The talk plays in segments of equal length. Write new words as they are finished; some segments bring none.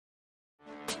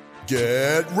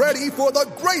Get ready for the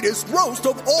greatest roast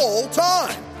of all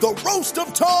time, the Roast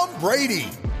of Tom Brady,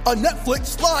 a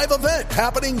Netflix live event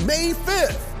happening May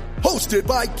 5th. Hosted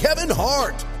by Kevin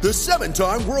Hart, the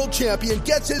 7-time world champion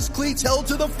gets his cleats held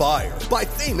to the fire by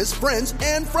famous friends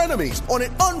and frenemies on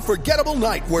an unforgettable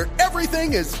night where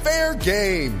everything is fair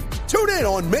game. Tune in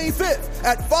on May 5th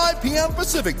at 5 p.m.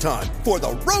 Pacific time for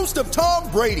the Roast of Tom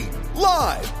Brady,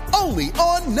 live only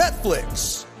on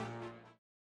Netflix.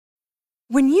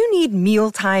 When you need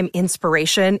mealtime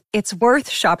inspiration, it's worth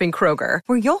shopping Kroger,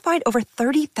 where you'll find over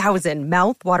 30,000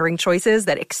 mouth-watering choices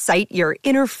that excite your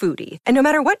inner foodie. And no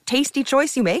matter what tasty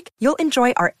choice you make, you'll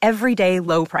enjoy our everyday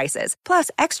low prices, plus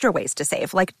extra ways to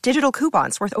save, like digital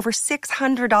coupons worth over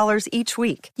 $600 each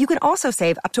week. You can also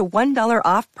save up to $1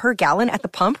 off per gallon at the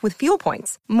pump with fuel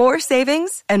points. More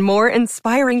savings and more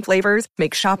inspiring flavors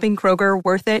make shopping Kroger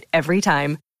worth it every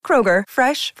time. Kroger,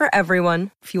 fresh for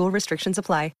everyone. Fuel restrictions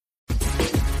apply.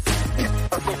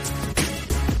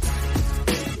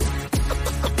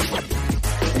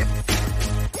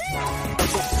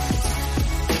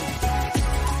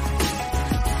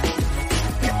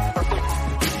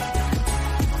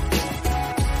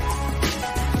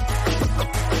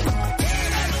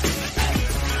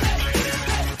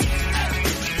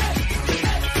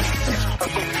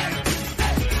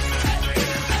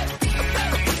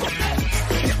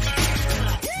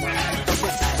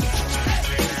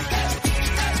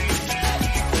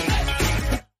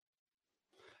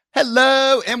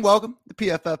 Hello and welcome to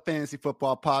PFF Fantasy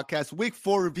Football Podcast, Week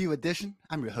 4 Review Edition.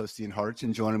 I'm your host, Ian Harch,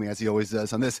 and joining me as he always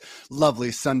does on this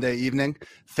lovely Sunday evening,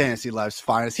 Fantasy Life's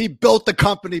finest. He built the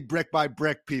company brick by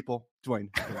brick, people. Dwayne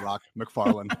The Rock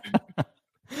McFarland.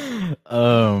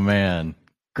 Oh, man.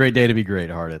 Great day to be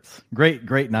great, Harditz.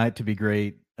 Great night to be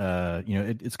great.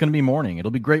 It's going to be morning.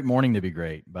 It'll be great morning to be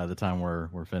great by the time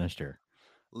we're finished here.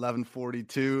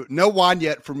 11:42. No wine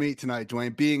yet for me tonight,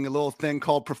 Dwayne, being a little thing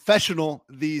called professional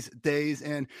these days.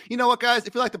 And you know what, guys,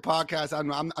 if you like the podcast,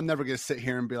 I'm never going to sit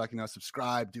here and be like,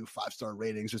 subscribe, do 5-star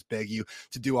ratings, just beg you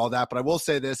to do all that. But I will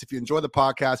say this, if you enjoy the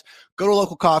podcast, go to a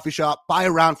local coffee shop, buy a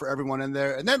round for everyone in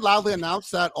there, and then loudly announce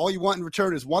that all you want in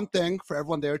return is one thing for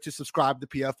everyone there: to subscribe to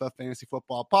PFF Fantasy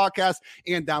Football Podcast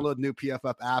and download the new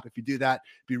PFF app. If you do that,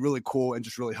 it'd be really cool and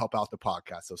just really help out the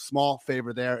podcast. So small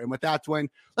favor there. And with that, Dwayne,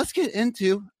 let's get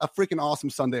into a freaking awesome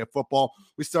Sunday of football.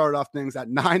 We started off things at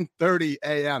 9:30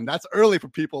 a.m. That's early for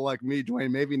people like me,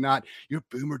 Dwayne. Maybe not your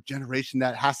boomer generation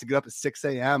that has to get up at 6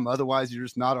 a.m. Otherwise, you're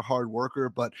just not a hard worker,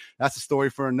 but that's a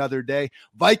story for another day.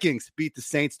 Vikings beat the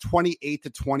Saints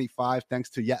 28-25,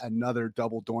 thanks to yet another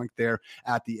double doink there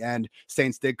at the end.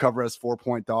 Saints did cover as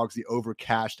 4-point dogs. The over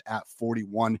cashed at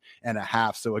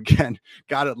 41.5. So again,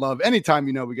 gotta love anytime,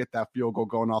 we get that field goal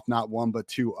going off, not one, but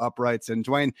two uprights. And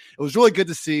Dwayne, it was really good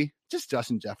to see just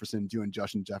Justin Jefferson doing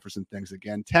Justin Jefferson things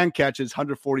again. 10 catches,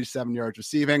 147 yards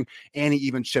receiving, and he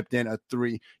even chipped in a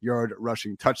 3-yard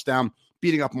rushing touchdown,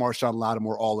 beating up Marshawn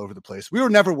Lattimore all over the place. We were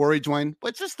never worried, Dwayne,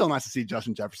 but it's just still nice to see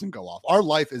Justin Jefferson go off. Our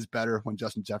life is better when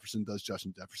Justin Jefferson does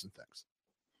Justin Jefferson things.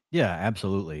 Yeah,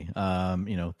 absolutely.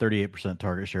 38%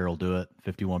 target share will do it,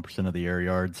 51% of the air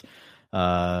yards.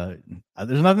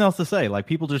 There's nothing else to say. Like,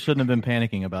 people just shouldn't have been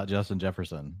panicking about Justin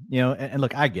Jefferson, and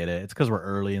look, I get it. It's because we're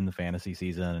early in the fantasy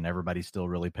season and everybody's still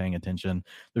really paying attention.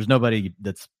 There's nobody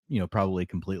that's, probably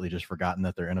completely just forgotten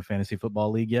that they're in a fantasy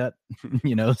football league yet,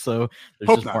 so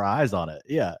there's just more eyes on it.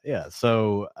 Yeah.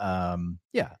 So,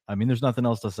 there's nothing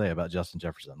else to say about Justin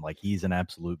Jefferson. Like, he's an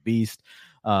absolute beast.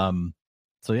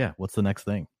 So, yeah, what's the next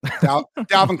thing?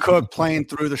 Dalvin Cook playing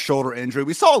through the shoulder injury.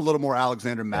 We saw a little more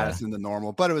Alexander Madison than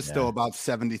normal, but it was still about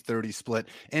 70-30 split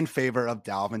in favor of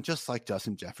Dalvin, just like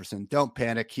Justin Jefferson. Don't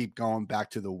panic. Keep going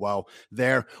back to the well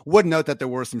there. Would note that there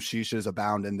were some sheeshes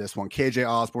abound in this one. KJ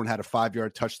Osborne had a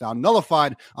 5-yard touchdown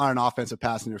nullified on an offensive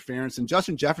pass interference, and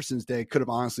Justin Jefferson's day could have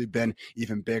honestly been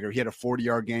even bigger. He had a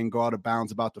 40-yard gain, go out of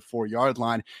bounds about the 4-yard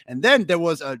line, and then there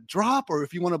was a drop, or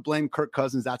if you want to blame Kirk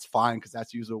Cousins, that's fine, because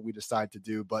that's usually what we decide to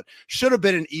do. But should have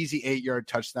been an easy 8-yard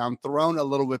touchdown, thrown a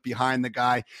little bit behind the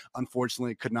guy.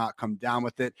 Unfortunately, could not come down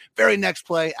with it. Very next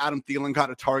play, Adam Thielen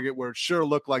got a target where it sure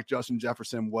looked like Justin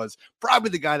Jefferson was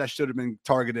probably the guy that should have been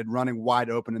targeted, running wide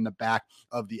open in the back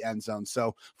of the end zone.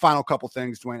 So final couple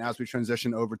things, Dwayne, as we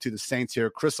transition over to the Saints here.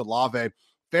 Chris Olave,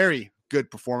 very good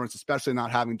performance, especially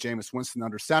not having Jameis Winston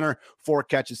under center. 4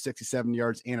 catches, 67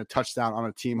 yards, and a touchdown on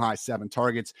a team-high 7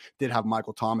 targets. Did have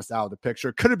Michael Thomas out of the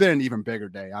picture. Could have been an even bigger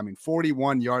day.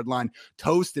 41-yard line,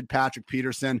 toasted Patrick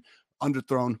Peterson.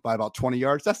 underthrown by about 20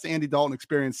 yards. That's the Andy Dalton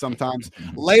experience sometimes.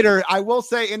 Later, I will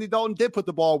say Andy Dalton did put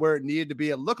the ball where it needed to be.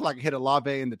 It looked like it hit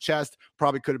Olave in the chest.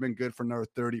 Probably could have been good for another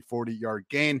 30, 40-yard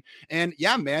gain. And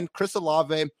yeah, man, Chris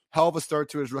Olave, hell of a start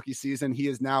to his rookie season. He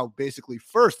is now basically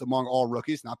first among all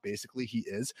rookies. Not basically, he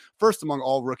is first among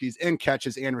all rookies in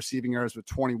catches and receiving yards with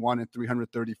 21 and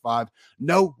 335.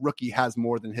 No rookie has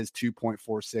more than his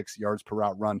 2.46 yards per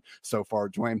route run so far,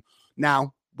 Dwayne.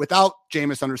 Now, without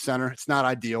Jameis under center, it's not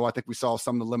ideal. I think we saw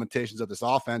some of the limitations of this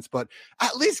offense, but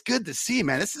at least good to see,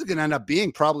 man. This is going to end up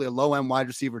being probably a low-end wide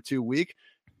receiver 2 week.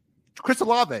 Chris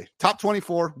Olave, top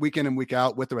 24 week in and week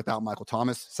out with or without Michael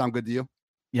Thomas. Sound good to you?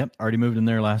 Yep, already moved in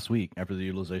there last week after the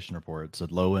utilization report. It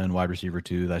said low end wide receiver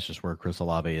 2. That's just where Chris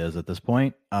Olave is at this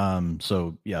point.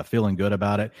 So yeah, feeling good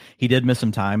about it. He did miss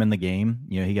some time in the game.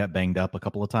 He got banged up a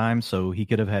couple of times, so he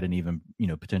could have had an even,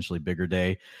 potentially bigger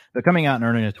day. But coming out and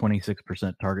earning a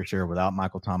 26% target share without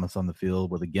Michael Thomas on the field,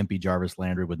 with a gimpy Jarvis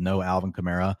Landry, with no Alvin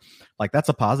Kamara, like that's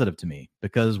a positive to me,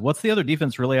 because what's the other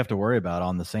defense really have to worry about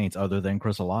on the Saints other than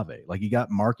Chris Olave? Like, you got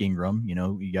Mark Ingram,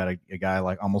 you got a guy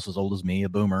like almost as old as me, a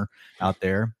boomer out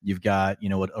there. You've got,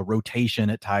 a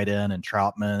rotation at tight end and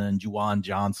Troutman and Juwan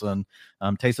Johnson.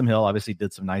 Taysom Hill obviously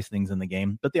did some nice things in the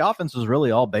game, but the offense was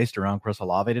really all based around Chris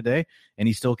Olave today, and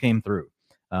he still came through.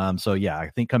 So yeah,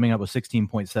 I think coming up with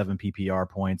 16.7 PPR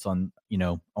points on,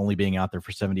 only being out there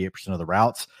for 78% of the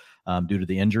routes due to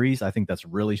the injuries, I think that's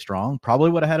really strong.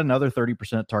 Probably would have had another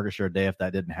 30% target share day if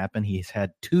that didn't happen. He's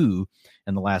had 2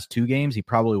 in the last 2 games. He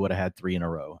probably would have had 3 in a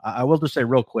row. I will just say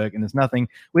real quick, and it's nothing,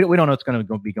 we don't know what's going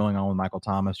to be going on with Michael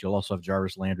Thomas. You'll also have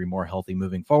Jarvis Landry more healthy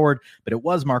moving forward, but it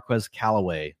was Marquez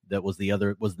Callaway that was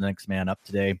the next man up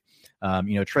today.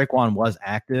 Traquan was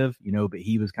active, but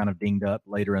he was kind of dinged up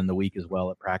later in the week as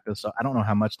well at practice. So I don't know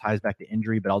how much ties back to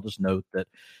injury, but I'll just note that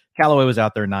Callaway was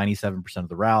out there 97% of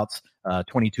the routes,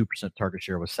 22% target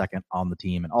share, was second on the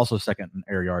team, and also second in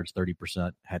air yards,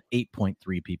 30%, had 8.3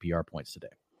 PPR points today.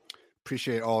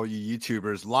 Appreciate all you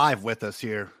YouTubers live with us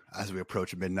here as we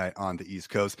approach midnight on the East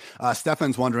Coast.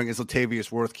 Stefan's wondering, is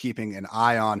Latavius worth keeping an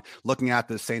eye on? Looking at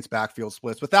the Saints backfield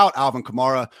splits without Alvin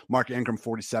Kamara, Mark Ingram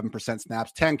 47%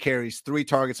 snaps, 10 carries, 3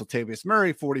 targets. Latavius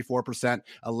Murray 44%,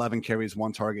 11 carries,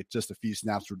 1 target, just a few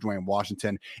snaps for Dwayne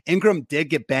Washington. Ingram did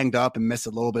get banged up and miss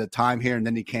a little bit of time here, and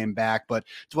then he came back. But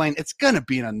Dwayne, it's going to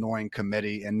be an annoying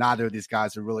committee, and neither of these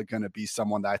guys are really going to be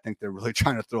someone that I think they're really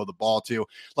trying to throw the ball to.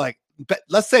 But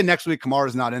let's say next week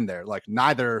Kamara's not in there. Like,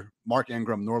 neither Mark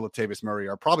Ingram nor Latavius Murray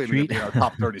are probably going to be our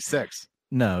top 36.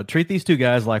 No, treat these two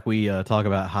guys like we talk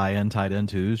about high-end tight end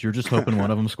twos. You're just hoping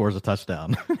one of them scores a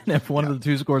touchdown. If one of the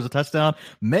two scores a touchdown,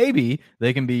 maybe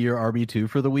they can be your RB2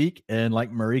 for the week. And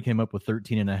like Murray came up with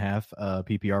 13.5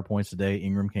 PPR points today,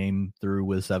 Ingram came through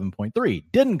with 7.3.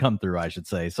 Didn't come through, I should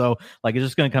say. So, it's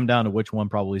just going to come down to which one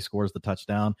probably scores the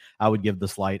touchdown. I would give the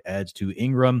slight edge to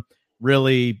Ingram.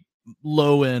 Really,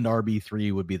 low-end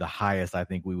RB3 would be the highest I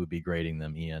think we would be grading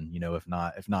them, Ian,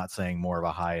 if not saying more of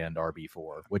a high-end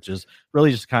RB4, which is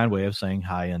really just a kind of way of saying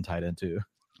high-end tight end 2.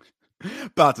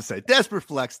 About to say desperate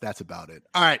flex. That's about it.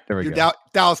 All right. Your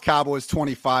Dallas Cowboys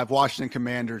 25, Washington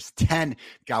Commanders 10.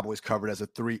 Cowboys covered as a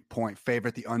 3-point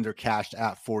favorite. The under cashed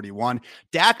at 41.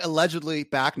 Dak allegedly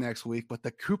back next week, but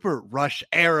the Cooper Rush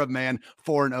era, man,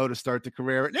 4-0 to start the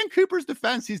career. And in Cooper's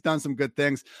defense, he's done some good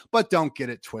things, but don't get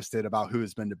it twisted about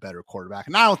who's been the better quarterback.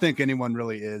 And I don't think anyone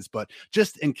really is, but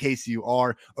just in case you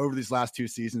are, over these last 2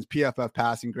 seasons, PFF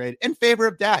passing grade in favor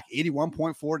of Dak,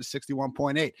 81.4 to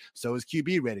 61.8. So is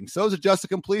QB rating. So is adjusted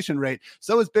completion rate.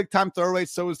 So is big time throw rate.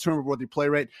 So is turnover worthy play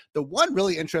rate. The one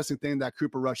really interesting thing that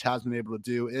Cooper Rush has been able to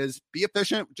do is be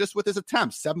efficient just with his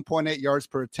attempts. 7.8 yards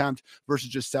per attempt versus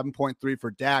just 7.3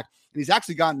 for Dak. And he's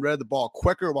actually gotten rid of the ball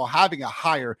quicker while having a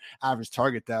higher average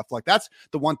target depth. Like, that's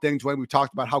the one thing, Dwayne, we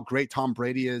talked about how great Tom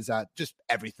Brady is at just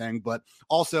everything, but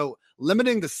also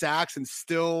limiting the sacks and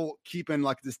still keeping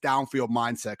like this downfield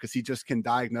mindset, because he just can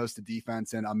diagnose the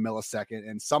defense in a millisecond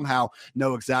and somehow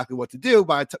know exactly what to do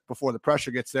before the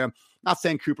pressure gets there. Not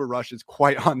saying Cooper Rush is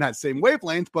quite on that same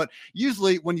wavelength, but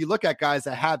usually when you look at guys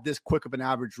that have this quick of an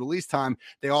average release time,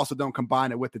 they also don't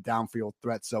combine it with the downfield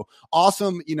threat. So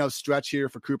awesome, stretch here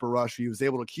for Cooper Rush. He was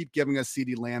able to keep giving us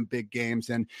CeeDee Lamb big games,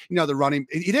 and the running,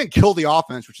 he didn't kill the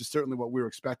offense, which is certainly what we were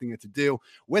expecting it to do.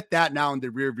 With that now in the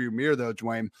rearview mirror, though,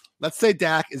 Dwayne, let's say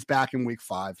Dak is back in week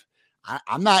 5.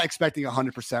 I'm not expecting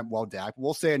 100% Dak.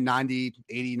 We'll say a 90,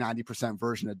 80, 90%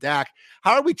 version of Dak.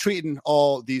 How are we treating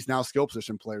all these now skill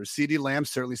position players? CeeDee Lamb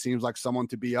certainly seems like someone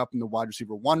to be up in the wide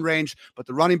receiver 1 range, but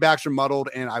the running backs are muddled,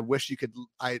 and I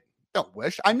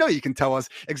know you can tell us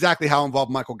exactly how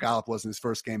involved Michael Gallup was in his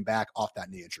first game back off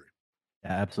that knee injury.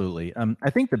 Yeah, absolutely.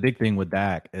 I think the big thing with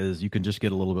Dak is you can just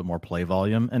get a little bit more play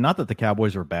volume. And not that the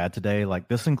Cowboys were bad today. Like,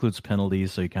 this includes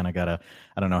penalties. So you kind of got to,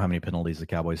 I don't know how many penalties the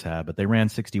Cowboys had, but they ran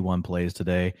 61 plays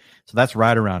today. So that's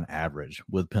right around average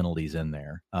with penalties in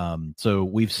there. So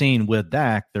we've seen with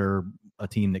Dak, they're a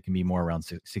team that can be more around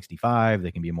 65.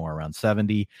 They can be more around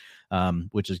 70,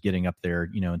 which is getting up there,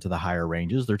 into the higher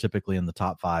ranges. They're typically in the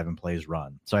top 5 in plays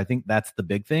run. So I think that's the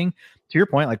big thing. To your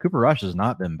point, like, Cooper Rush has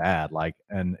not been bad. Like,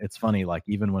 and it's funny, like,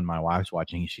 even when my wife's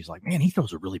watching, she's like, man, he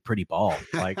throws a really pretty ball.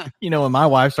 Like, when my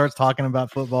wife starts talking about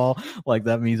football, like,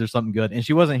 that means there's something good. And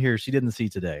she wasn't here. She didn't see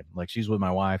today. Like, she's with my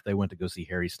wife. They went to go see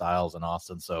Harry Styles in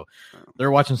Austin. So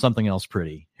they're watching something else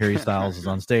pretty. Harry Styles is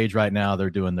on stage right now. They're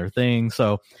doing their thing.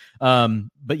 So,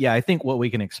 but yeah, I think what we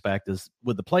can expect is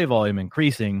with the play volume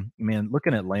increasing, man,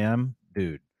 looking at Lamb,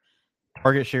 dude,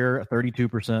 target share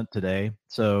 32% today.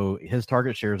 So his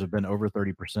target shares have been over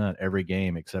 30% every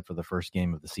game except for the first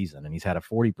game of the season. And he's had a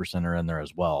 40%er in there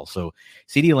as well. So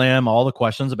CeeDee Lamb, all the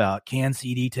questions about, can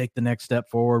CD take the next step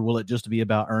forward? Will it just be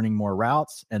about earning more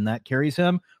routes and that carries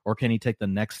him? Or can he take the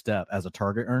next step as a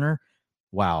target earner?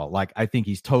 Wow. Like, I think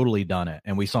he's totally done it.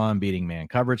 And we saw him beating man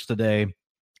coverage today.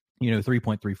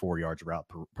 3.34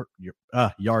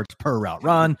 yards per route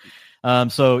run.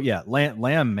 So yeah,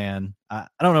 Lamb, man, I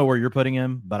don't know where you're putting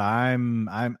him, but I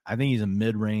think he's a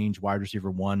mid-range wide receiver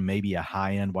 1, maybe a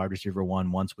high-end wide receiver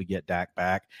 1 once we get Dak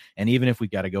back. And even if we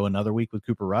got to go another week with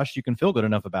Cooper Rush, you can feel good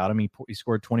enough about him. He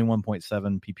scored 21.7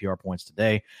 PPR points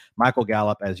today. Michael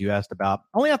Gallup, as you asked about,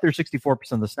 only out there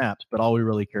 64% of the snaps, but all we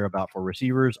really care about for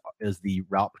receivers is the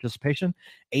route participation,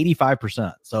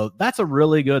 85%. So that's a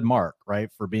really good mark,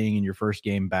 right, for being in your first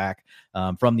game back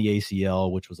from the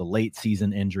ACL, which was a late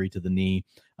season injury to the knee.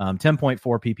 10.4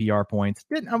 PPR points.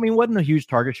 Wasn't a huge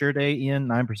target share day, Ian,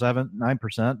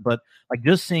 9%, but like,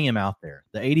 just seeing him out there,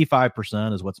 the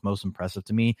 85% is what's most impressive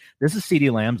to me. This is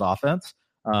CeeDee Lamb's offense.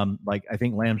 Like, I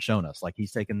think Lamb's shown us, like,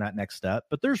 he's taken that next step,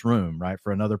 but there's room, right,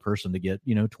 for another person to get,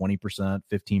 20%,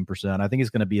 15%. I think it's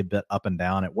going to be a bit up and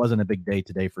down. It wasn't a big day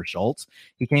today for Schultz.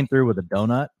 He came through with a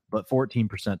donut, but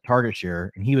 14% target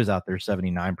share, and he was out there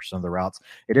 79% of the routes.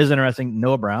 It is interesting.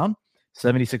 Noah Brown,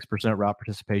 76% route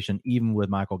participation, even with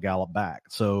Michael Gallup back.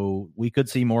 So we could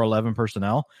see more 11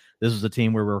 personnel. This is a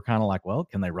team where we're kind of like, well,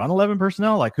 can they run 11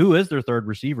 personnel? Like, who is their third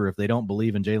receiver if they don't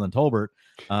believe in Jalen Tolbert?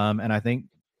 And I think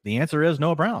the answer is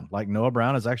Noah Brown. Like, Noah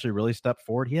Brown has actually really stepped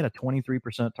forward. He had a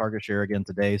 23% target share again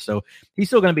today. So he's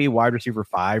still going to be wide receiver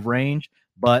 5 range,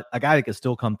 but a guy that could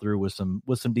still come through with some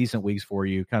decent weeks for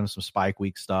you, kind of some spike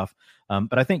week stuff.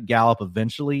 But I think Gallup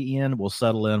eventually, Ian, will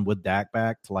settle in with Dak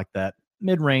back to like that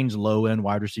mid-range, low-end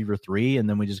wide receiver 3, and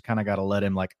then we just kind of got to let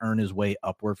him like earn his way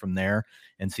upward from there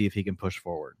and see if he can push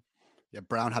forward. Yeah,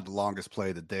 Brown had the longest play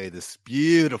of the day. This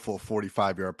beautiful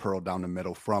 45-yard pearl down the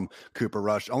middle from Cooper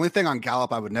Rush. Only thing on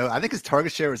Gallup I would note, I think his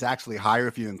target share is actually higher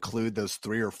if you include those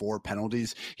 3 or 4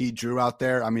 penalties he drew out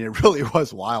there. I mean, it really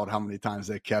was wild how many times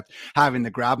they kept having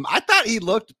to grab him. I thought he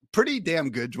looked pretty damn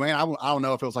good, Dwayne. I don't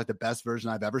know if it was like the best version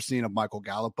I've ever seen of Michael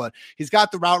Gallup, but he's got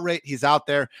the route rate. He's out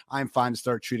there. I'm fine to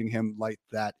start treating him like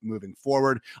that moving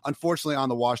forward. Unfortunately, on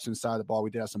the Washington side of the ball, we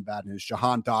did have some bad news.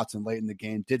 Jahan Dotson late in the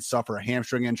game did suffer a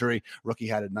hamstring injury. Rookie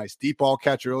had a nice deep ball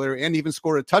catch earlier and even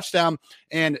scored a touchdown.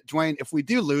 And Dwayne, if we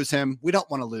do lose him, we don't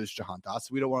want to lose Jahan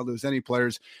Dotson. We don't want to lose any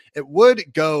players. It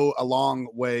would go a long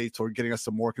way toward getting us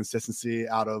some more consistency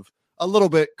out of a little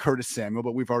bit Curtis Samuel,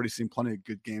 but we've already seen plenty of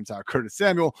good games out of Curtis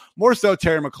Samuel. More so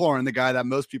Terry McLaurin, the guy that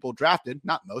most people drafted,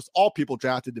 not most, all people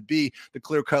drafted to be the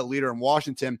clear-cut leader in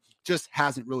Washington, just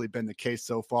hasn't really been the case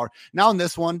so far. Now in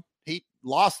this one, he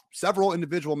lost several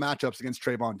individual matchups against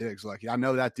Trayvon Diggs. Like, I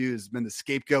know that dude has been the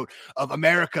scapegoat of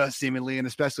America seemingly, and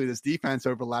especially this defense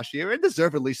over the last year, and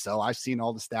deservedly so. I've seen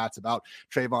all the stats about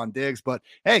Trayvon Diggs, but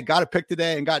hey, got a pick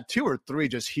today and got 2 or 3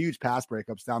 just huge pass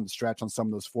breakups down the stretch on some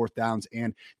of those 4th downs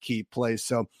and key plays.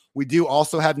 So we do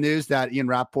also have news that Ian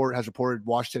Rappaport has reported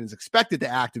Washington is expected to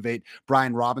activate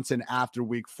Brian Robinson after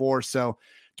week 4. So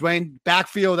Dwayne,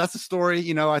 backfield, that's a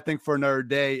story, I think for another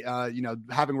day,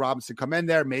 having Robinson come in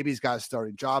there, maybe he's got a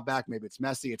starting job back. Maybe it's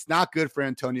messy. It's not good for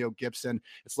Antonio Gibson.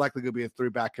 It's likely going to be a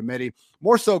 3-back committee.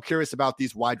 More so curious about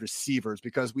these wide receivers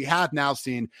because we have now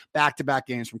seen back-to-back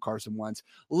games from Carson Wentz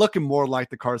looking more like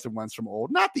the Carson Wentz from old.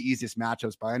 Not the easiest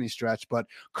matchups by any stretch, but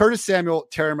Curtis Samuel,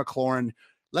 Terry McLaurin,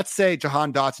 let's say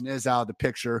Jahan Dotson is out of the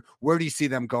picture. Where do you see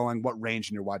them going? What range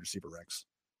in your wide receiver ranks?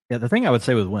 Yeah, the thing I would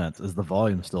say with Wentz is the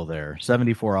volume's still there.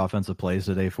 74 offensive plays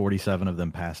today, 47 of them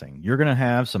passing. You're going to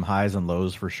have some highs and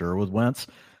lows for sure with Wentz,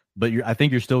 but I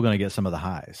think you're still going to get some of the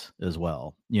highs as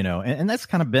well, and that's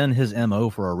kind of been his MO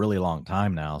for a really long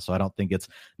time now. So I don't think it's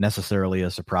necessarily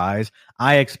a surprise.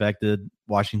 I expected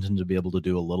Washington to be able to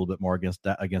do a little bit more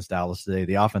against Dallas today.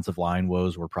 The offensive line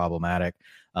woes were problematic,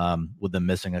 with them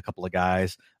missing a couple of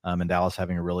guys, and Dallas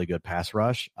having a really good pass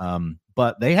rush.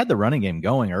 But they had the running game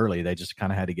going early. They just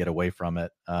kind of had to get away from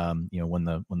it, when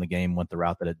the game went the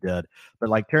route that it did. But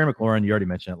like Terry McLaurin, you already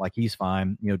mentioned it, like he's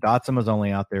fine. Dotson was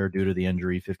only out there due to the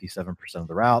injury 57% of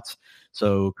the routes.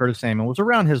 So Curtis Samuel was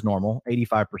around his normal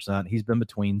 85%. He's been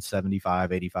between 75,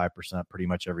 85% pretty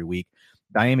much every week.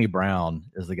 Diami Brown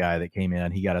is the guy that came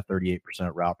in. He got a 38%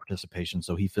 route participation,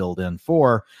 so he filled in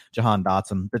for Jahan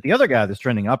Dotson. But the other guy that's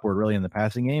trending upward really in the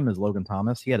passing game is Logan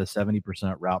Thomas. He had a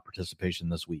 70% route participation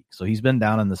this week. So he's been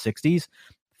down in the 60s.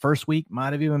 First week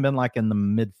might have even been like in the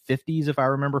mid 50s, if I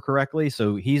remember correctly.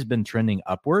 So he's been trending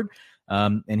upward.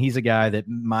 And he's a guy that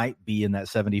might be in that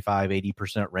 75,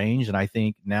 80% range. And I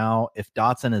think now if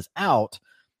Dotson is out,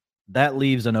 that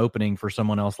leaves an opening for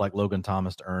someone else like Logan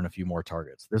Thomas to earn a few more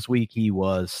targets. This week, he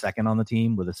was second on the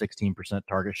team with a 16%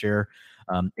 target share.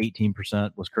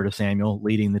 18% was Curtis Samuel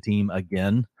leading the team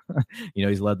again.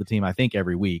 He's led the team, I think,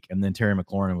 every week. And then Terry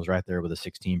McLaurin was right there with a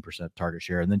 16% target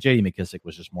share. And then J.D. McKissick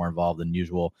was just more involved than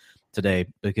usual today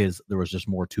because there was just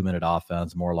more 2-minute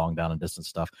offense, more long down and distance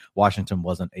stuff. Washington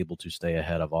wasn't able to stay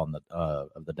ahead of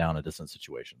the down and distance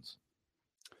situations.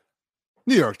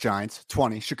 New York Giants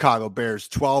 20, Chicago Bears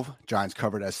 12. Giants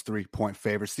covered as 3-point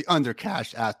favorites. The under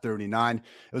cashed at 39. It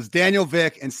was Daniel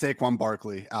Vick and Saquon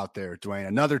Barkley out there, Dwayne.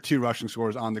 Another 2 rushing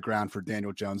scores on the ground for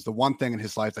Daniel Jones. The one thing in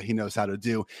his life that he knows how to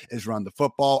do is run the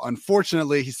football.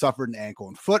 Unfortunately, he suffered an ankle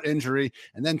and foot injury,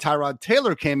 and then Tyrod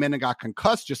Taylor came in and got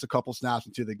concussed just a couple snaps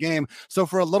into the game. So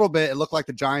for a little bit, it looked like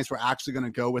the Giants were actually going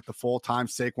to go with the full-time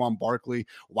Saquon Barkley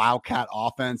Wildcat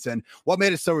offense. And what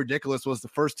made it so ridiculous was the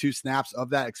first 2 snaps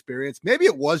of that experience. Maybe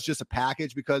it was just a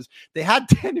package because they had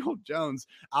Daniel Jones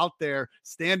out there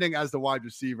standing as the wide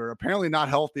receiver, apparently not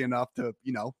healthy enough to,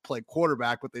 play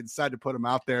quarterback, but they decided to put him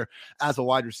out there as a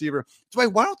wide receiver. So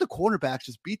why don't the cornerbacks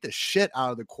just beat the shit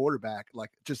out of the quarterback?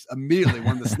 Like just immediately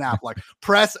when the snap, like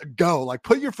press go, like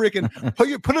put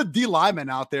a D lineman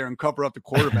out there and cover up the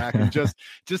quarterback and just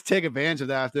take advantage of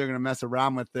that if they're going to mess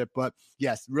around with it. But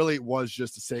yes, really it was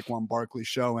just a Saquon Barkley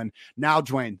show. And now,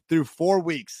 Dwayne, through 4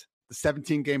 weeks, the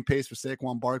 17-game pace for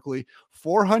Saquon Barkley,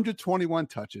 421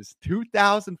 touches,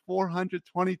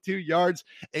 2,422 yards,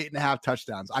 8.5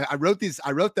 touchdowns. I wrote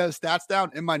those stats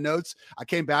down in my notes. I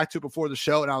came back to it before the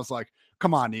show, and I was like,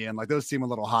 come on, Ian, like those seem a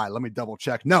little high. Let me double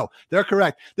check. No, they're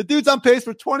correct. The dude's on pace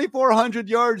for 2,400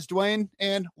 yards, Dwayne,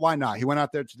 and why not? He went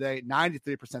out there today,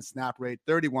 93% snap rate,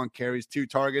 31 carries, 2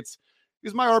 targets.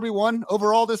 He's my RB1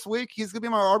 overall this week. He's going to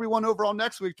be my RB1 overall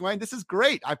next week, Dwayne. This is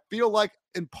great. I feel like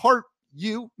in part,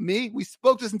 we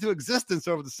spoke this into existence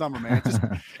over the summer, man.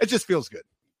 It just feels good.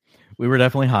 We were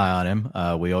definitely high on him.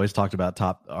 We always talked about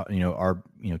top 3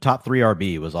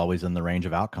 RB was always in the range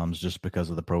of outcomes just because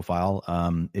of the profile.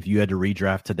 If you had to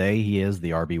redraft today, he is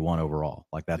the RB1 overall.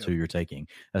 Like that's who you're taking,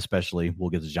 especially we'll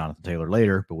get to Jonathan Taylor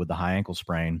later, but with the high ankle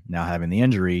sprain, now having the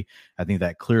injury, I think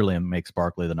that clearly makes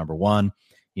Barkley the number 1.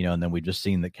 And then we've just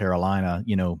seen that Carolina,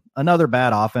 another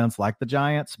bad offense like the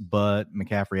Giants, but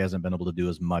McCaffrey hasn't been able to do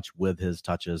as much with his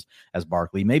touches as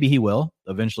Barkley. Maybe he will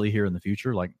eventually here in the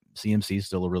future. Like CMC is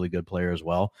still a really good player as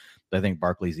well. But I think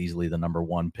Barkley's easily the number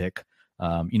 1 pick.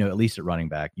 At least at running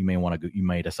back, you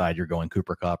may decide you're going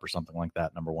Cooper Kupp or something like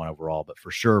that, number 1 overall, but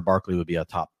for sure, Barkley would be a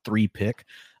top 3 pick.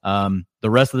 The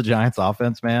rest of the Giants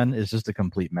offense, man, is just a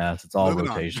complete mess. It's all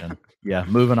rotation. Yeah.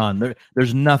 Moving on.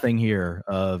 There's nothing here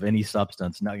of any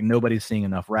substance. Nobody's seeing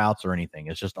enough routes or anything.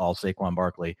 It's just all Saquon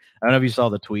Barkley. I don't know if you saw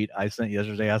the tweet I sent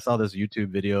yesterday. I saw this YouTube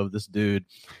video of this dude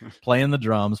playing the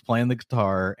drums, playing the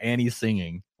guitar, and he's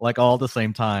singing like all at the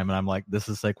same time. And I'm like, this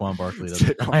is Saquon Barkley.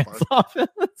 The Giants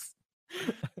offense.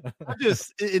 I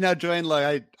just, Dwayne,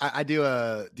 like I do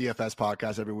a DFS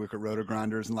podcast every week at Roto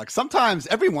Grinders, and like sometimes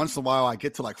every once in a while I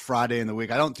get to like Friday in the week.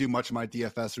 I don't do much of my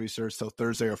DFS research till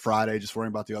Thursday or Friday, just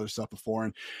worrying about the other stuff before.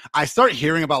 And I start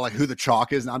hearing about like who the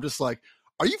chalk is, and I'm just like,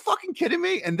 are you fucking kidding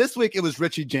me? And this week it was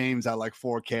Richie James at like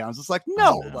 4K. I was just like,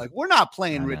 no, like we're not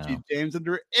playing Richie James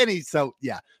under any. So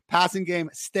yeah, passing game,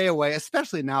 stay away,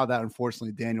 especially now that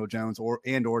unfortunately Daniel Jones or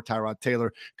Tyrod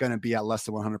Taylor going to be at less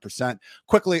than 100%.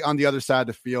 Quickly on the other side of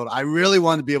the field, I really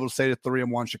wanted to be able to say the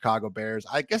 3-1 Chicago Bears.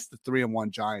 I guess the 3-1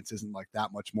 Giants isn't like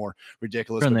that much more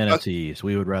ridiculous. In the NFTs,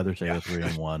 we would rather say the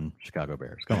 3-1 Chicago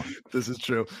Bears. Come on. This is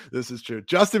true.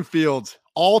 Justin Fields,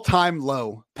 all-time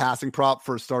low passing prop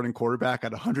for a starting quarterback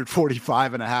at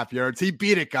 145.5 yards. He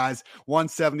beat it, guys.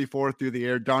 174 through the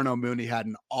air. Darnell Mooney had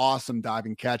an awesome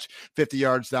diving catch, 50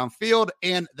 yards down downfield,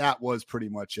 and that was pretty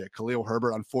much it. Khalil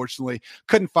Herbert, unfortunately,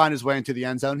 couldn't find his way into the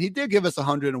end zone. He did give us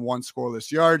 101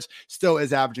 scoreless yards, still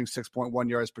is averaging 6.1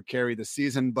 yards per carry this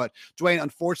season, but Dwayne,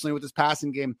 unfortunately, with his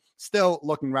passing game, still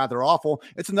looking rather awful.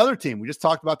 It's another team. We just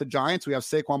talked about the Giants. We have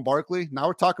Saquon Barkley. Now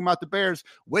we're talking about the Bears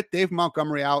with Dave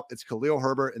Montgomery out. It's Khalil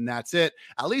Herbert, and that's it.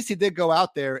 At least he did go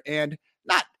out there and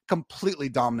not completely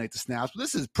dominate the snaps, but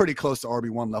this is pretty close to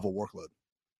RB1 level workload.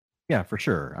 Yeah, for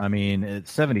sure. I mean,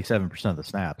 it's 77% of the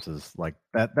snaps is like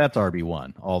that. That's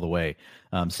RB1 all the way.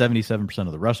 77%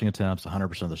 of the rushing attempts,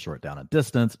 100% of the short down and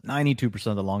distance, 92%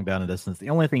 of the long down and distance. The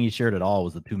only thing he shared at all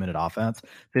was the 2-minute offense.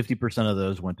 50% of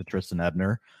those went to Tristan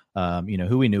Ebner,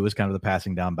 who we knew was kind of the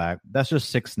passing down back. That's just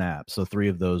 6 snaps. So 3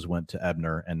 of those went to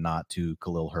Ebner and not to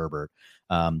Khalil Herbert.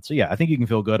 So yeah, I think you can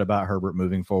feel good about Herbert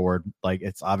moving forward. Like,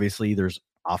 it's obviously there's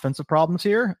offensive problems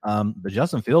here. But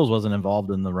Justin Fields wasn't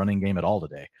involved in the running game at all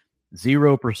today.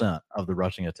 0% of the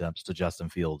rushing attempts to Justin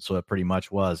Fields. So it pretty much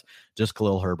was just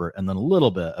Khalil Herbert and then a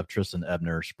little bit of Tristan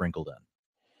Ebner sprinkled in.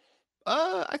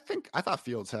 I thought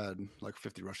Fields had like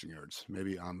 50 rushing yards.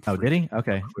 Maybe did he?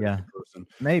 Okay. Yeah.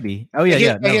 Maybe. Oh yeah.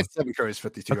 He had 7 carries,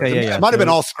 52 okay, yards. Yeah. It might have been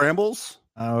all scrambles.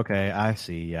 Okay. I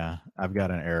see. Yeah. I've got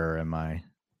an error in my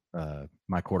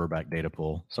my quarterback data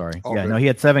pool. Sorry. No, he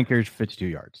had 7 carries for 52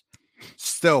 yards.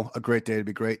 Still a great day to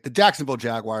be great. The Jacksonville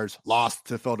Jaguars lost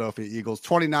to Philadelphia Eagles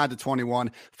 29-21.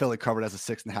 Philly covered as a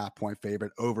 6.5 point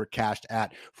favorite, over cashed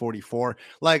at 44.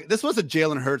 Like, this was a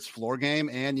Jalen Hurts floor game,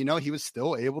 and he was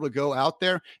still able to go out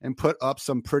there and put up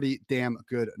some pretty damn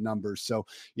good numbers. So,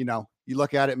 you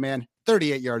look at it, man,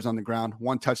 38 yards on the ground,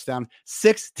 1 touchdown,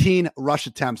 16 rush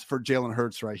attempts for Jalen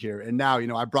Hurts right here. And now,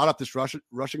 I brought up this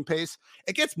rushing pace.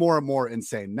 It gets more and more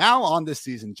insane. Now on this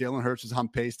season, Jalen Hurts is on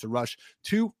pace to rush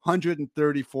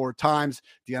 234 times.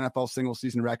 The NFL single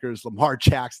season record is Lamar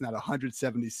Jackson at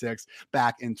 176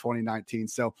 back in 2019.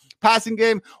 So passing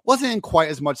game wasn't in quite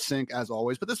as much sync as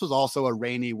always, but this was also a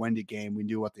rainy, windy game. We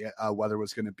knew what the weather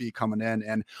was going to be coming in,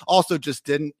 and also just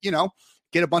didn't,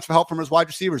 get a bunch of help from his wide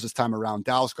receivers this time around.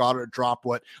 Dallas Goedert dropped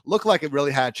what looked like it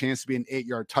really had a chance to be an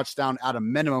 8-yard touchdown. At a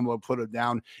minimum, would put it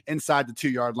down inside the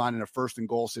 2-yard line in a 1st and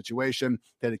goal situation.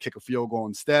 They had to kick a field goal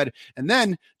instead. And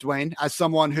then, Dwayne, as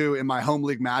someone who in my home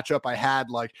league matchup, I had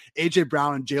like A.J.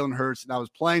 Brown and Jalen Hurts, and I was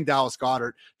playing Dallas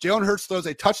Goedert. Jalen Hurts throws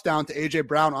a touchdown to A.J.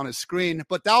 Brown on his screen,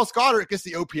 but Dallas Goedert gets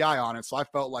the OPI on it. So I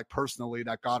felt like personally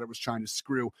that Goedert was trying to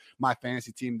screw my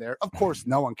fantasy team there. Of course,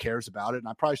 no one cares about it, and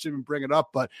I probably shouldn't even bring it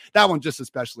up, but that one just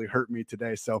especially hurt me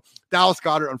today. So Dallas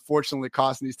Goedert unfortunately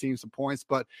costing these teams some points,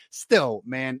 but still,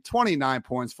 man, 29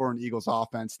 points for an Eagles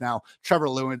offense. Now, Trevor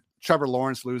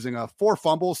Lawrence losing 4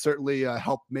 fumbles certainly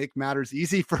helped make matters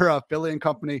easy for Philly and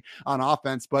company on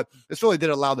offense, but this really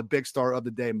did allow the big star of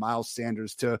the day, Miles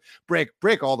Sanders, to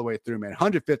break all the way through, man.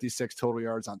 156 total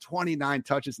yards on 29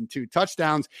 touches and 2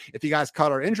 touchdowns. If you guys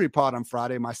caught our injury pod on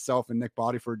Friday, myself and Nick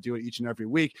Bodyford do it each and every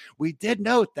week. We did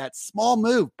note that small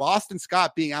move, Boston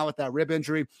Scott being out with that rib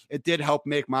injury, it did help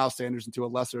make Miles Sanders, and to a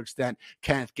lesser extent,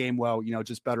 Kenneth Gainwell,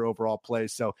 just better overall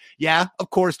plays. So yeah,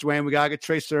 of course, Dwayne, we got to get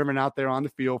Trey Sermon out there on the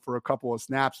field for a couple of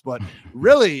snaps, but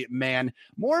really, man,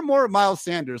 more and more Miles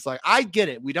Sanders. Like, I get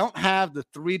it. We don't have the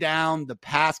 3 down, the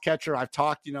pass catcher. I've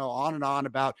talked, on and on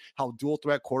about how dual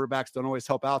threat quarterbacks don't always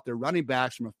help out their running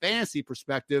backs from a fantasy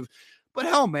perspective. But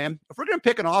hell, man, if we're going to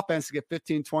pick an offense to get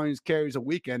 15, 20 carries a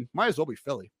weekend, might as well be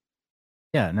Philly.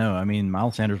 Yeah, no, I mean,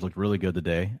 Miles Sanders looked really good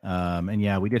today. And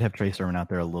yeah, we did have Trey Sermon out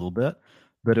there a little bit,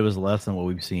 but it was less than what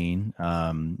we've seen,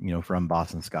 from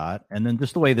Boston Scott. And then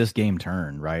just the way this game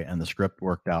turned, right? And the script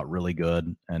worked out really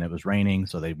good, and it was raining,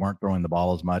 so they weren't throwing the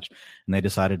ball as much, and they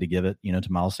decided to give it,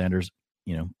 to Miles Sanders,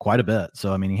 quite a bit.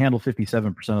 So, I mean, he handled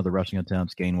 57% of the rushing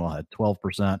attempts. Gainwell had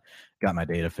 12%. Got my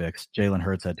data fixed. Jalen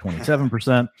Hurts had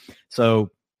 27%. So,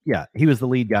 yeah, he was the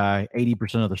lead guy,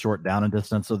 80% of the short down and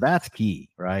distance. So that's key,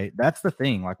 right? That's the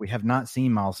thing. Like, we have not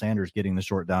seen Miles Sanders getting the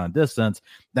short down and distance.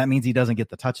 That means he doesn't get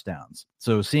the touchdowns.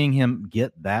 So seeing him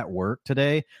get that work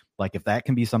today, like, if that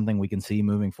can be something we can see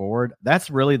moving forward,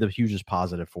 that's really the hugest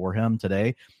positive for him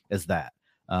today, is that.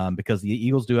 Because the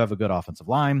Eagles do have a good offensive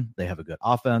line. They have a good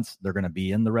offense. They're going to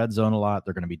be in the red zone a lot.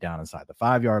 They're going to be down inside the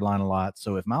 5-yard line a lot.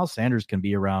 So if Miles Sanders can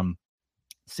be around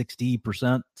 60%,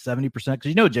 70%,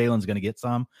 because Jalen's going to get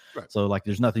some. Right. So, like,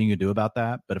 there's nothing you can do about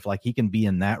that. But if, like, he can be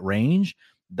in that range,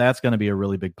 that's going to be a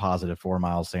really big positive for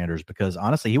Miles Sanders, because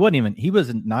honestly, he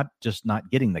wasn't not just not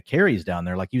getting the carries down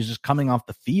there. Like, he was just coming off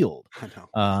the field. I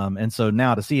know. And so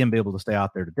now to see him be able to stay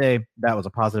out there today, that was a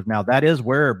positive. Now that is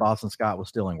where Boston Scott was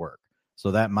stealing work.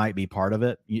 So that might be part of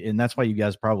it. And that's why you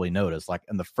guys probably noticed, like,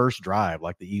 in the first drive,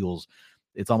 like, the Eagles,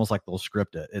 it's almost like they'll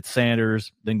script it. It's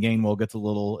Sanders, then Gainwell gets a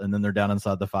little, and then they're down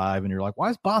inside the 5, and you're like, why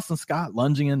is Boston Scott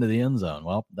lunging into the end zone?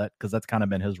 Well, because that's kind of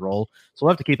been his role. So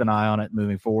we'll have to keep an eye on it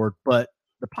moving forward. But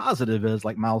the positive is,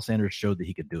 like, Miles Sanders showed that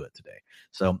he could do it today.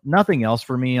 So nothing else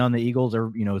for me on the Eagles. Or,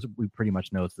 we pretty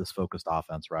much know it's this focused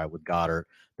offense, right? With Goddard,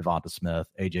 Devonta Smith,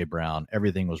 A.J. Brown,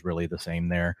 everything was really the same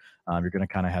there. You're going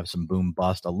to kind of have some boom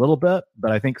bust a little bit,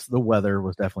 but I think the weather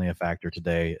was definitely a factor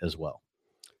today as well.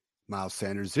 Miles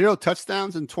Sanders, 0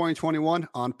 touchdowns in 2021,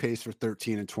 on pace for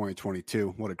 13 in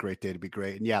 2022. What a great day to be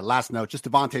great. And yeah, last note, just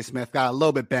Devonta Smith got a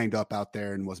little bit banged up out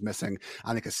there and was missing,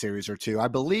 I think, a series or two. I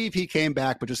believe he came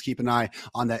back, but just keep an eye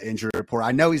on that injury report.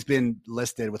 I know he's been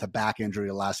listed with a back injury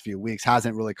the last few weeks.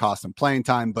 Hasn't really cost him playing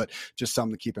time, but just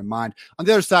something to keep in mind. On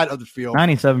the other side of the field,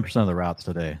 97% of the routes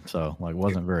today, so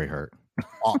wasn't very hurt.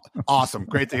 Awesome.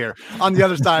 Great to hear. On the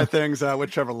other side of things,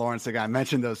 with Trevor Lawrence, again, I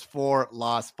mentioned those 4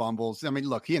 lost fumbles. I mean,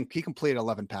 look, he completed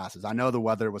 11 passes. I know the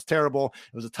weather was terrible.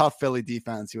 It was a tough Philly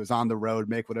defense. He was on the road.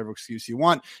 Make whatever excuse you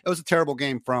want. It was a terrible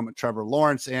game from Trevor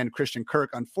Lawrence, and Christian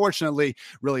Kirk, unfortunately,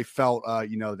 really felt,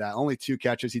 that only 2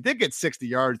 catches. He did get 60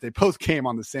 yards. They both came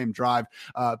on the same drive,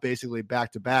 basically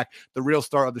back to back. The real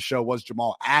star of the show was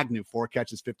Jamal Agnew, 4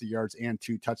 catches, 50 yards, and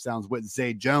 2 touchdowns, with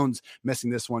Zay Jones missing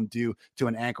this one due to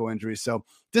an ankle injury. So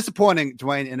disappointing,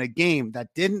 Dwayne, in a game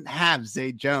that didn't have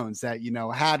Zay Jones, that,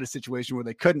 had a situation where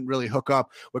they couldn't really hook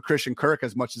up with Christian Kirk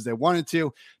as much as they wanted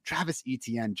to. Travis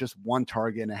Etienne, just 1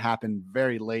 target, and it happened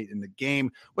very late in the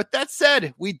game. With that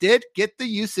said, we did get the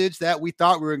usage that we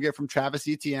thought we were going to get from Travis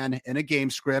Etienne in a game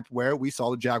script where we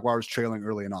saw the Jaguars trailing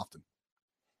early and often.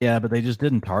 Yeah, but they just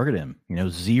didn't target him.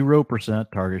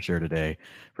 0% target share today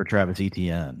for Travis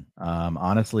Etienne.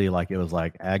 Honestly, it was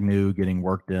like Agnew getting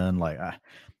worked in.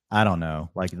 I don't know.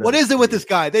 What is it with this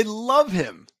guy? They love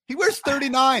him. He wears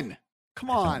 39. Come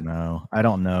on. I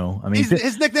don't know. I mean,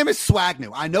 his nickname is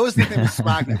Swagnew. I know his nickname is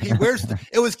Swagnew.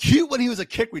 It was cute when he was a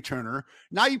kick returner.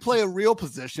 Now you play a real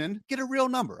position, get a real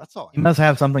number. That's all. He must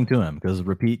have something to him, because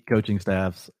repeat coaching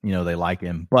staffs, they like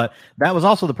him. But that was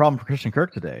also the problem for Christian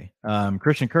Kirk today.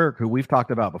 Christian Kirk, who we've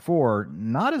talked about before,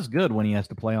 not as good when he has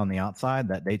to play on the outside.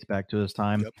 That dates back to his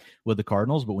time with the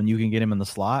Cardinals. But when you can get him in the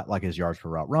slot, like his yards per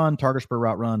route run, targets per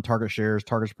route run, target shares,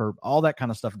 targets per, all that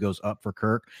kind of stuff goes up for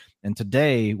Kirk. And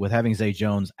today, with having Zay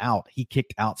Jones out, he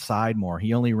kicked outside more.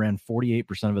 He only ran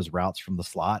 48% of his routes from the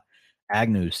slot.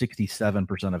 Agnew,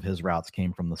 67% of his routes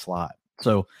came from the slot.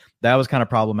 So that was kind of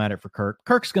problematic for Kirk.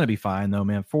 Kirk's going to be fine, though,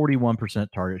 man.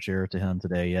 41% target share to him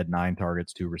today. He had 9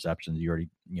 targets, 2 receptions. You already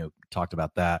talked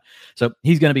about that. So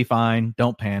he's going to be fine.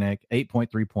 Don't panic.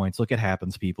 8.3 points. Look, it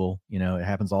happens, people. It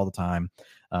happens all the time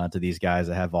to these guys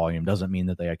that have volume. Doesn't mean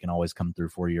that they can always come through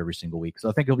for you every single week. So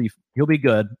I think he'll be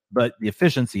good, but the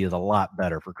efficiency is a lot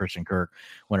better for Christian Kirk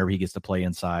whenever he gets to play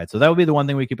inside. So that would be the one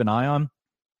thing we keep an eye on.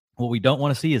 What we don't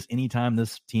want to see is anytime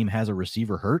this team has a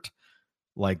receiver hurt,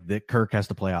 that Kirk has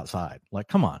to play outside.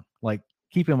 Come on,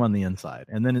 keep him on the inside.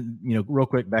 And then, real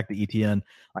quick, back to ETN.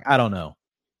 I don't know.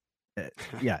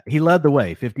 Yeah, he led the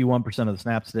way, 51% of the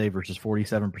snaps today versus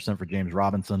 47% for James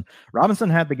Robinson. Robinson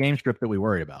had the game script that we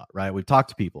worry about, right? We've talked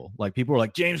to people. People are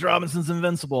like, James Robinson's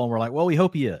invincible. And we're like, well, we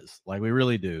hope he is. We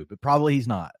really do. But probably he's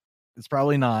not. It's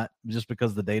probably not, just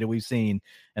because of the data we've seen.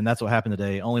 And that's what happened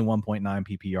today. Only 1.9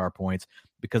 PPR points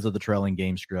because of the trailing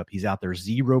game script. He's out there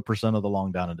 0% of the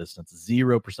long down and distance,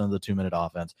 0% of the 2-minute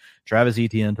offense. Travis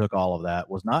Etienne took all of that,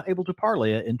 was not able to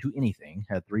parlay it into anything,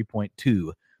 had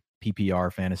 3.2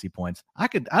 PPR fantasy points. I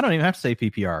don't even have to say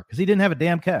PPR because he didn't have a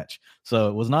damn catch. So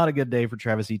it was not a good day for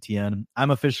Travis Etienne.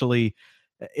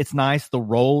 It's nice. The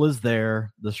role is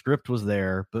there. The script was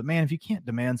there. But, man, if you can't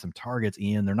demand some targets,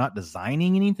 Ian, they're not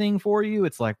designing anything for you.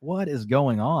 It's what is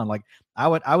going on? I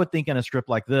would think in a script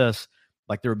like this,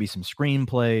 there would be some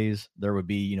screenplays. There would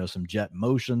be, some jet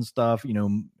motion stuff,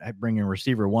 bringing a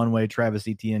receiver one way, Travis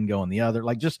Etienne going the other.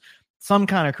 Just some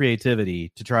kind of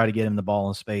creativity to try to get him the ball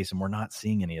in space. And we're not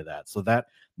seeing any of that. So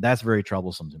that's very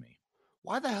troublesome to me.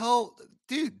 Why the hell,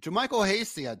 dude? JaMycal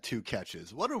Hasty had 2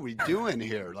 catches. What are we doing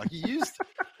here? He used.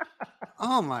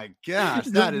 Oh my gosh,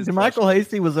 that is. JaMycal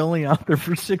Hasty was only out there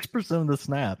for 6% of the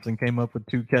snaps and came up with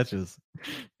 2 catches.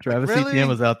 Travis Etienne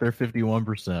was out there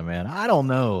 51%. Man, I don't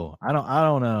know. I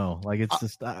don't know. It's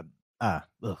just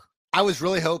ugh. I was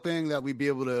really hoping that we'd be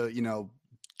able to,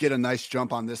 get a nice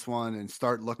jump on this one and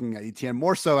start looking at Etienne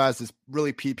more so as this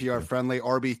really PPR friendly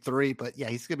RB3. But yeah,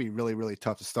 he's going to be really, really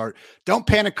tough to start. Don't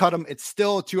panic cut him. It's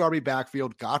still a 2 RB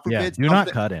backfield. God forbid. Do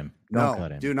not cut him. Don't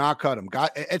cut him. Do not cut him.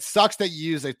 It sucks that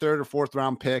you use a 3rd or 4th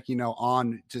round pick,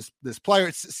 on just this player.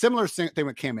 It's a similar thing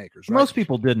with Cam Akers, right? Most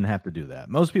people didn't have to do that.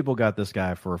 Most people got this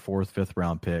guy for a 4th, 5th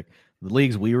round pick. The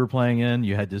leagues we were playing in,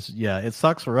 you had this. Yeah, it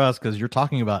sucks for us because you're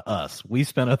talking about us. We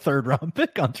spent a 3rd round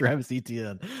pick on Travis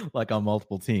Etienne, like on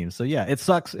multiple teams. So yeah, it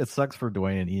sucks. It sucks for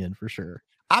Dwayne and Ian for sure.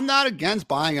 I'm not against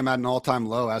buying him at an all-time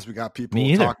low, as we got people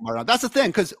talking about. That's the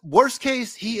thing, because worst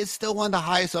case, he is still one of the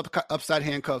highest upside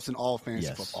handcuffs in all of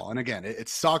fantasy football. And again, it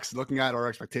sucks looking at our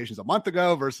expectations a month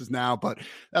ago versus now, but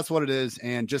that's what it is.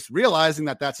 And just realizing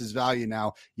that that's his value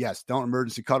now. Yes, don't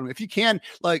emergency cut him if you can.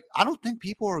 I don't think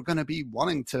people are going to be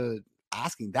wanting to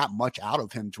asking that much out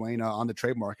of him, Dwayne, on the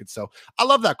trade market. So I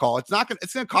love that call. It's going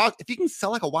to cost, if you can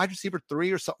sell like a wide receiver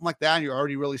 3 or something like that, and you're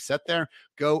already really set there,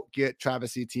 go get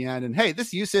Travis Etienne. And hey,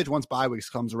 this usage once bye weeks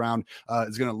comes around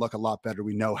is going to look a lot better.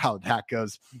 We know how that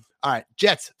goes. All right,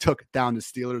 Jets took down the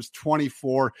Steelers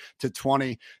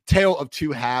 24-20. Tale of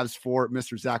two halves for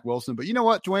Mr. Zach Wilson. But you know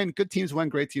what, Dwayne? Good teams win,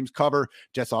 great teams cover.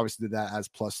 Jets obviously did that as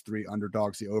 +3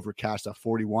 underdogs. The over cashed at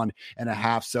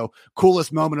 41.5. So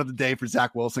coolest moment of the day for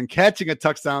Zach Wilson, catching a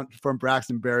touchdown from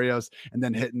Braxton Berrios and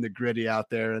then hitting the gritty out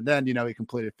there. And then, he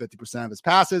completed 50% of his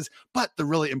passes, but the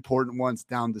really important ones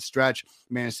down the stretch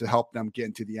managed to help them get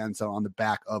into the end zone on the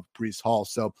back of Breece Hall.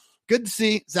 So good to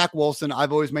see Zach Wilson.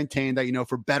 I've always maintained that,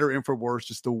 for better and for worse,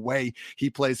 just the way he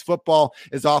plays football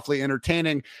is awfully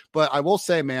entertaining. But I will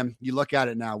say, man, you look at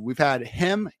it now. We've had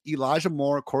him, Elijah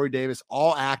Moore, Corey Davis,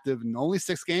 all active in only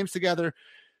 6 games together.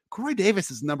 Corey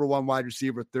Davis is number 1 wide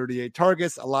receiver, 38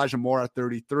 targets. Elijah Moore at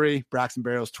 33. Braxton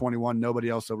Berrios, 21. Nobody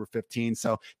else over 15.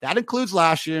 So that includes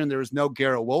last year, and there was no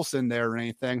Garrett Wilson there or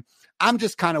anything. I'm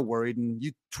just kind of worried, and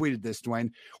you tweeted this,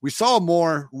 Dwayne. We saw a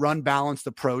more run-balanced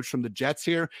approach from the Jets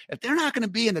here. If they're not going to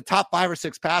be in the top 5 or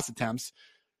 6 pass attempts,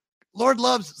 Lord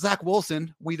loves Zach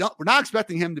Wilson. We're not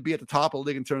expecting him to be at the top of the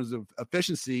league in terms of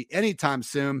efficiency anytime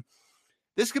soon.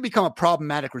 This could become a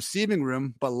problematic receiving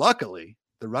room, but luckily,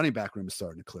 the running back room is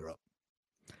starting to clear up.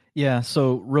 Yeah.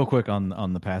 So real quick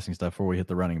on the passing stuff before we hit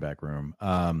the running back room,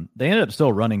 they ended up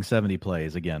still running 70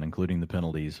 plays again, including the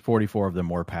penalties. 44 of them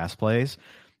were pass plays.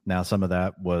 Now, some of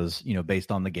that was,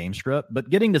 based on the game script,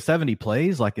 but getting to 70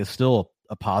 plays is still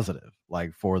a positive,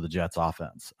 for the Jets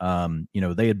offense.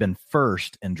 They had been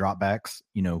first in dropbacks,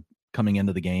 coming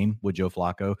into the game with Joe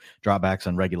Flacco, dropbacks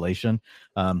and regulation.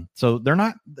 So they're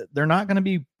not going to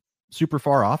be super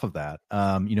far off of that.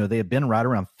 They have been right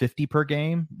around 50 per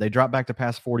game. They dropped back to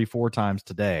pass 44 times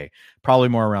today, probably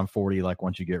more around 40,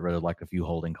 once you get rid of a few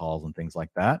holding calls and things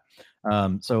like that.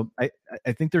 So I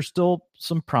think there's still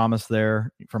some promise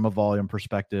there from a volume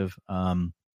perspective.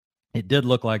 It did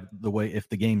look like if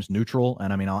the game's neutral,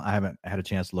 and I haven't had a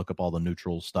chance to look up all the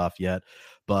neutral stuff yet,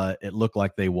 but it looked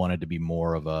like they wanted to be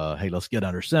more of a, hey, let's get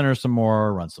under center some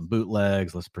more, run some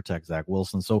bootlegs, let's protect Zach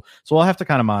Wilson. So I'll have to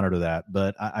kind of monitor that,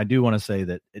 but I do want to say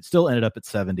that it still ended up at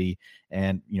 70,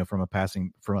 and from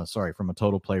a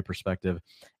total play perspective,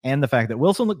 and the fact that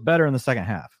Wilson looked better in the second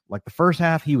half. The first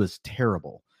half, he was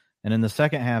terrible. And in the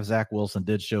second half, Zach Wilson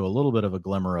did show a little bit of a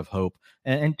glimmer of hope.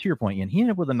 And to your point, Ian, he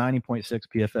ended up with a 90.6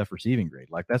 PFF receiving grade.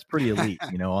 That's pretty elite,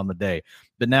 on the day.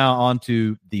 But now on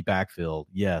to the backfield.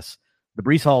 Yes, the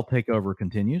Breece Hall takeover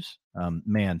continues.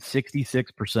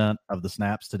 66% of the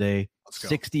snaps today,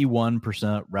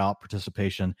 61% route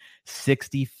participation,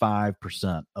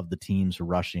 65% of the team's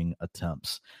rushing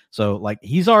attempts. So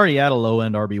he's already at a low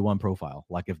end RB1 profile,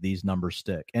 if these numbers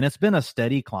stick. And it's been a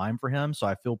steady climb for him. So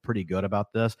I feel pretty good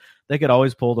about this. They could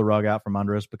always pull the rug out from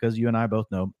under us because you and I both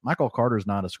know Michael Carter's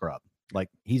not a scrub.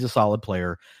 He's a solid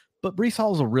player. But Breece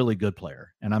Hall is a really good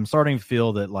player, and I'm starting to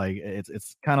feel that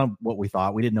it's kind of what we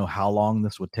thought. We didn't know how long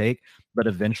this would take, but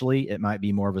eventually it might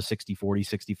be more of a 60-40,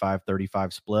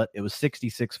 65-35 split. It was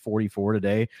 66-44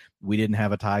 today. We didn't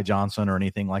have a Ty Johnson or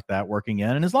anything like that working in,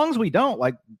 and as long as we don't,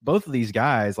 both of these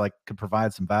guys could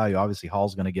provide some value. Obviously,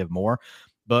 Hall's going to give more,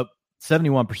 but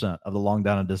 71% of the long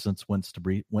down and distance went to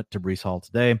Breece Hall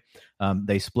today.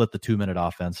 They split the 2-minute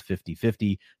offense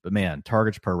 50-50, but man,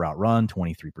 targets per route run,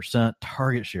 23%,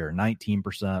 target share,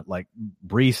 19%.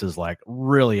 Breece is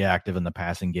really active in the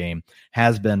passing game,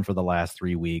 has been for the last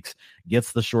 3 weeks,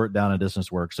 gets the short down and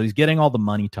distance work. So he's getting all the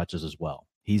money touches as well.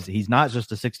 He's not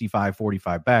just a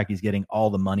 65-45 back. He's getting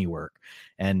all the money work,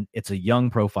 and it's a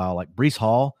young profile Breece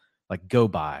Hall.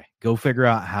 Go figure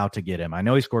out how to get him. I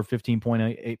know he scored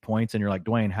 15.8 points, and you're like,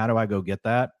 Dwayne, how do I go get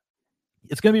that?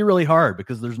 It's going to be really hard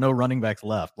because there's no running backs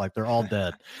left. They're all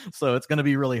dead. So it's going to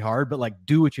be really hard, but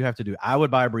do what you have to do. I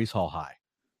would buy Breece Hall high.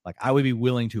 I would be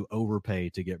willing to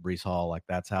overpay to get Breece Hall.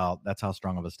 That's how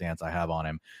strong of a stance I have on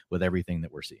him with everything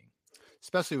that we're seeing.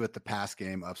 especially with the pass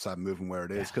game upside moving where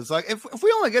it is. Because like if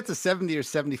we only get to 70 or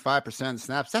 75%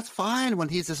 snaps, that's fine when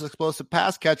he's this explosive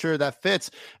pass catcher that fits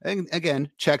and again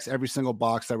checks every single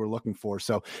box that we're looking for.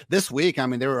 So this week, I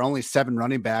mean, there were only 7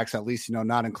 running backs, at least,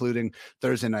 not including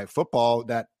Thursday Night Football,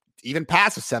 that even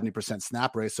past a 70%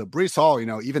 snap rate. So Breece Hall,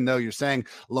 even though you're saying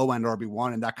low end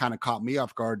RB1, and that kind of caught me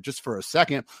off guard just for a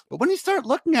second. But when you start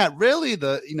looking at really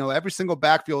the, every single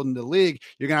backfield in the league,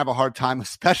 you're going to have a hard time,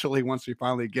 especially once we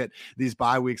finally get these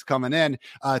bye weeks coming in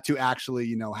to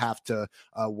actually, have to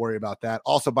worry about that.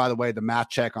 Also, by the way, the math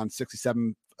check on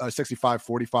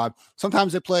 65-45.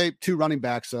 Sometimes they play 2 running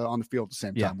backs on the field at the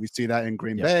same time. We see that in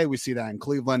Green Bay. We see that in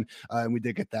Cleveland. And we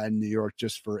did get that in New York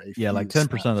just for a few like 10%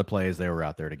 snaps. of the plays, they were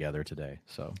out there together today.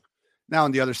 So now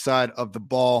on the other side of the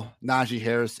ball, Najee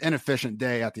Harris, inefficient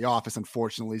day at the office,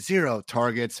 unfortunately, 0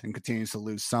 targets and continues to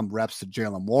lose some reps to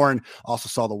Jaylen Warren. Also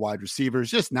saw the wide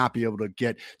receivers just not be able to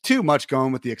get too much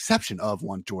going, with the exception of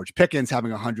one George Pickens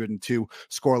having 102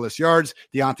 scoreless yards.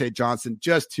 Deontay Johnson,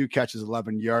 just 2 catches,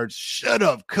 11 yards. Should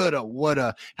have, could have, would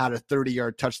have had a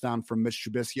 30-yard touchdown from Mitch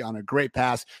Trubisky on a great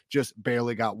pass. Just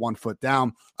barely got 1 foot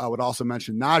down. I would also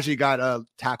mention Najee got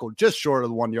tackled just short of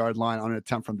the 1-yard line on an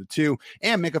attempt from the 2.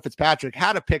 And Minkah Fitzpatrick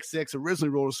had a pick 6, originally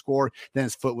rolled a score, then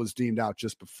his foot was deemed out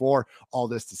just before. All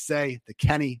this to say, the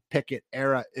Kenny Pickett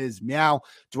era is meow.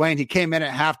 Dwayne, he came in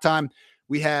at halftime.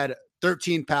 We had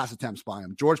 13 pass attempts by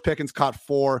him. George Pickens caught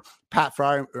 4.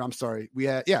 We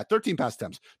had 13 pass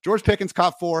attempts. George Pickens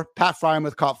caught 4. Pat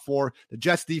Freiermuth caught 4. The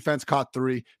Jets defense caught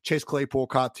 3. Chase Claypool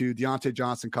caught 2. Deontay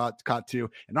Johnson caught 2.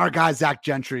 And our guy, Zach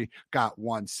Gentry, got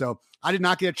 1. So I did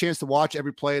not get a chance to watch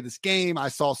every play of this game. I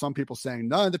saw some people saying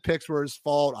none of the picks were his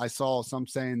fault. I saw some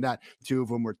saying that 2 of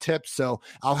them were tips. So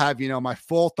I'll have, my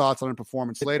full thoughts on the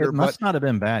performance later. It must not have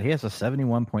been bad. He has a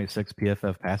 71.6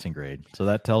 PFF passing grade. So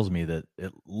that tells me that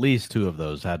at least 2 of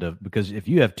those had to, because if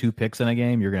you have 2 picks in a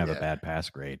game, you're going to have a bad pass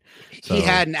grade. So, he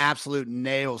had an absolute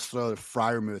nails throw to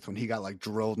Freiermuth when he got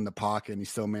drilled in the pocket and he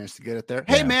still managed to get it there.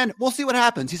 Hey, man, we'll see what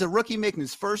happens. He's a rookie making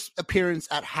his first appearance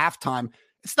at halftime.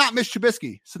 It's not Mitch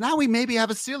Trubisky. So now we maybe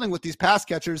have a ceiling with these pass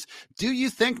catchers. Do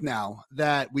you think now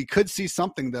that we could see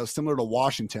something, though, similar to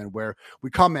Washington, where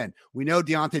we come in, we know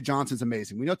Deontay Johnson's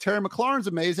amazing. We know Terry McLaurin's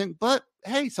amazing, but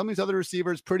hey, some of these other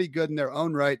receivers pretty good in their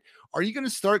own right. Are you going to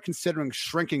start considering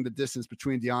shrinking the distance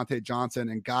between Deontay Johnson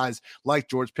and guys like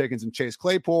George Pickens and Chase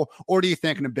Claypool? Or do you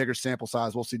think in a bigger sample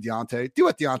size, we'll see Deontay do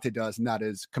what Deontay does, and that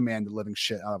is command the living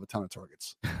shit out of a ton of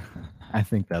targets? I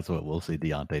think that's what we'll see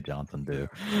Deontay Johnson do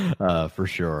for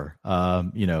sure.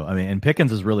 And Pickens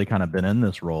has really kind of been in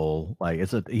this role. Like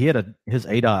his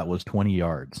ADOT was 20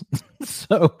 yards.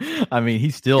 So,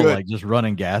 he's still just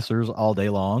running gassers all day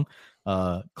long.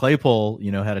 Claypool,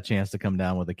 had a chance to come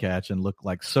down with a catch and look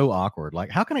so awkward.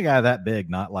 Like, how can a guy that big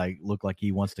not look like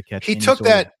he wants to catch? He took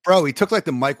that, bro. He took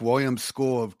the Mike Williams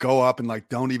school of go up and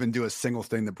don't even do a single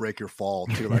thing to break your fall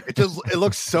too. It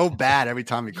looks so bad every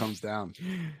time he comes down.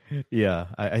 Yeah,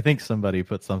 I think somebody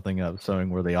put something up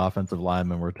showing where the offensive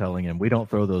linemen were telling him, we don't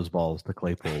throw those balls to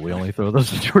Claypool. We only throw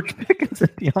those to George Pickens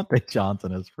and Deontay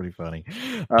Johnson. It's pretty funny.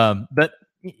 But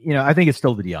I think it's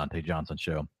still the Deontay Johnson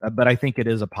show, but I think it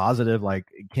is a positive.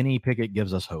 Kenny Pickett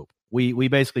gives us hope. We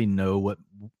basically know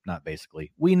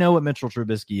we know what Mitchell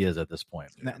Trubisky is at this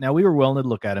point. Now we were willing to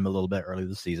look at him a little bit early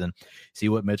this season, see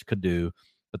what Mitch could do.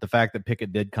 But the fact that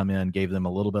Pickett did come in gave them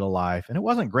a little bit of life, and it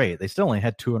wasn't great. They still only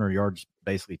had 200 yards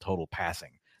basically total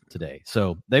passing today.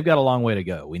 So they've got a long way to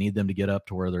go. We need them to get up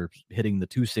to where they're hitting the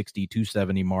 260,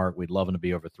 270 mark. We'd love them to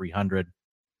be over 300.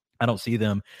 I don't see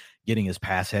them getting as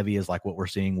pass heavy as what we're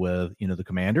seeing with, the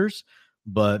Commanders,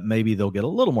 but maybe they'll get a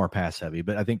little more pass heavy,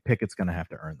 but I think Pickett's going to have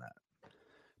to earn that.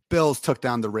 Bills took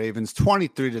down the Ravens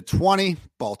 23-20.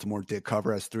 Baltimore did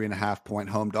cover as 3.5-point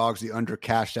home dogs. The under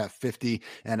cashed at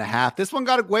 50.5. This one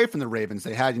got away from the Ravens.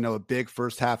 They had, a big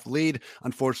first half lead.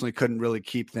 Unfortunately, couldn't really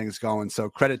keep things going. So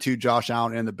credit to Josh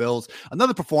Allen and the Bills.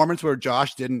 Another performance where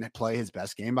Josh didn't play his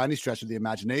best game by any stretch of the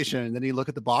imagination. And then you look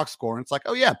at the box score and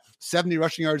it's 70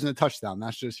 rushing yards and a touchdown.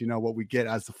 That's just, what we get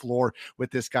as the floor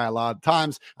with this guy a lot of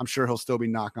times. I'm sure he'll still be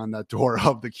knocking on that door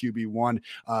of the QB1,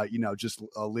 just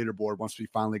a leaderboard once we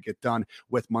finally get done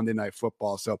with Monday Night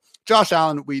Football. So Josh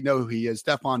Allen, we know who he is.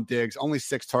 Stephon Diggs, only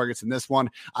 6 targets in this one.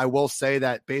 I will say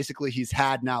that basically he's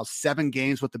had now 7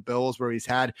 games with the Bills where he's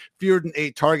had fewer than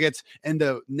 8 targets. In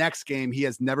the next game, he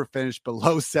has never finished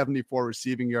below 74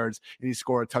 receiving yards, and he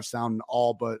scored a touchdown in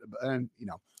all but,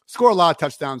 score a lot of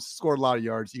touchdowns, scored a lot of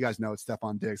yards. You guys know it's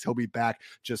Stephon Diggs. He'll be back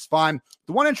just fine.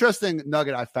 The one interesting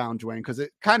nugget I found, Dwayne, because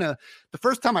it kind of, the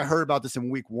first time I heard about this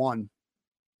in week 1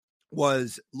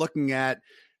 was looking at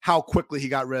how quickly he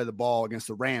got rid of the ball against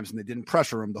the Rams, and they didn't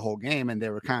pressure him the whole game, and they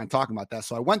were kind of talking about that.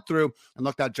 So I went through and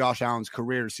looked at Josh Allen's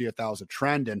career to see if that was a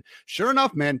trend, and sure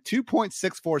enough, man,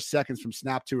 2.64 seconds from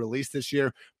snap to release this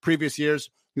year. Previous years,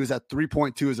 he was at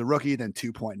 3.2 as a rookie, then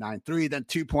 2.93, then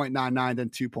 2.99, then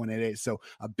 2.88. So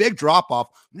a big drop off.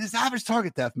 And his average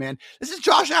target depth, man. This is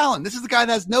Josh Allen. This is the guy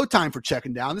that has no time for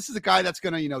checking down. This is the guy that's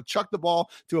going to, chuck the ball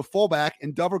to a fullback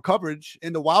in double coverage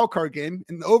in the wild card game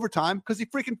in the overtime because he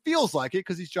freaking feels like it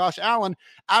because he's Josh Allen.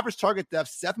 Average target depth,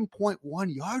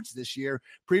 7.1 yards this year.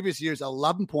 Previous years,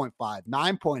 11.5,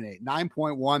 9.8,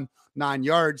 9.1, 9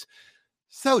 yards.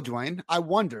 So, Dwayne, I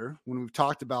wonder, when we've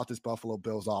talked about this Buffalo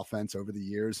Bills offense over the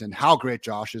years and how great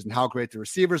Josh is and how great the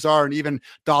receivers are, and even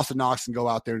Dawson Knox can go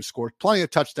out there and score plenty of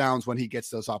touchdowns when he gets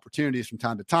those opportunities from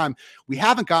time to time, we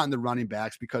haven't gotten the running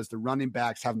backs because the running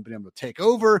backs haven't been able to take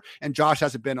over, and Josh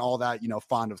hasn't been all that,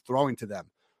 fond of throwing to them.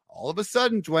 All of a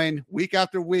sudden, Dwayne, week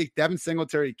after week, Devin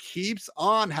Singletary keeps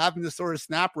on having the sort of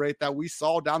snap rate that we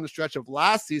saw down the stretch of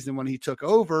last season when he took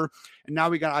over. And now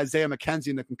we got Isaiah McKenzie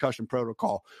in the concussion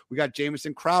protocol. We got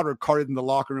Jamison Crowder carted in the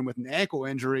locker room with an ankle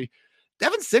injury.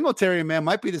 Devin Singletary, man,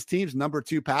 might be this team's number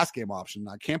 2 pass game option.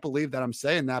 I can't believe that I'm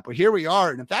saying that, but here we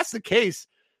are. And if that's the case,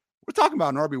 we're talking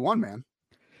about an RB1, man.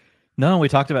 No, we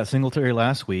talked about Singletary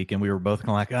last week, and we were both kind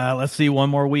of like, let's see one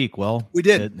more week. Well, we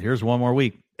did. Here's one more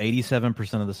week.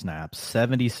 87% of the snaps,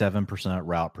 77%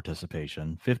 route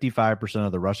participation, 55%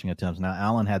 of the rushing attempts. Now,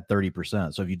 Allen had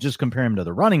 30%. So if you just compare him to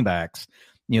the running backs,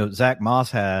 Zach Moss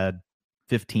had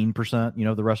 15%,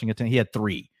 of the rushing attempt. He had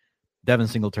 3. Devin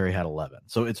Singletary had 11.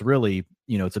 So it's really,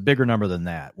 it's a bigger number than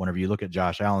that whenever you look at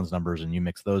Josh Allen's numbers and you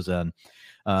mix those in.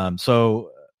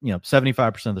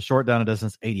 75% of the short down and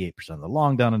distance, 88% of the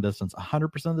long down and distance,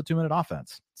 100% of the 2-minute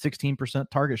offense, 16%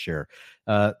 target share.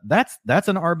 That's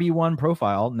an RB1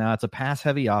 profile. Now it's a pass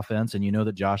heavy offense, and you know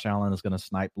that Josh Allen is going to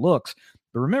snipe looks.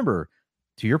 But remember,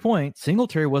 to your point,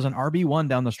 Singletary was an RB1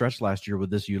 down the stretch last year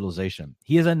with this utilization.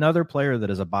 He is another player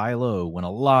that is a buy low when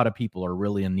a lot of people are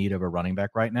really in need of a running back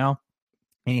right now.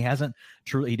 And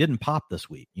he didn't pop this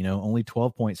week, only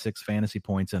 12.6 fantasy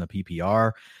points in a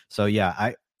PPR. So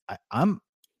yeah,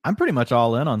 I'm pretty much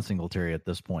all in on Singletary at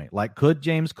this point. Like, could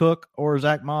James Cook or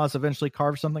Zach Moss eventually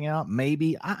carve something out?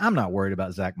 Maybe. I'm not worried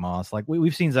about Zach Moss. Like,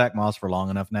 we've seen Zach Moss for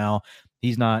long enough now.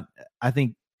 He's not. I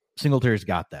think Singletary's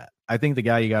got that. I think the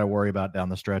guy you got to worry about down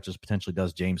the stretch is potentially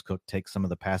does James Cook take some of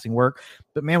the passing work.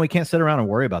 But, man, we can't sit around and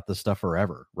worry about this stuff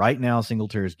forever. Right now,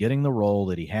 Singletary is getting the role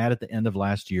that he had at the end of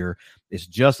last year. It's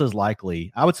just as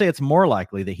likely. I would say it's more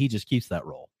likely that he just keeps that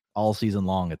role all season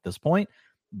long at this point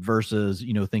versus,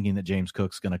 thinking that James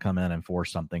Cook's going to come in and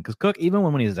force something. Because Cook, even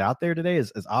when he was out there today,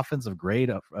 his offensive grade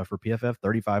for PFF,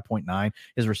 35.9.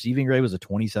 His receiving grade was a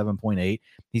 27.8.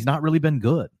 He's not really been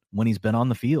good when he's been on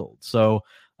the field. So,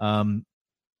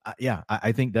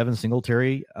 I think Devin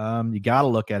Singletary, you got to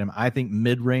look at him. I think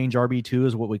mid-range RB2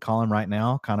 is what we call him right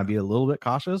now. Kind of be a little bit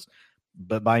cautious.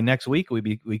 But by next week,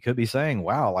 we could be saying,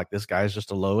 wow, like this guy's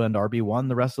just a low-end RB1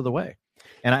 the rest of the way.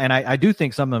 And I do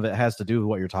think some of it has to do with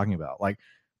what you're talking about. Like,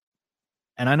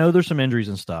 and I know there's some injuries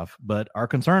and stuff, but our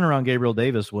concern around Gabriel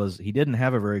Davis was he didn't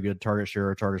have a very good target share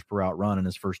or targets per route run in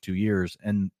his first 2 years,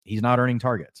 and he's not earning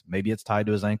targets. Maybe it's tied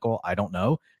to his ankle. I don't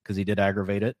know, because he did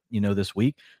aggravate it, this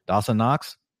week. Dawson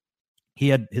Knox, he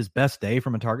had his best day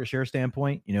from a target share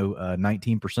standpoint,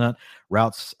 19%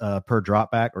 routes per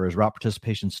drop back, or his route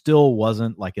participation still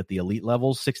wasn't like at the elite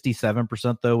levels.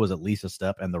 67% though was at least a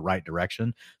step in the right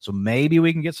direction. So maybe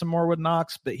we can get some more with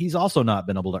Knox, but he's also not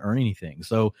been able to earn anything.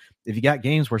 So if you got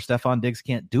games where Stephon Diggs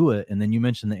can't do it, and then you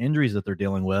mentioned the injuries that they're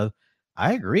dealing with,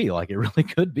 I agree. Like, it really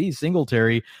could be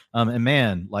Singletary. And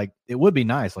man, like, it would be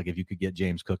nice, like, if you could get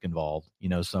James Cook involved,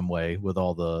 some way with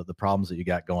all the problems that you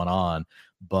got going on,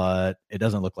 but it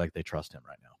doesn't look like they trust him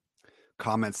right now.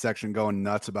 Comment section going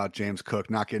nuts about James Cook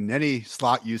not getting any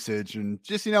slot usage. And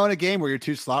just, in a game where your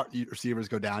 2 slot receivers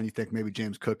go down, you think maybe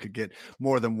James Cook could get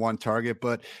more than one target.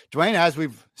 But Dwayne, as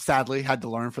we've sadly had to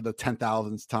learn for the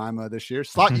 10,000th time this year,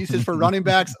 slot usage for running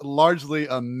backs, largely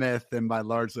a myth. And by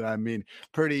largely, I mean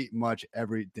pretty much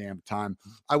every damn time.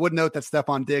 I would note that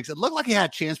Stephon Diggs, it looked like he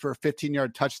had a chance for a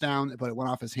 15-yard touchdown, but it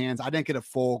went off his hands. I didn't get a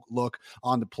full look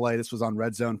on the play. This was on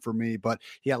Red Zone for me, but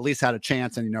he at least had a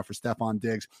chance. And, for Stephon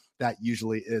Diggs, that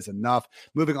usually is enough.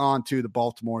 Moving on to the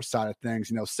Baltimore side of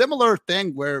things, similar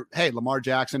thing where, hey, Lamar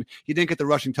Jackson, he didn't get the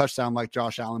rushing touchdown like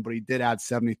Josh Allen, but he did add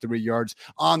 73 yards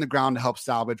on the ground to help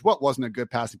salvage what wasn't a good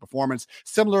passing performance.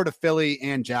 Similar to Philly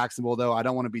and Jacksonville, though, I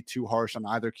don't want to be too harsh on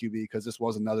either QB because this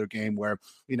was another game where,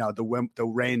 the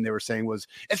rain they were saying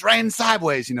it's raining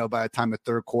sideways, by the time the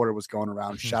third quarter was going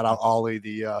around. Shout out Ollie,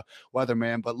 the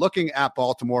weatherman. But looking at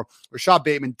Baltimore, Rashad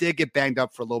Bateman did get banged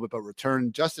up for a little bit, but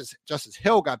returned. Justice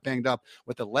Hill got banged up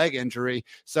with a leg injury.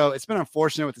 So it's been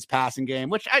unfortunate with his passing game,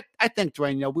 which I think,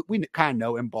 Dwayne, we kind of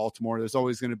know in Baltimore, there's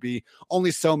always going to be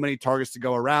only so many targets to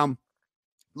go around.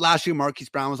 Last year, Marquise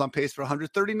Brown was on pace for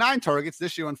 139 targets.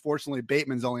 This year, unfortunately,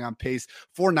 Bateman's only on pace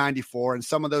for 94. And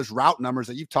some of those route numbers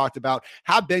that you've talked about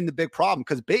have been the big problem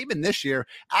because Bateman this year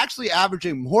actually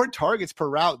averaging more targets per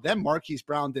route than Marquise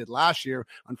Brown did last year.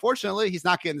 Unfortunately, he's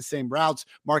not getting the same routes.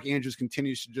 Mark Andrews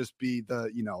continues to just be the,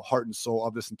 heart and soul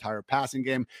of this entire passing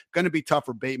game. Going to be tough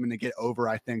for Bateman to get over,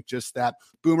 I think, just that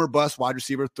boomer bust wide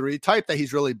receiver 3 type that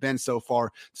he's really been so far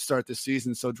to start this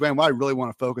season. So, Dwayne, what I really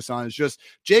want to focus on is just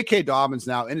J.K. Dobbins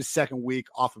now in his second week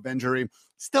off of injury.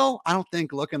 Still, I don't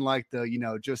think looking like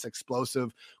the, just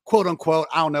explosive, quote unquote.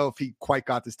 I don't know if he quite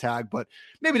got this tag, but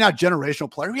maybe not generational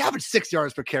player. He averaged 6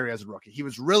 yards per carry as a rookie. He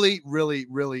was really, really,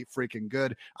 really freaking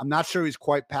good. I'm not sure he's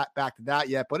quite back to that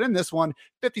yet, but in this one,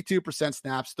 52%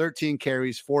 snaps, 13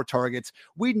 carries, 4 targets.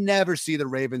 We never see the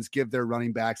Ravens give their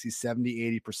running backs these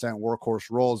 70, 80% workhorse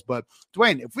roles. But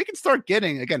Dwayne, if we can start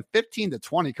getting, again, 15 to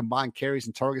 20 combined carries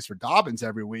and targets for Dobbins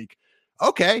every week,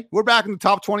 okay, we're back in the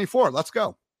top 24. Let's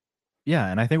go. Yeah,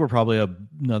 and I think we're probably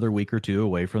another week or two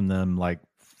away from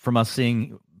from us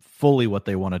seeing fully what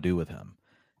they want to do with him.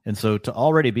 And so to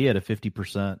already be at a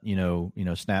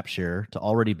 50%, snap share, to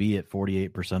already be at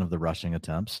 48% of the rushing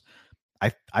attempts,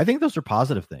 I think those are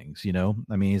positive things.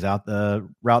 I mean, he's out the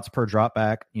routes per drop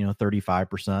back,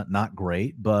 35%, not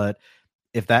great, but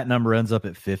if that number ends up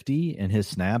at 50 and his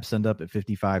snaps end up at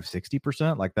 55,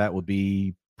 60%, like that would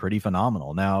be pretty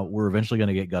phenomenal. Now we're eventually going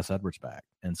to get Gus Edwards back.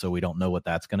 And so we don't know what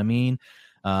that's going to mean.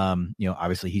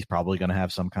 Obviously he's probably going to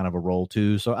have some kind of a role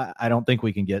too. So I don't think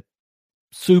we can get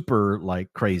super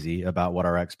crazy about what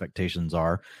our expectations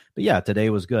are, but yeah, today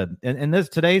was good. And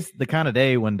today's the kind of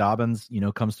day when Dobbins,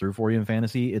 comes through for you in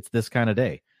fantasy. It's this kind of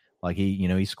day. Like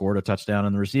he scored a touchdown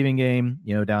in the receiving game,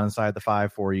 down inside the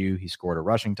 5 for you. He scored a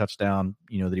rushing touchdown,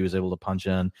 that he was able to punch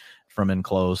in from in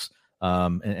close.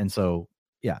 And so,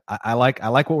 yeah, I like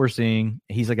what we're seeing.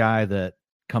 He's a guy that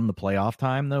come the playoff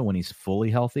time, though, when he's fully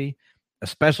healthy,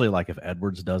 especially if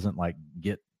Edwards doesn't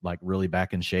get really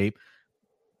back in shape,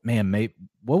 man,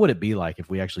 what would it be like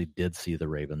if we actually did see the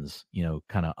Ravens,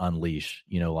 kind of unleash,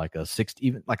 like a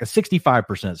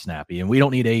 65% snappy, and we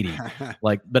don't need 80,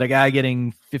 but a guy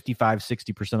getting 55,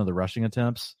 60% of the rushing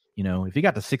attempts, if he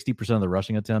got to 60% of the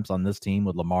rushing attempts on this team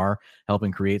with Lamar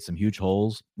helping create some huge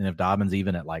holes, and if Dobbins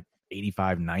even at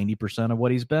 85, 90% of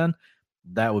what he's been,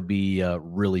 that would be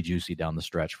really juicy down the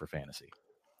stretch for fantasy.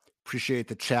 Appreciate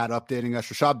the chat updating us.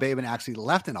 Rashad Bateman actually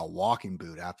left in a walking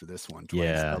boot after this one.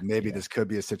 Yeah. So maybe this could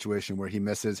be a situation where he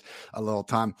misses a little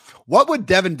time. What would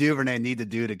Devin Duvernay need to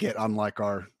do to get on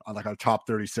our top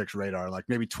 36 radar?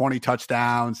 Maybe 20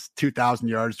 touchdowns, 2,000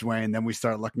 yards, Dwayne. Then we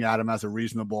start looking at him as a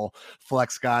reasonable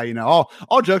flex guy.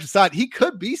 All jokes aside, he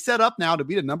could be set up now to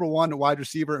be the number 1 wide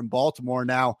receiver in Baltimore.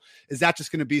 Now, is that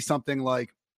just going to be something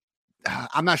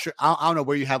I'm not sure. I don't know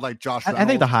where you had Josh Reynolds. I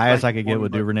think the highest I could get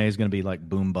with Duvernay is going to be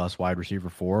boom bust wide receiver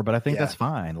 4, but I think that's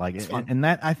fine. And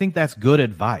that, I think that's good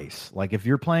advice. If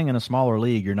you're playing in a smaller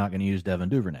league, you're not going to use Devin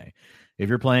Duvernay. If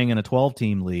you're playing in a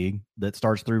 12-team league that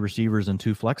starts 3 receivers and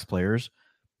 2 flex players,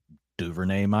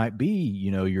 Duvernay might be,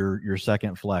 your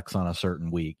second flex on a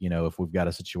certain week, if we've got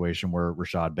a situation where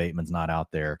Rashad Bateman's not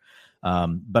out there.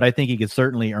 But I think he could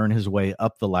certainly earn his way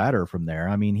up the ladder from there.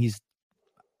 I mean,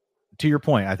 to your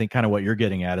point, I think kind of what you're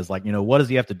getting at is what does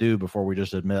he have to do before we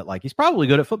just admit he's probably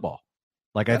good at football?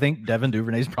 I think Devin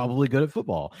Duvernay is probably good at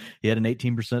football. He had an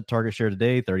 18% target share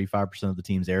today, 35% of the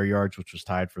team's air yards, which was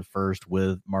tied for first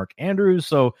with Mark Andrews.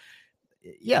 So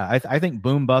yeah, I think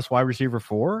boom bust wide receiver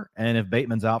 4. And if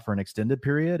Bateman's out for an extended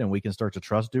period and we can start to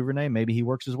trust Duvernay, maybe he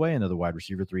works his way into the wide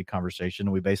receiver 3 conversation.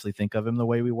 And we basically think of him the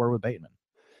way we were with Bateman.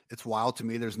 It's wild to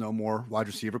me. There's no more wide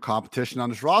receiver competition on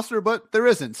this roster, but there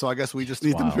isn't. So I guess we just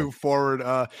need to move forward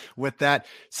with that.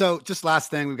 So just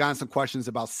last thing, we've gotten some questions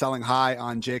about selling high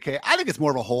on JK. I think it's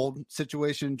more of a hold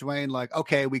situation, Dwayne.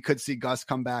 Okay, we could see Gus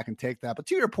come back and take that. But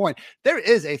to your point, there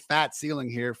is a fat ceiling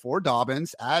here for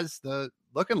Dobbins as the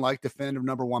looking like definitive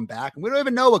number 1 back. And we don't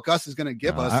even know what Gus is going to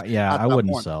give us. I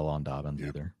wouldn't sell on Dobbins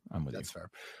either. I'm with you. That's fair.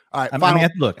 All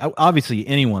right. Look, obviously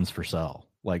anyone's for sell.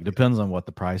 Like, depends on what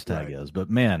the price tag is. But,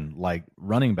 man, like,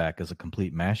 running back is a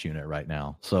complete mash unit right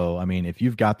now. So, I mean, if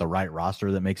you've got the right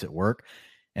roster that makes it work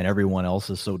and everyone else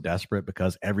is so desperate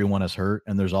because everyone is hurt,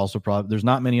 and there's also there's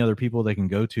not many other people they can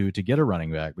go to get a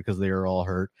running back because they are all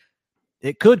hurt,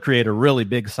 it could create a really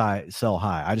big sell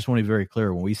high. I just want to be very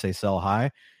clear. When we say sell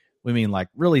high, we mean like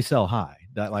really sell high.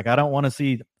 That, like, I don't want to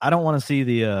see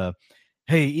the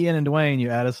hey, Ian and Dwayne, you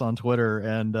add us on Twitter,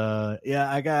 and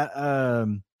I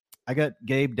got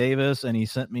Gabe Davis, and he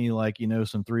sent me, like, you know,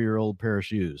 some 3-year-old pair of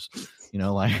shoes. You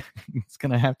know, like, it's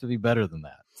gonna have to be better than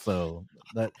that. So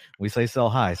that we say sell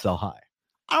high, sell high.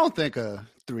 I don't think a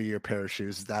 3-year pair of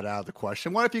shoes is that out of the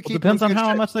question. What if you keep? It depends on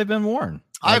how much they've been worn.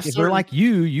 Like, if they're like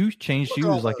you change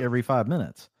shoes like every 5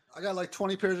 minutes. I got like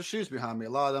 20 pairs of shoes behind me. A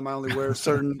lot of them I only wear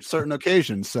certain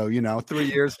occasions. So, you know, 3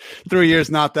 years,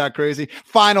 not that crazy.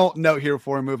 Final note here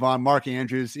before we move on. Mark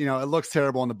Andrews, you know, it looks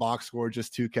terrible in the box score.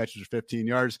 Just 2 catches for 15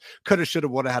 yards. Could have, should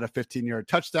have, would have had a 15-yard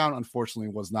touchdown. Unfortunately,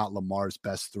 was not Lamar's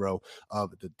best throw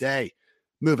of the day.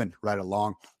 Moving right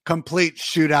along. Complete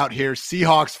shootout here.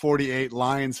 Seahawks 48,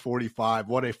 Lions 45.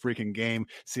 What a freaking game.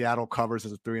 Seattle covers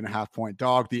as a 3.5-point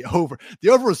dog. The over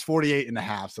was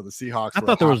 48.5. So the Seahawks. I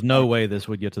thought there was no way this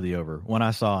would get to the over. When I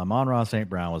saw Amon-Ra St.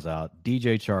 Brown was out,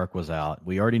 DJ Chark was out.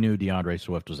 We already knew DeAndre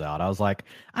Swift was out. I was like,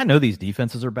 I know these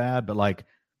defenses are bad, but like,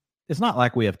 it's not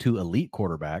like we have 2 elite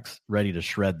quarterbacks ready to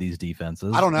shred these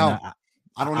defenses. I don't know.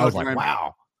 I don't know. I was like,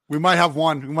 wow. We might have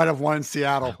one. We might have one in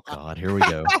Seattle. Oh, God, here we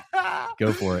go.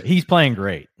 Go for it. He's playing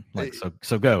great. Like,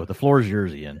 so go. The floor is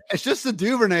yours, Ian. It's just the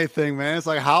Duvernay thing, man. It's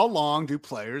like, how long do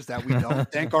players that we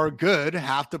don't think are good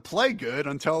have to play good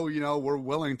until, you know, we're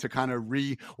willing to kind of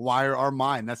rewire our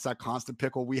mind? That's that constant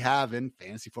pickle we have in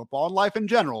fantasy football and life in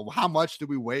general. How much do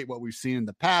we weight what we've seen in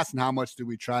the past, and how much do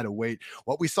we try to weight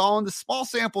what we saw in the small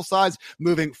sample size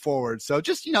moving forward? So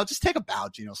just, you know, just take a bow,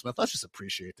 Geno Smith. Let's just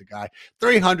appreciate the guy.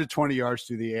 320 yards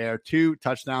through the air, 2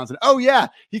 touchdowns. And oh yeah,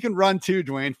 he can run too,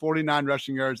 Dwayne. 49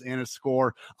 rushing yards and a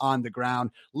score on the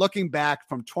ground. Looking back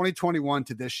from 2021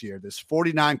 to this year, there's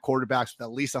 49 quarterbacks with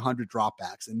at least 100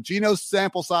 dropbacks. And Geno's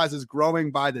sample size is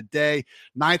growing by the day.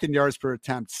 9th in yards per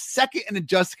attempt, 2nd in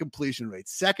adjusted completion rate,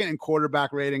 2nd in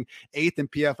quarterback rating, 8th in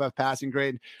PFF passing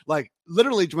grade. Like,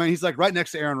 literally, Dwayne, he's like right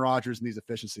next to Aaron Rodgers in these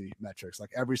efficiency metrics,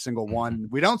 like every single one.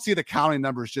 We don't see the counting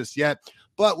numbers just yet,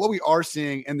 but what we are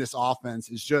seeing in this offense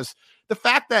is just the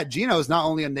fact that Geno is not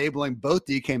only enabling both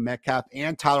DK Metcalf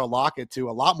and Tyler Lockett to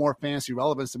a lot more fantasy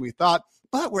relevance than we thought,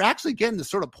 but we're actually getting the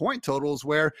sort of point totals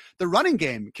where the running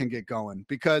game can get going.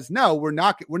 Because no, we're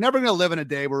never going to live in a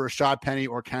day where Rashad Penny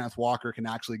or Kenneth Walker can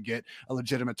actually get a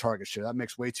legitimate target share. That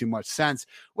makes way too much sense.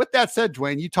 With that said,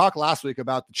 Dwayne, you talked last week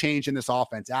about the change in this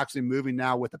offense, actually moving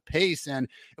now with a pace. And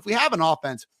if we have an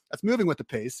offense that's moving with the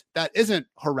pace, that isn't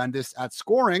horrendous at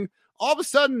scoring, all of a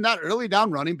sudden that early down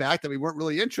running back that we weren't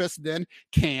really interested in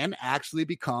can actually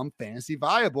become fantasy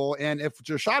viable. And if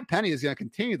Rashad Penny is going to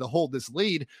continue to hold this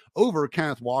lead over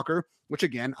Kenneth Walker, which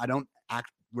again, I don't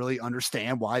really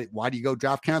understand why do you go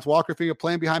draft Kenneth Walker if you're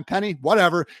playing behind Penny?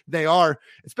 Whatever they are.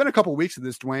 It's been a couple of weeks of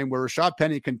this, Dwayne, where Rashad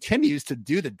Penny continues to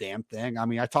do the damn thing. I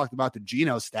mean, I talked about the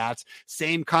Geno stats,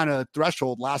 same kind of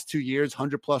threshold last 2 years,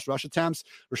 100+ rush attempts.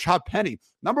 Rashad Penny,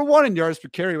 number 1 in yards per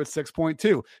carry with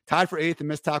 6.2, tied for 8th in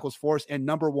missed tackles forced, and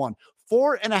number 1,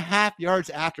 4.5 yards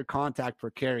after contact per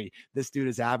carry. This dude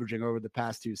is averaging over the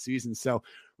past 2 seasons. So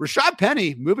Rashad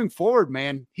Penny moving forward,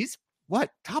 man, he's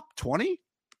what, top 20?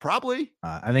 Probably.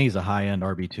 I think he's a high-end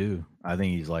RB2. I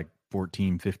think he's like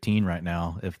 14, 15 right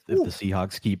now. If the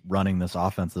Seahawks keep running this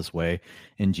offense this way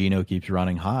and Geno keeps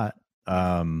running hot,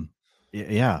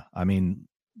 yeah. I mean,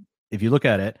 if you look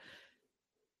at it,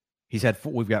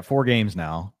 we've got 4 games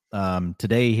now.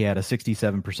 Today he had a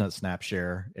 67% snap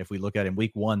share. If we look at him,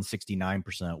 week 1,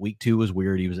 69%. Week 2 was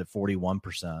weird. He was at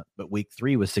 41%, but week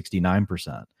 3 was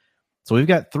 69%. So we've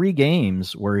got 3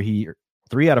 games where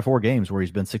 3 out of 4 games where he's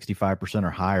been 65% or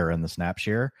higher in the snap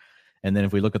share. And then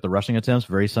if we look at the rushing attempts,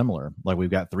 very similar. Like, we've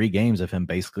got 3 games of him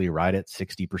basically right at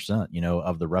 60%. You know,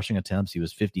 of the rushing attempts, he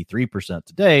was 53%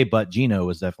 today, but Geno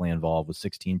was definitely involved with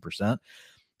 16%.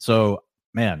 So,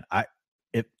 man,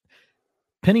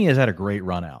 Penny has had a great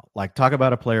run out. Like, talk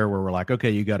about a player where we're like,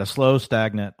 okay, you got a slow,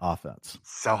 stagnant offense.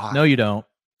 So hot. No, you don't.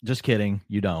 Just kidding.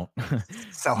 You don't.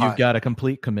 So hot. You've got a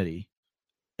complete committee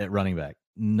at running back.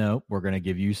 No, we're going to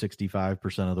give you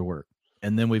 65% of the work.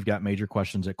 And then we've got major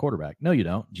questions at quarterback. No, you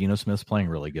don't. Geno Smith's playing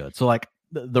really good. So, like,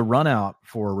 the run out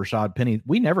for Rashad Penny,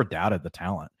 we never doubted the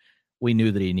talent. We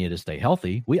knew that he needed to stay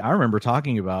healthy. I remember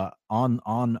talking about on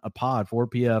a pod for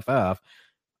PFF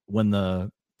when the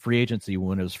free agency,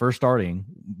 when it was first starting,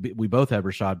 we both had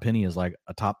Rashad Penny as like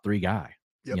a top 3 guy.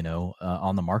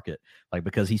 on the market, like,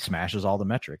 because he smashes all the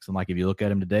metrics. And like, if you look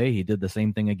at him today, he did the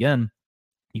same thing again.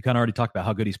 You kind of already talked about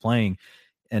how good he's playing.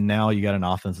 And now you got an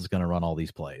offense that's going to run all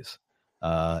these plays,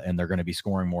 and they're going to be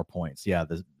scoring more points. Yeah,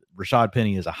 Rashad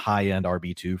Penny is a high-end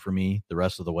RB2 for me the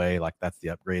rest of the way. Like, that's the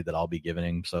upgrade that I'll be giving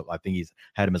him. So I think he's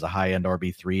had him as a high-end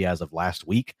RB3 as of last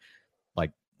week.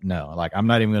 Like, no, like, I'm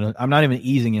not even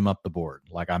easing him up the board.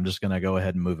 Like, I'm just going to go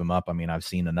ahead and move him up. I mean, I've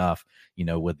seen enough,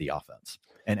 with the offense.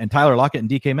 And Tyler Lockett and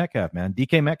DK Metcalf, man.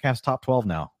 DK Metcalf's top 12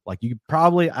 now. Like,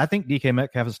 I think DK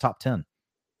Metcalf is top 10.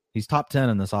 He's top 10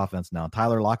 in this offense now.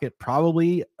 Tyler Lockett,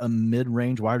 probably a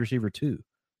mid-range wide receiver 2.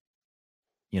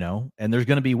 And there's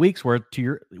going to be weeks where,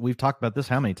 we've talked about this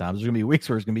how many times, there's going to be weeks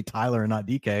where it's going to be Tyler and not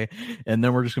DK. And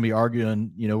then we're just going to be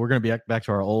arguing, we're going to be back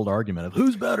to our old argument of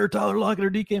who's better, Tyler Lockett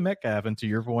or DK Metcalf. And to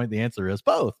your point, the answer is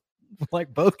both.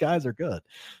 Like, both guys are good.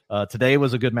 Today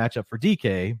was a good matchup for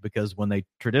DK because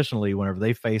whenever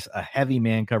they face a heavy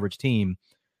man coverage team,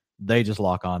 they just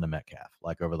lock on to Metcalf,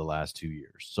 like, over the last 2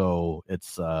 years. So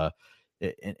it's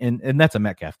and that's a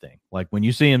Metcalf thing. Like, when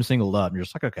you see him singled up, you're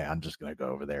just like, okay, I'm just going to go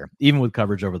over there. Even with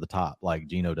coverage over the top, like,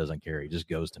 Geno doesn't care. He just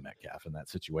goes to Metcalf in that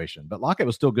situation. But Lockett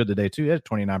was still good today too. He had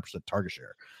 29% target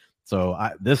share. So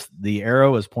the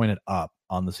arrow is pointed up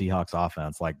on the Seahawks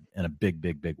offense, like, in a big,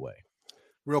 big, big way.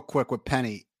 Real quick with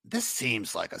Penny, this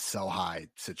seems like a sell high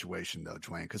situation though,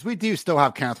 Dwayne, because we do still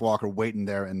have Kenneth Walker waiting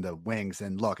there in the wings.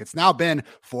 And look, it's now been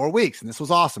 4 weeks and this was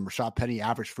awesome. Rashad Penny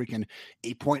averaged freaking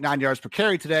 8.9 yards per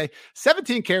carry today.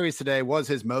 17 carries today was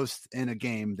his most in a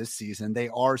game this season. They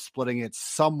are splitting it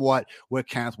somewhat with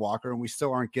Kenneth Walker and we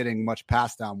still aren't getting much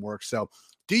pass down work. So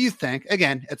do you think,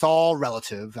 again, it's all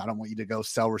relative. I don't want you to go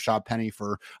sell Rashad Penny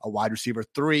for a wide receiver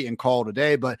 3 and call it a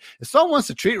day. But if someone wants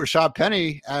to treat Rashad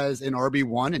Penny as an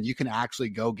RB1 and you can actually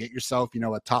go get yourself,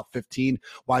 a top 15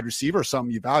 wide receiver or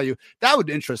something you value, that would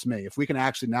interest me. If we can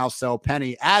actually now sell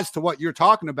Penny as to what you're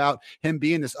talking about, him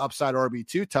being this upside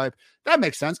RB2 type, that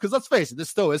makes sense. Because let's face it, this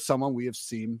still is someone we have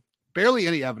seen barely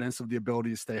any evidence of the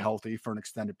ability to stay healthy for an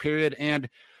extended period. And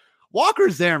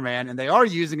Walker's there, man, and they are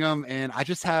using him, and I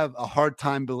just have a hard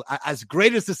time, as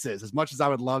great as this is, as much as I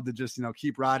would love to just,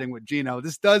 keep riding with Geno,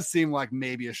 this does seem like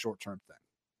maybe a short-term thing.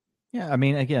 Yeah, I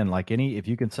mean, again, like, if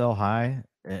you can sell high,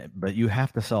 but you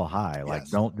have to sell high. Like,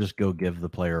 don't just go give the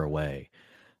player away.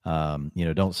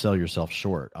 Don't sell yourself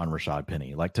short on Rashad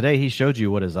Penny. Like, today, he showed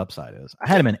you what his upside is. I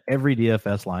had him in every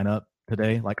DFS lineup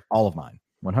today, like all of mine,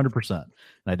 100%. And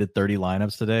I did 30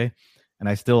 lineups today. And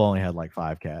I still only had like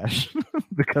 5 cash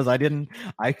because I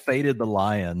faded the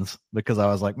Lions because I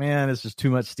was like, man, it's just too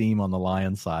much steam on the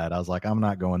Lions side. I was like, I'm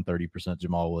not going 30%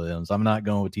 Jamal Williams. I'm not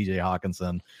going with TJ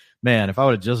Hawkinson. Man, if I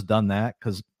would have just done that,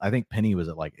 because I think Penny was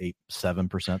at like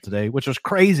 7% today, which was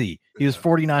crazy. He was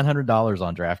 $4,900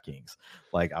 on DraftKings.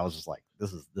 Like, I was just like,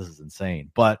 this is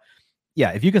insane. But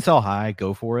yeah, if you can sell high,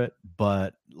 go for it.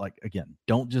 But like, again,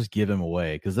 don't just give him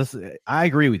away, because I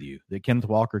agree with you that Kenneth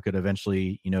Walker could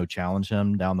eventually, challenge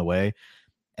him down the way,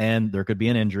 and there could be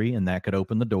an injury and that could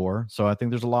open the door. So I think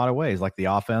there's a lot of ways, like the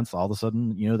offense, all of a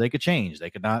sudden, they could change. They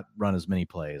could not run as many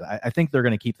plays. I think they're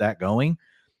going to keep that going.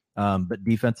 But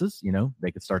defenses,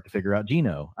 they could start to figure out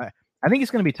Geno. I think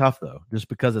it's going to be tough though, just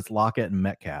because it's Lockett and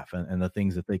Metcalf and the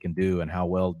things that they can do and how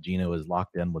well Geno is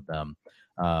locked in with them.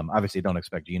 Obviously, don't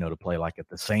expect Geno to play like at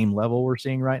the same level we're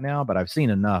seeing right now, but I've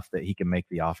seen enough that he can make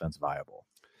the offense viable.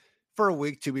 For a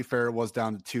week, to be fair, it was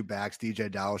down to 2 backs. DJ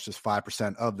Dallas just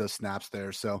 5% of those snaps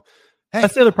there. So hey,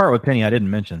 that's the other part with Penny I didn't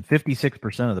mention.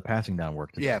 56% of the passing down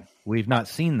work today. Yeah. We've not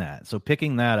seen that. So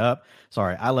picking that up,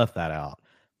 sorry, I left that out.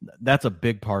 That's a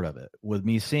big part of it with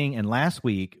me seeing. And last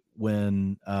week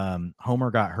when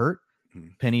Homer got hurt,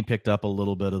 Penny picked up a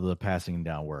little bit of the passing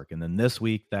down work. And then this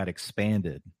week that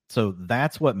expanded. So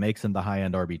that's what makes him the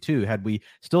high-end RB2. Had we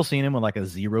still seen him with like a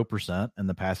 0% in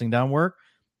the passing down work,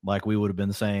 like we would have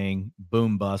been saying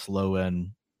boom, bust,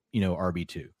 low-end,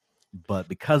 RB2. But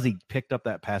because he picked up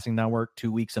that passing down work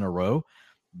 2 weeks in a row,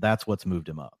 that's what's moved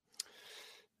him up.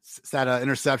 It's that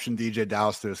interception DJ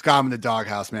Dallas threw. It's got him in the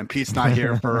doghouse, man. Pete's not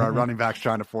here for running backs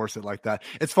trying to force it like that.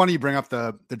 It's funny you bring up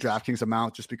the DraftKings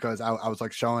amount, just because I was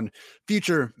like showing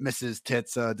future Mrs.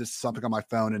 Tits just something on my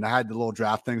phone, and I had the little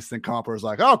draft things thing come up where it was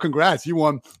like, oh, congrats, you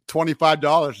won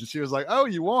 $25. And she was like, oh,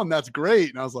 you won. That's great.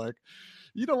 And I was like,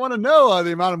 You don't want to know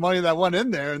the amount of money that went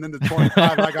in there. And then the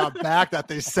 25 I got back that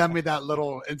they sent me that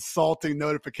little insulting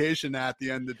notification at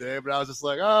the end of the day. But I was just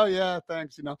like, oh, yeah,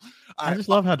 thanks. I just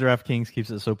love how DraftKings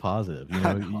keeps it so positive.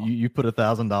 You put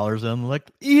 $1,000 in,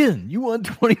 like, Ian, you won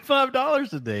 $25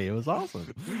 today. It was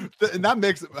awesome. And that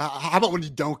makes how about when you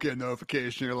don't get a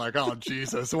notification? You're like, oh,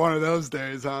 Jesus, one of those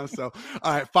days, huh? So,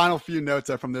 all right, final few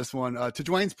notes from this one. To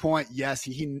Dwayne's point, yes,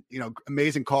 he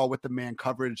amazing call with the man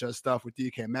coverage stuff with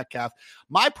DK Metcalf.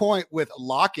 My point with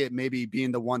Lockett maybe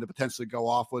being the one to potentially go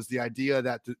off was the idea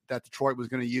that Detroit was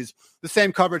going to use the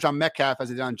same coverage on Metcalf as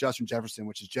they did on Justin Jefferson,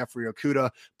 which is Jeffrey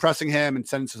Okudah pressing him and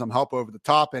sending some help over the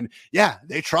top. And yeah,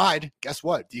 they tried. Guess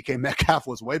what? DK Metcalf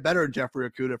was way better than Jeffrey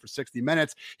Okudah for 60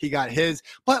 minutes. He got his.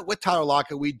 But with Tyler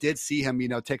Lockett, we did see him,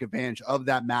 take advantage of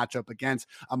that matchup against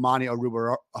Amani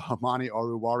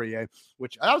Oruwariye,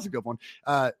 which that was a good one.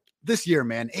 This year,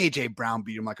 man, A.J. Brown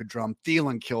beat him like a drum.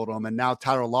 Thielen killed him. And now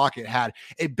Tyler Lockett had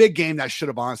a big game that should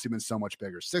have honestly been so much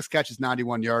bigger. 6 catches,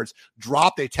 91 yards,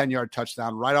 dropped a 10-yard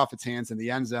touchdown right off its hands in the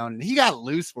end zone. And he got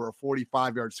loose for a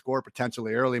 45-yard score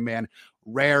potentially early, man.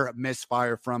 Rare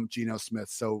misfire from Geno Smith.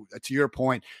 So to your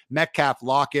point, Metcalf,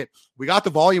 Lockett, we got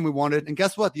the volume we wanted. And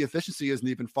guess what? The efficiency isn't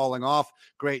even falling off.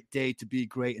 Great day to be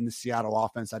great in the Seattle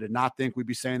offense. I did not think we'd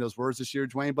be saying those words this year,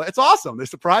 Dwayne, but it's awesome. They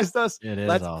surprised us. It is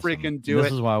Let's awesome. Freaking do it.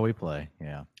 This is why we play.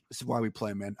 Yeah. This is why we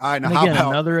play, man. All right. Now, and how again, about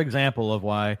another example of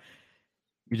why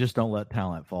you just don't let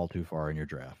talent fall too far in your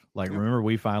draft. Like, remember,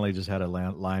 we finally just had a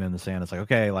line in the sand. It's like,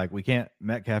 okay, like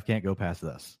Metcalf can't go past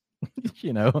this.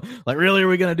 Like, really, are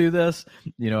we going to do this?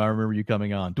 I remember you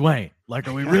coming on, Dwayne, like,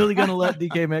 are we really going to let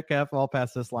DK Metcalf fall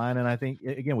past this line? And I think,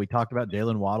 again, we talked about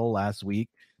Jalen Waddle last week.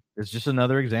 It's just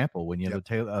another example when you have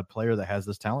a player that has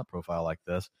this talent profile like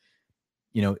this,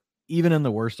 even in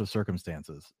the worst of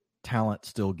circumstances, talent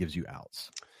still gives you outs.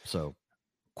 So,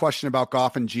 question about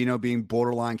Goff and Geno being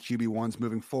borderline QB1s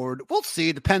moving forward. We'll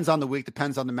see. Depends on the week.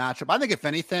 Depends on the matchup. I think if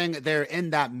anything, they're in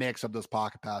that mix of those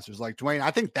pocket passers. Like Dwayne,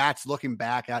 I think that's looking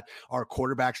back at our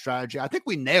quarterback strategy. I think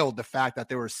we nailed the fact that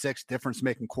there were 6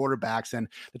 difference-making quarterbacks, and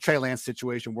the Trey Lance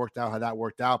situation worked out how that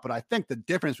worked out. But I think the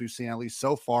difference we've seen, at least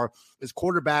so far, is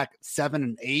quarterback 7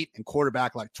 and 8 and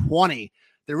quarterback like 20.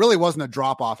 There really wasn't a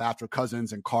drop-off after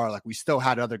Cousins and Carr. Like, we still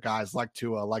had other guys like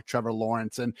Tua, like Trevor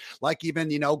Lawrence, and like even,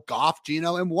 Goff,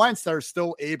 Geno, and Wentz that are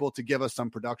still able to give us some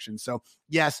production. So,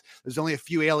 yes, there's only a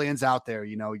few aliens out there.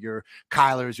 Your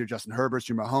Kylers, your Justin Herberts,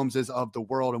 your Mahomeses of the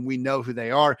world, and we know who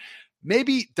they are.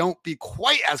 Maybe don't be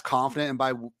quite as confident, and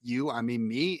by you, I mean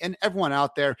me and everyone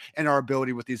out there, in our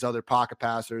ability with these other pocket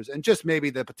passers, and just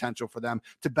maybe the potential for them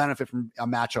to benefit from a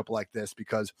matchup like this,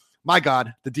 because my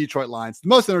God, the Detroit Lions, the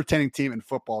most entertaining team in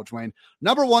football, Dwayne.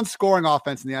 Number 1 scoring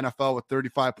offense in the NFL with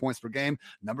 35 points per game.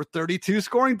 Number 32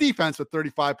 scoring defense with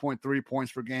 35.3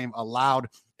 points per game allowed.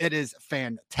 It is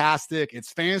fantastic.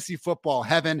 It's fantasy football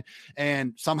heaven.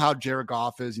 And somehow Jared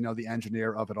Goff is, the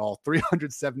engineer of it all.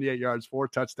 378 yards, 4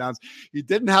 touchdowns. He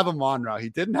didn't have Amon-Ra. He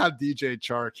didn't have DJ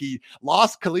Chark. He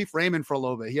lost Khalif Raymond for a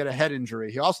little bit. He had a head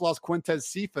injury. He also lost Quintez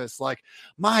Cephas. Like,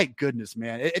 my goodness,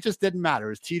 man. It just didn't matter. It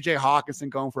was TJ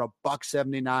Hawkinson going for a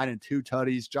 $179 and 2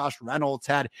 tutties. Josh Reynolds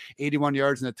had 81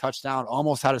 yards and a touchdown.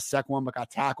 Almost had a second one, but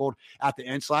got tackled at the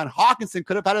inch line. Hawkinson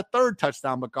could have had a 3rd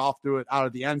touchdown, but Goff threw it out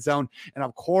of the end zone. And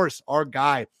of course, our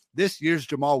guy, this year's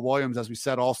Jamal Williams, as we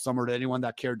said all summer to anyone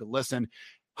that cared to listen,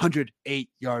 108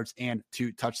 yards and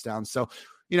 2 touchdowns. So,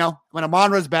 when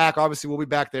Amon-Ra's back, obviously we'll be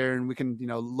back there, and we can,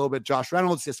 a little bit Josh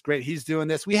Reynolds. It's great. He's doing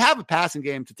this. We have a passing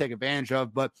game to take advantage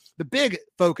of, but the big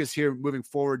focus here moving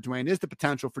forward, Dwayne, is the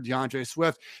potential for DeAndre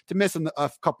Swift to miss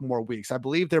a couple more weeks. I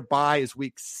believe their bye is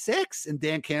week 6, and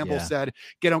Dan Campbell said,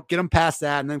 get him past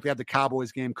that. And then we have the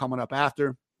Cowboys game coming up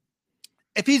after.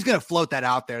 If he's going to float that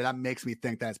out there, that makes me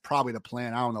think that's probably the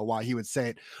plan. I don't know why he would say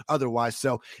it otherwise.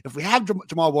 So if we have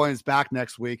Jamal Williams back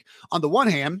next week, on the one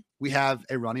hand, we have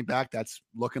a running back that's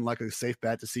looking like a safe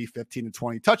bet to see 15 to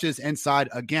 20 touches inside,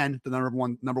 again, the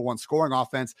number one scoring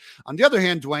offense. On the other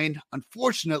hand, Dwayne,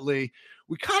 unfortunately,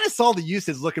 we kind of saw the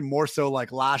usage looking more so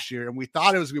like last year, and we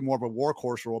thought it was going to be more of a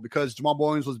workhorse role because Jamal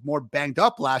Williams was more banged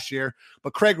up last year,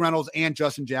 but Craig Reynolds and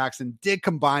Justin Jackson did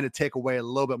combine to take away a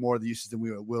little bit more of the usage than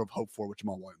we would have hoped for with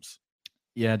Jamal Williams.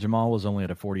 Yeah, Jamal was only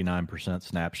at a 49%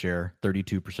 snap share,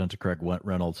 32% to Craig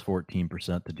Reynolds,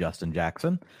 14% to Justin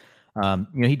Jackson.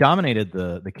 He dominated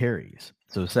the carries,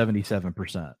 so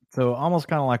 77%. So almost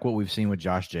kind of like what we've seen with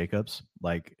Josh Jacobs,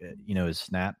 like, his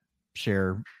snap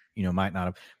share, might not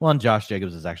have. Well, and Josh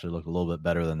Jacobs has actually looked a little bit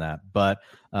better than that. But,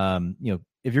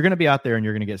 if you're going to be out there and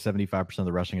you're going to get 75% of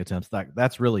the rushing attempts,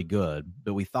 that's really good.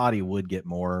 But we thought he would get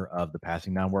more of the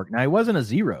passing down work. Now, he wasn't a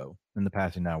 0 in the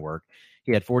passing down work.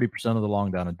 He had 40% of the long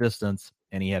down and distance.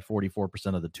 and he had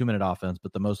 44% of the 2-minute offense.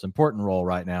 But the most important role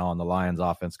right now on the Lions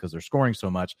offense, because they're scoring so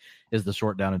much, is the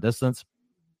short down and distance.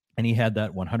 And he had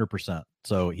that 100%.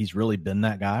 So he's really been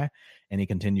that guy, and he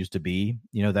continues to be,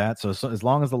 that. So as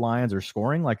long as the Lions are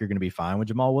scoring, like, you're going to be fine with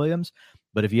Jamal Williams.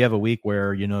 But if you have a week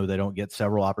where, they don't get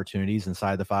several opportunities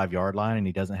inside the 5-yard line and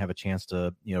he doesn't have a chance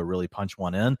to, really punch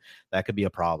one in, that could be a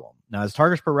problem. Now, his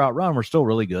targets per route run were still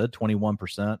really good,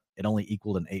 21%. It only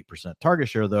equaled an 8% target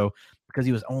share, though, because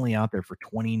he was only out there for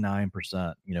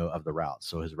 29%, of the routes.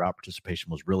 So his route participation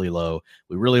was really low.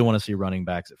 We really want to see running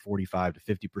backs at 45 to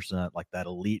 50%, like that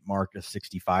elite mark is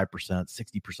 65%.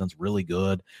 60% is really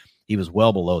good. He was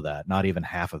well below that, not even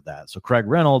half of that. So Craig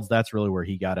Reynolds, that's really where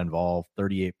he got involved.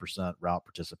 38% route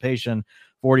participation,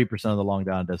 40% of the long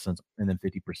down distance, and then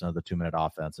 50% of the 2-minute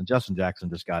offense. And Justin Jackson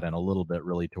just got in a little bit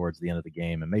really towards the end of the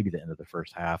game and maybe the end of the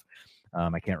first half.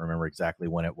 I can't remember exactly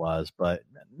when it was, but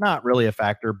not really a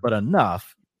factor, but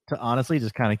enough to honestly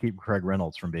just kind of keep Craig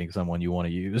Reynolds from being someone you want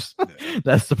to use.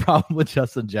 That's the problem with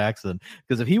Justin Jackson.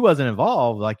 Because if he wasn't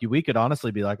involved, like, we could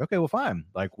honestly be like, okay, well, fine.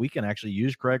 Like, we can actually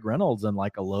use Craig Reynolds in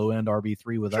like a low end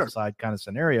RB3 with upside kind of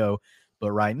scenario.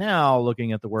 But right now,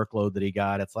 looking at the workload that he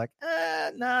got, it's like,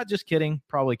 nah, just kidding.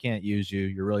 Probably can't use you.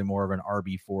 You're really more of an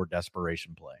RB4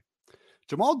 desperation play.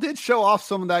 Jamal did show off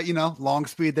some of that, long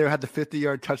speed there, had the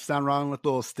 50-yard touchdown run with a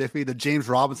little stiffy, the James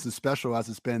Robinson special as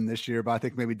it's been this year, but I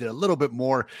think maybe did a little bit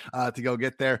more to go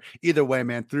get there. Either way,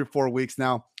 man, 3 or 4 weeks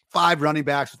now, 5 running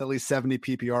backs with at least 70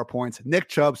 PPR points. Nick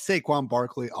Chubb, Saquon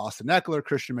Barkley, Austin Eckler,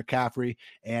 Christian McCaffrey,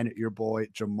 and your boy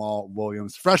Jamal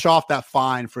Williams. Fresh off that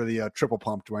fine for the triple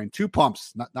pump, Dwayne. 2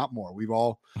 pumps, not more. We've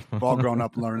all grown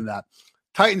up learning that.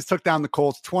 Titans took down the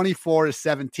Colts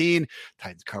 24-17.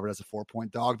 Titans covered as a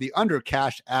 4-point dog. The under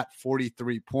cash at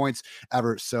 43 points,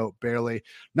 ever so barely.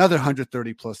 Another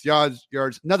 130-plus yards,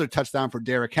 another touchdown for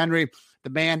Derrick Henry. The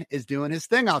man is doing his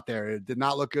thing out there. It did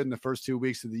not look good in the first 2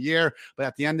 weeks of the year, but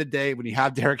at the end of the day, when you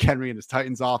have Derrick Henry and his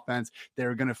Titans offense,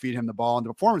 they're going to feed him the ball, and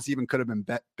the performance even could have been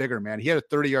bigger, man. He had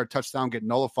a 30-yard touchdown get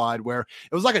nullified where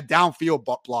it was like a downfield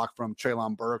block from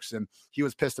Treylon Burks, and he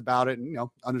was pissed about it, and,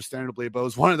 understandably, but it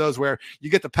was one of those where you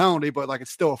get the penalty, but like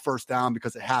it's still a first down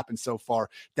because it happened so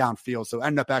far downfield. So it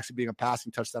ended up actually being a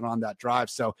passing touchdown on that drive.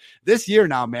 So this year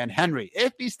now, man, Henry,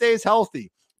 if he stays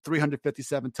healthy,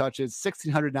 357 touches,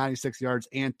 1,696 yards,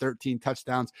 and 13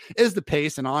 touchdowns is the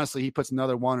pace. And honestly, he puts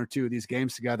another 1 or 2 of these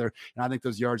games together, and I think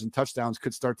those yards and touchdowns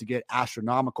could start to get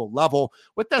astronomical level.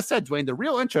 With that said, Dwayne, the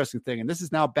real interesting thing, and this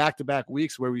is now back-to-back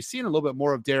weeks where we've seen a little bit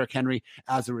more of Derrick Henry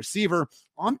as a receiver,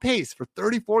 on pace for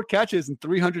 34 catches and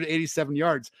 387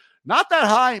 yards. Not that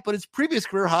high, but his previous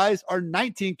career highs are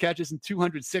 19 catches and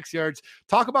 206 yards.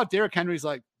 Talk about Derrick Henry's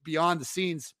like beyond the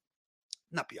scenes.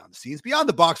 Not beyond the scenes, beyond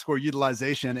the box score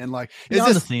utilization, and like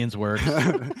beyond the scenes work.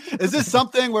 Is this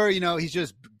something where he's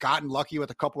just gotten lucky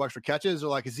with a couple extra catches, or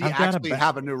like is he actually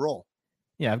have a new role?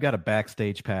 Yeah, I've got a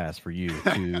backstage pass for you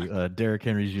to Derrick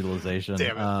Henry's utilization.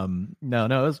 Damn it.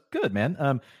 No, it's good,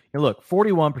 man. Look,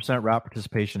 41% route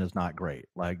participation is not great.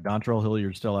 Like Dontrell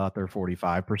Hilliard's still out there,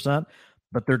 45%.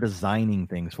 But they're designing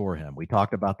things for him. We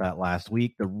talked about that last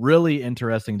week. The really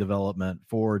interesting development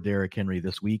for Derrick Henry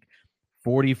this week,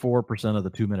 44% of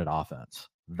the 2-minute offense.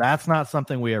 That's not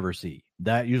something we ever see.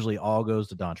 That usually all goes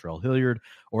to Dontrell Hilliard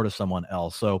or to someone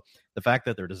else. So the fact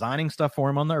that they're designing stuff for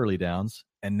him on the early downs,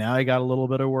 and now he got a little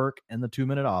bit of work in the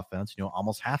 2-minute offense,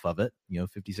 almost half of it,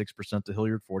 56% to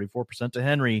Hilliard, 44% to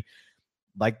Henry.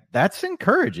 Like, that's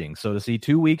encouraging. So to see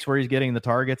 2 weeks where he's getting the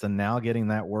targets and now getting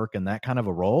that work and that kind of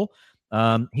a role,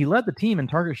 he led the team in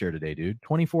target share today, dude,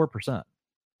 24%.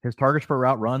 His targets per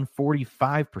route run,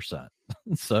 45%.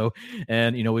 So,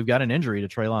 and we've got an injury to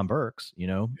Treylon Burks.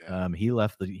 He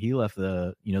left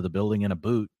the the building in a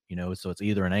boot. So it's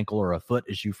either an ankle or a foot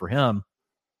issue for him.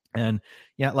 And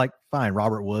yeah, like fine,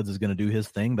 Robert Woods is going to do his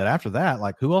thing, but after that,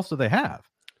 like who else do they have?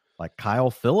 Like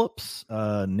Kyle Phillips,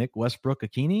 Nick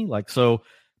Westbrook-Ikhine. Like, so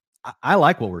I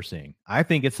like what we're seeing. I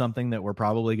think it's something that we're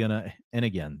probably gonna. And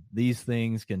again, these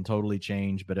things can totally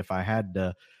change. But if I had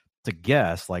to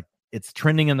guess, like, it's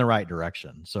trending in the right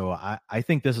direction. So I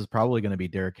think this is probably going to be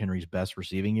Derrick Henry's best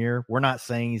receiving year. We're not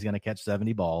saying he's going to catch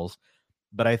 70 balls,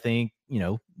 but I think,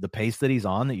 the pace that he's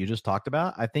on that you just talked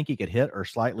about, I think he could hit or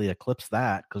slightly eclipse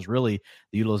that, because really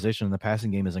the utilization in the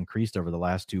passing game has increased over the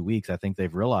last 2 weeks. I think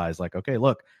they've realized, like, okay,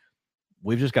 look,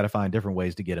 we've just got to find different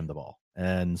ways to get him the ball.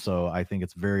 And so I think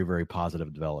it's very, very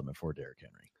positive development for Derrick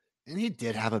Henry. And he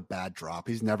did have a bad drop.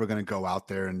 He's never going to go out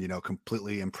there and,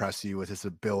 completely impress you with his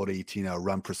ability to,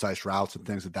 run precise routes and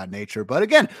things of that nature. But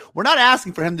again, we're not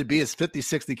asking for him to be his 50,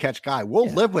 60 catch guy. We'll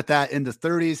live with that in the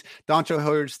 30s. Dontrell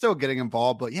Hilliard still getting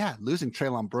involved, but yeah, losing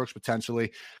Treylon Burks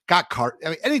potentially got cart. I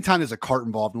mean, anytime there's a cart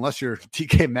involved, unless you're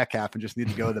DK Metcalf and just need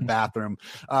to go to the bathroom,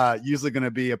 usually going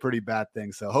to be a pretty bad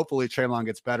thing. So hopefully Treylon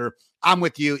gets better. I'm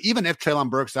with you. Even if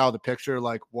Treylon Burks out of the picture,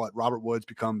 like what Robert Woods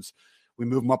becomes, we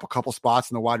move him up a couple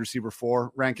spots in the wide receiver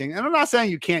 4 ranking. And I'm not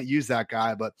saying you can't use that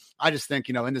guy, but I just think,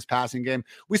 in this passing game,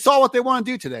 we saw what they want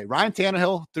to do today. Ryan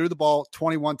Tannehill threw the ball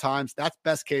 21 times. That's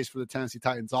best case for the Tennessee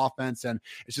Titans offense. And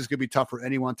it's just going to be tough for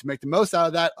anyone to make the most out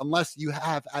of that unless you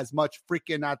have as much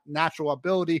freaking natural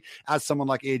ability as someone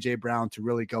like A.J. Brown to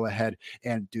really go ahead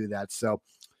and do that. So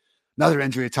another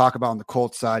injury to talk about on the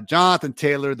Colts side, Jonathan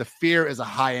Taylor. The fear is a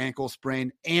high ankle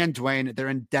sprain, and Dwayne, they're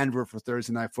in Denver for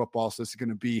Thursday Night Football, so this is going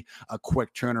to be a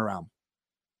quick turnaround.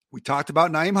 We talked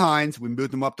about Nyheim Hines. We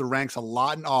moved him up the ranks a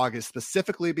lot in August,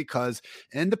 specifically because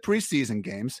in the preseason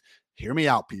games, hear me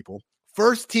out, people,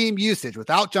 first team usage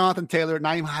without Jonathan Taylor,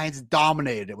 Nyheim Hines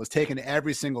dominated. It was taking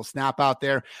every single snap out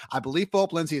there. I believe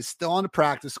Philip Lindsay is still on the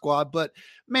practice squad, but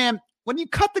man, when you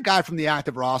cut the guy from the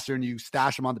active roster and you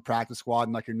stash him on the practice squad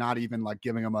and you're not even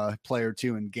giving him a play or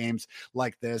two in games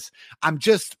like this, I'm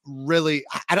just really,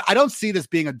 I don't see this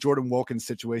being a Jordan Wilkins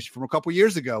situation from a couple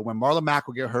years ago when Marlon Mack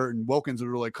would get hurt and Wilkins would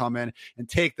really come in and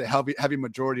take the heavy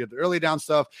majority of the early down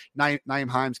stuff. Nyheim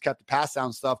Hines kept the pass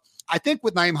down stuff. I think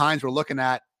with Nyheim Hines, we're looking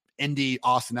at Indy,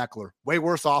 Austin Eckler, way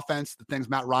worse offense. The things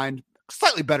Matt Ryan,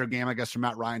 slightly better game, I guess, from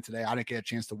Matt Ryan today. I didn't get a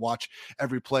chance to watch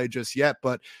every play just yet,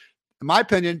 but in my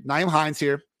opinion, Nyheim Hines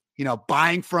here,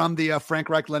 buying from the Frank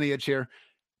Reich lineage here,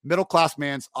 middle-class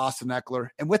man's Austin Eckler.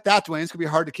 And with that, Dwayne, it's going to be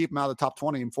hard to keep him out of the top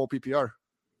 20 in full PPR.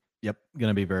 Yep,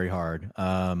 going to be very hard.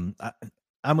 I'm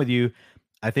with you.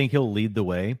 I think he'll lead the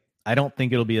way. I don't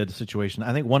think it'll be a situation.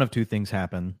 I think one of two things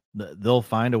happen. They'll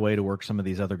find a way to work some of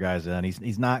these other guys in.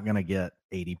 He's not going to get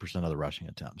 80% of the rushing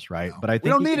attempts, right? No, but I think we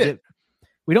don't need it.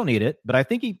 We don't need it, but I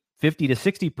think 50 to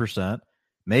 60%,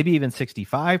 maybe even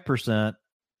 65%.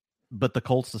 But the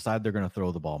Colts decide they're going to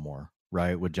throw the ball more,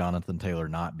 right? With Jonathan Taylor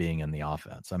not being in the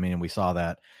offense. I mean, we saw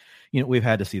that, we've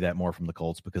had to see that more from the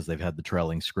Colts because they've had the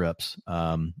trailing scripts,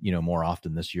 more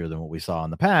often this year than what we saw in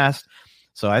the past.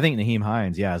 So I think Nyheim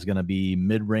Hines, is going to be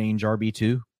mid-range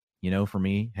RB2, for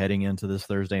me heading into this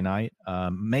Thursday night.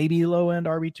 Maybe low-end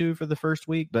RB2 for the first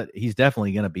week, but he's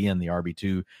definitely going to be in the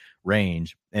RB2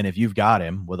 range. And if you've got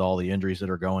him with all the injuries that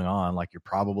are going on, you're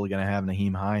probably going to have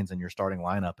Nyheim Hines in your starting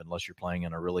lineup unless you're playing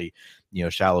in a really,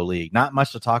 shallow league. Not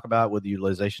much to talk about with the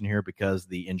utilization here because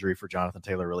the injury for Jonathan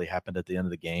Taylor really happened at the end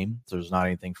of the game. So there's not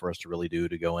anything for us to really do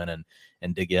to go in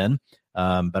and dig in.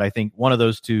 But I think one of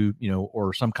those two,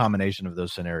 or some combination of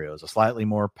those scenarios, a slightly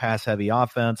more pass-heavy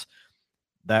offense.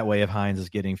 That way, if Hines is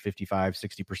getting 55,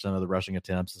 60% of the rushing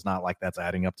attempts, it's not like that's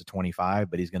adding up to 25,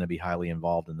 but he's going to be highly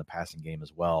involved in the passing game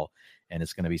as well. And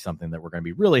it's going to be something that we're going to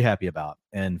be really happy about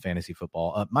in fantasy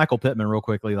football. Michael Pittman, real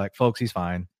quickly, folks, he's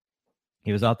fine.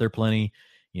 He was out there plenty.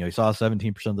 He saw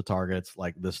 17% of the targets.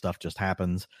 This stuff just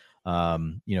happens.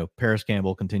 Paris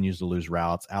Campbell continues to lose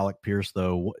routes. Alec Pierce,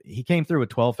 though, he came through with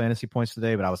 12 fantasy points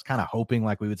today, but I was kind of hoping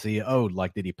we would see,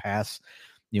 did he pass,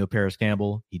 Paris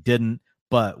Campbell? He didn't.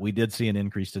 But we did see an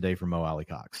increase today from Mo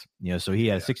Alley-Cox. So he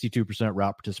had 62%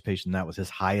 route participation. That was his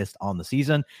highest on the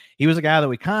season. He was a guy that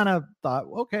we kind of thought,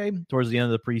 okay, towards the end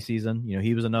of the preseason,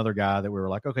 he was another guy that we were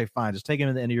like, okay, fine, just take him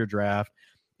at the end of your draft.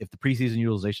 If the preseason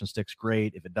utilization sticks,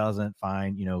 great. If it doesn't,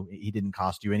 fine. He didn't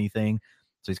cost you anything.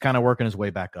 So he's kind of working his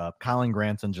way back up. Colin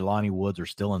Granson, Jelani Woods are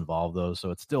still involved, though.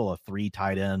 So it's still a 3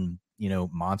 tight end,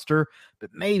 monster.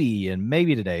 But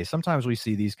maybe today, sometimes we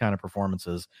see these kind of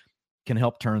performances can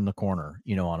help turn the corner,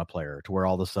 on a player to where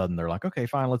all of a sudden they're like, okay,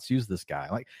 fine, let's use this guy.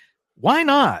 Why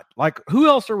not? Who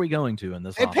else are we going to in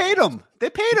this? They paid him.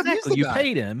 Exactly. You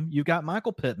paid him. You've got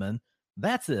Michael Pittman.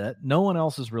 That's it. No one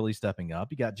else is really stepping up.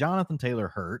 You got Jonathan Taylor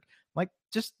hurt.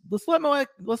 Just let's let Mo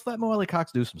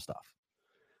Alley-Cox do some stuff.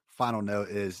 Final note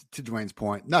is, to Dwayne's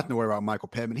point, nothing to worry about Michael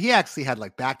Pittman. He actually had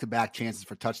back-to-back chances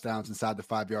for touchdowns inside the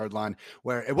 5-yard line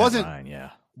where it wasn't.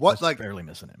 Barely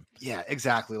missing him. Yeah,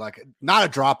 exactly. Not a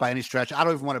drop by any stretch. I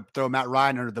don't even want to throw Matt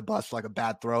Ryan under the bus for a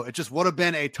bad throw. It just would have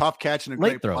been a tough catch and a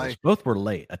late great throws. play. Both were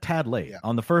late, a tad late. Yeah.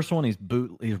 On the first one, he's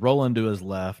rolling to his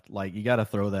left. You got to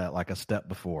throw that a step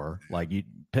before.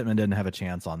 Pittman didn't have a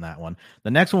chance on that one.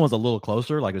 The next one was a little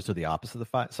closer. It was to the opposite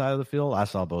side of the field. I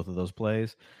saw both of those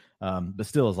plays. But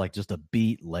still is just a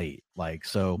beat late.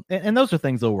 So, and those are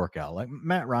things that'll work out.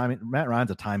 Matt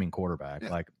Ryan's a timing quarterback.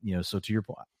 Yeah. So to your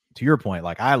point, to your point,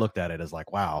 like I looked at it as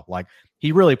like, wow, like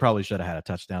he really probably should have had a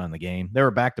touchdown in the game. They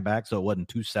were back to back, so it wasn't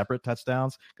two separate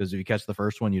touchdowns, because if you catch the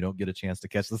first one, you don't get a chance to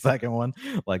catch the second one.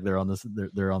 Like they're on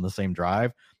the same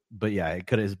drive. But yeah,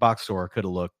 his box score could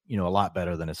have looked, a lot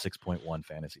better than his 6.1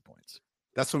 fantasy points.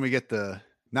 That's when we get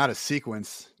not a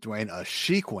sequence, Dwayne, a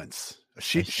sequence.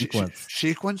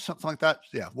 Sequence, something like that.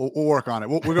 Yeah, we'll work on it.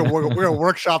 We're gonna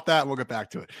workshop that, and we'll get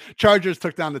back to it. Chargers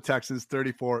took down the Texans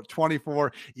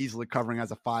 34-24, easily covering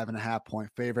as a 5.5 point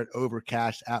favorite, over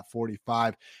cash at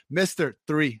 45. Mr.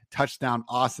 3 touchdown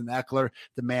Austin Ekeler,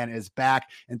 the man is back.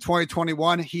 In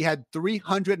 2021, he had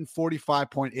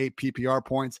 345.8 PPR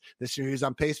points. This year, he's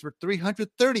on pace for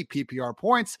 330 PPR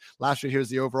points. Last year, here's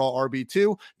the overall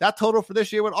RB2. That total for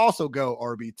this year would also go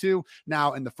RB2.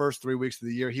 Now, in the first 3 weeks of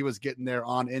the year, he was getting there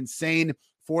on insane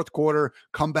fourth quarter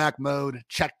comeback mode,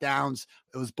 check downs.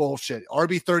 It was bullshit.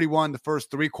 RB31 the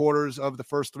first 3 quarters of the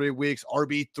first 3 weeks,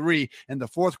 RB3 in the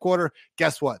fourth quarter.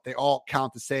 Guess what? They all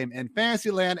count the same in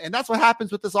fantasy land, and that's what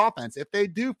happens with this offense. If they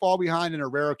do fall behind in a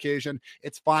rare occasion,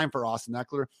 it's fine for Austin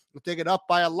Ekeler. If they get up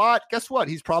by a lot, guess what?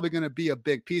 He's probably going to be a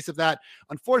big piece of that.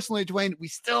 Unfortunately, Dwayne, we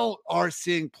still are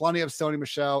seeing plenty of Sony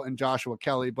Michel and Joshua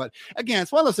Kelly, but again,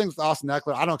 it's one of those things with Austin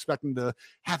Ekeler. I don't expect him to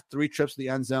have 3 trips to the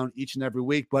end zone each and every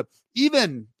week, but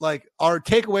even like our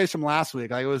takeaways from last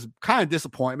week, like it was kind of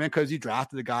disappointment because you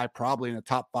drafted a guy probably in the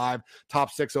top 5,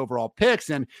 top 6 overall picks.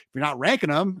 And if you're not ranking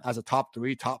him as a top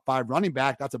 3, top 5 running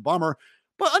back, that's a bummer.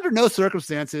 But under no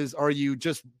circumstances are you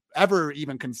just ever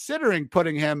even considering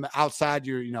putting him outside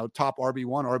your, top RB1,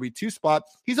 RB2 spot.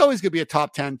 He's always going to be a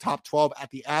top 10, top 12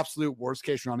 at the absolute worst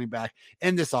case running back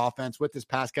in this offense with this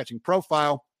pass catching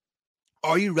profile.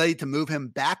 Are you ready to move him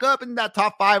back up in that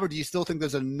top 5, or do you still think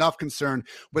there's enough concern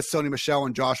with Sony Michel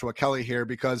and Joshua Kelly here?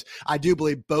 Because I do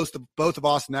believe both of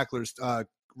Austin Ekeler's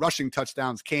rushing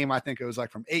touchdowns came, I think it was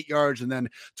like from 8 yards and then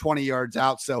 20 yards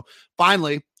out. So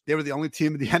finally, they were the only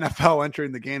team in the NFL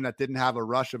entering the game that didn't have a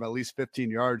rush of at least 15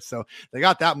 yards. So they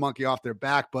got that monkey off their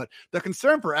back. But the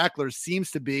concern for Ekeler seems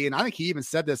to be, and I think he even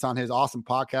said this on his awesome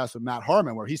podcast with Matt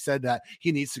Harmon, where he said that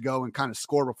he needs to go and kind of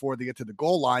score before they get to the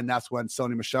goal line. That's when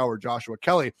Sony Michel or Joshua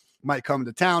Kelly might come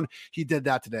into town. He did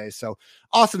that today. So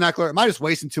Austin Ekeler, am I just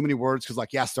wasting too many words?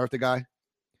 Because start the guy.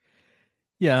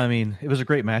 Yeah, I mean, it was a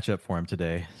great matchup for him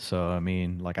today. So, I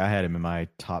mean, I had him in my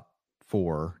top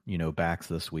 4, backs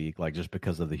this week, just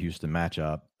because of the Houston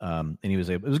matchup. And it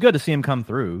was good to see him come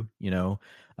through,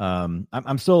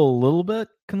 I'm still a little bit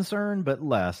concerned, but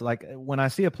less. Like when I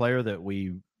see a player that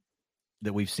we've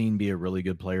seen be a really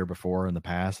good player before in the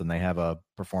past and they have a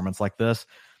performance like this,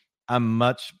 I'm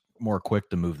much more quick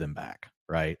to move them back,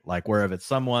 right? Like where if it's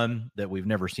someone that we've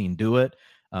never seen do it,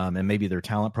 and maybe their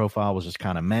talent profile was just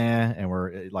kind of meh, and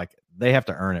we're like, they have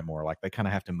to earn it more. Like they kind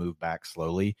of have to move back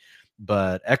slowly.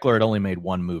 But Ekeler had only made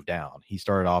one move down. He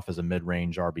started off as a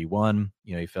mid-range RB1.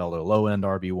 He fell to a low-end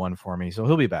RB1 for me, so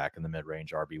he'll be back in the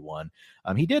mid-range RB1.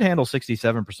 He did handle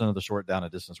 67% of the short down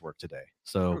and distance work today.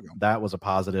 So that was a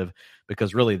positive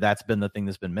because really that's been the thing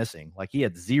that's been missing. Like he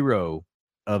had 0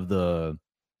 of the,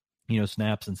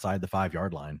 snaps inside the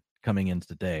 5-yard line coming in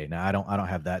today. Now I don't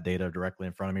have that data directly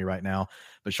in front of me right now,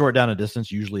 but short down and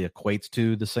distance usually equates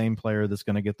to the same player that's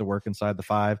going to get the work inside the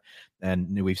 5.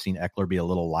 And we've seen Ekeler be a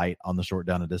little light on the short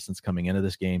down and distance coming into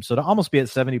this game. So to almost be at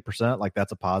 70%, like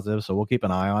that's a positive. So we'll keep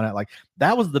an eye on it. Like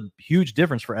that was the huge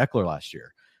difference for Ekeler last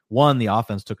year. One, the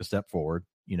offense took a step forward,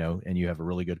 and you have a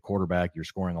really good quarterback. You're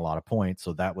scoring a lot of points.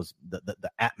 So that was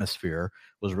the atmosphere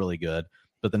was really good.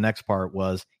 But the next part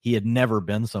was he had never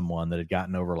been someone that had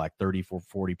gotten over like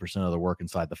 40% of the work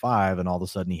inside the 5. And all of a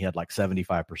sudden he had like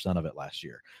 75% of it last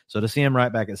year. So to see him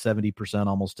right back at 70%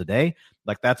 almost today,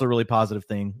 like that's a really positive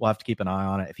thing. We'll have to keep an eye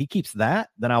on it. If he keeps that,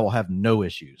 then I will have no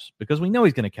issues because we know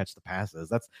he's going to catch the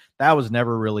passes. That was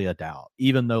never really a doubt,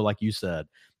 even though, like you said,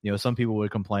 some people would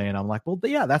complain. I'm like, well,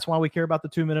 yeah, that's why we care about the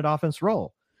 2-minute offense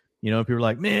roll. People are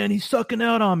like, man, he's sucking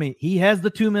out on me. He has the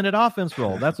 2-minute offense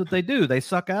roll. That's what they do. They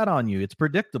suck out on you. It's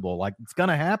predictable. Like it's going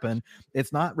to happen.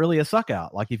 It's not really a suck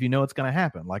out. Like if you know it's going to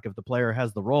happen, like if the player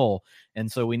has the roll.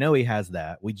 And so we know he has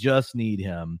that. We just need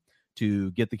him to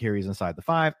get the carries inside the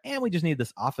 5. And we just need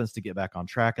this offense to get back on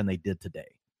track. And they did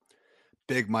today.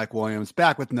 Big Mike Williams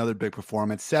back with another big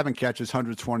performance, 7 catches,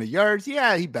 120 yards.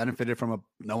 Yeah, he benefited from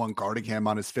no one guarding him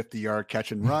on his 50-yard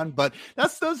catch and run, but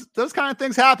that's those kind of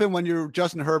things happen when you're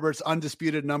Justin Herbert's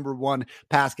undisputed number 1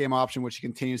 pass game option, which he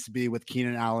continues to be with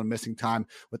Keenan Allen missing time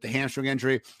with the hamstring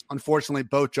injury. Unfortunately,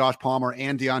 both Josh Palmer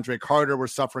and DeAndre Carter were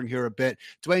suffering here a bit.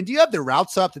 Dwayne, do you have the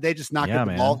routes up? Did they just not get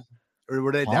the ball? or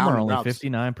were they Palmer down only routes?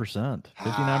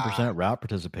 59% route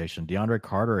participation. DeAndre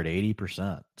Carter at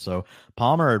 80%. So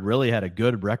Palmer had really had a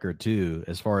good record too,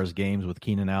 as far as games with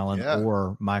Keenan Allen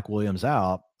or Mike Williams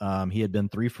out. He had been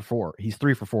 3 for 4. He's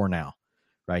 3 for 4 now,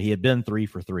 right? He had been 3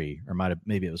 for 3, or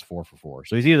maybe it was 4 for 4.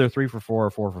 So he's either 3 for 4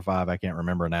 or 4 for 5. I can't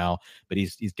remember now, but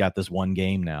he's got this one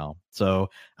game now. So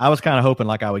I was kind of hoping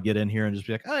like I would get in here and just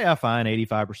be like, oh yeah, fine,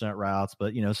 85% routes,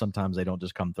 but sometimes they don't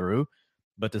just come through.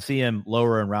 But to see him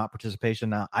lower in route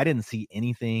participation now, I didn't see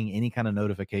any kind of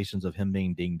notifications of him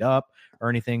being dinged up or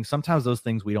anything. Sometimes those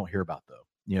things we don't hear about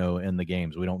though, in the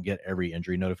games. We don't get every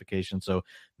injury notification. So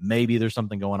maybe there's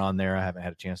something going on there. I haven't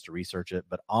had a chance to research it,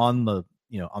 but on the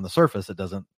surface,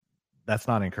 that's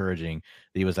not encouraging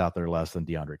that he was out there less than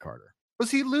DeAndre Carter. Was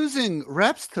he losing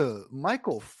reps to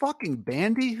Michael fucking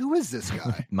Bandy? Who is this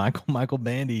guy? Michael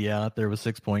Bandy, out there with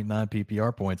 6.9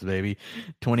 PPR points, baby.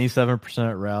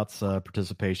 27% routes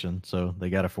participation. So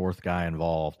they got a fourth guy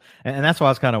involved. And that's why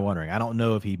I was kind of wondering. I don't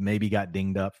know if he maybe got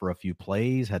dinged up for a few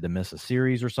plays, had to miss a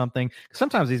series or something.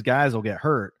 Sometimes these guys will get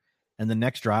hurt and the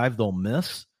next drive they'll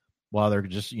miss while they're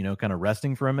just, kind of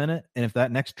resting for a minute. And if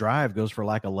that next drive goes for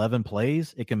like 11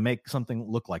 plays, it can make something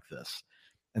look like this.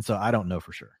 And so I don't know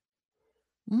for sure.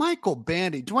 Michael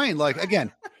Bandy, Dwayne, like,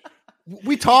 again,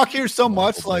 we talk here so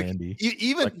much, like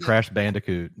even like Crash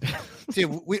Bandicoot. See,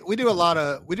 we do a lot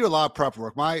of prep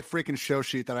work. My freaking show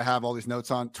sheet that I have all these notes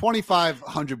on,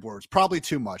 2,500 words, probably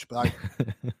too much, but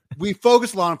we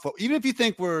focus a lot on even if you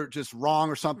think we're just wrong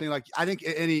or something. Like, I think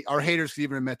our haters can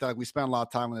even admit that we spend a lot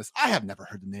of time on this. I have never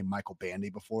heard the name Michael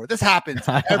Bandy before. This happens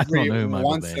every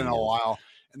once in a while,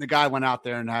 and the guy went out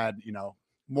there and had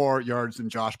more yards than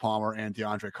Josh Palmer and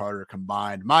DeAndre Carter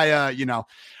combined. My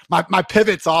my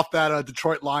pivots off that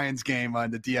Detroit Lions game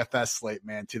in the DFS slate,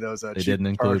 man, to those they didn't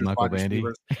include Michael Bandy.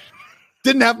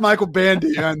 Didn't have Michael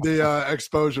Bandy on the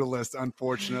exposure list,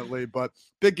 unfortunately, but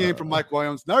big game from Mike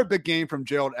Williams. Another big game from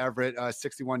Gerald Everett,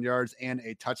 61 yards and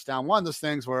a touchdown. One of those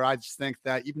things where I just think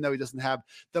that even though he doesn't have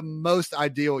the most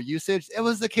ideal usage, it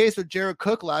was the case with Jared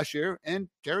Cook last year, and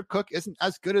Jared Cook isn't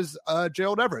as good as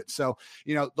Gerald Everett. So,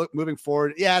 look, moving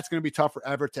forward, yeah, it's going to be tough for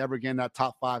Everett to ever get in that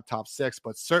top 5, top 6,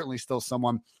 but certainly still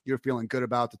someone you're feeling good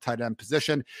about the tight end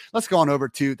position. Let's go on over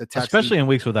to the Texans. Especially in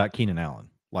weeks without Keenan Allen.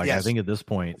 Yes. I think at this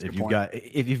point, if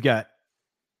you've got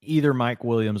either Mike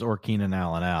Williams or Keenan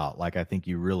Allen out, I think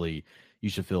you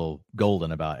should feel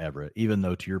golden about Everett, even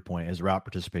though, to your point, his route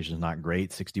participation is not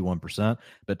great, 61%,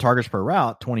 but targets per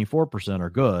route, 24% are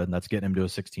good. And that's getting him to a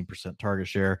 16% target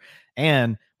share.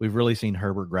 And we've really seen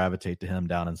Herbert gravitate to him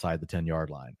down inside the 10-yard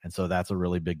line. And so that's a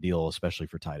really big deal, especially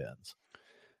for tight ends.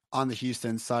 On the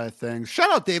Houston side of things,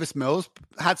 shout out Davis Mills,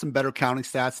 had some better counting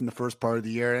stats in the first part of the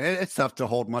year. And it's tough to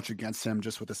hold much against him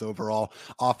just with this overall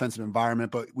offensive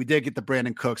environment. But we did get the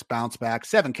Brandon Cooks bounce back,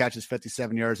 7 catches,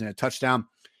 57 yards and a touchdown.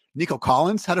 Nico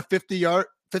Collins had a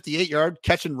 58-yard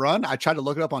catch and run. I tried to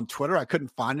look it up on Twitter. I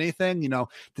couldn't find anything.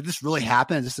 Did this really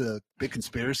happen? Is this a big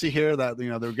conspiracy here that,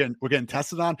 we're getting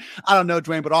tested on? I don't know,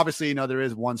 Dwayne, but obviously, there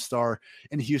is one star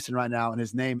in Houston right now, and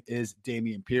his name is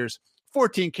Dameon Pierce.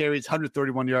 14 carries,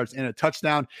 131 yards, and a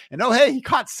touchdown. And he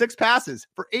caught 6 passes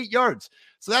for 8 yards.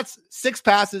 So that's 6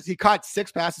 passes. He caught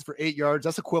 6 passes for 8 yards.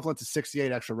 That's equivalent to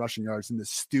 68 extra rushing yards in this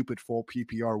stupid full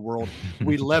PPR world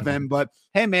we live in. But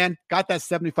hey, man, got that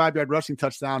 75-yard rushing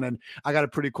touchdown. And I got a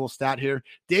pretty cool stat here.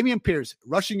 Dameon Pierce,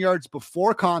 rushing yards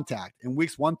before contact in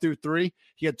weeks 1 through 3,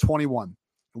 he had 21.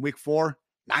 In week 4,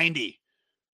 90.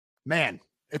 Man.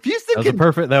 If he's thinking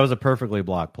that was a perfectly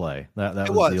blocked play. That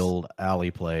was the old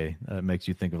alley play. It makes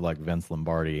you think of Vince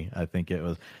Lombardi. I think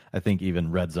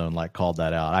even Red Zone called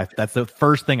that out. That's the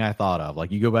first thing I thought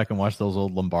of. You go back and watch those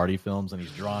old Lombardi films, and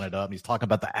he's drawing it up, and he's talking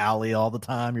about the alley all the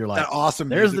time. You're like, that awesome.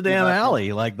 There's the damn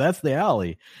alley. That's the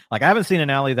alley. I haven't seen an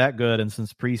alley that good, and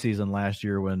since preseason last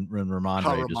year when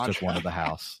Ramondre just took one to the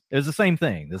house. It was the same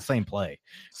thing, the same play.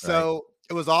 So. Right?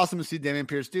 It was awesome to see Dameon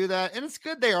Pierce do that. And it's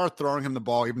good they are throwing him the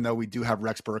ball, even though we do have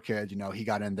Rex Burkhead. He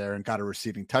got in there and got a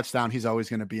receiving touchdown. He's always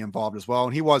going to be involved as well.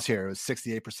 And he was here. It was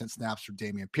 68% snaps for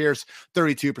Dameon Pierce,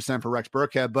 32% for Rex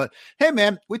Burkhead. But hey,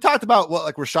 man, we talked about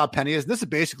what Rashad Penny is. This is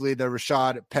basically the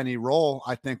Rashad Penny role.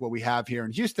 I think what we have here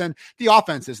in Houston, the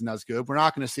offense isn't as good. We're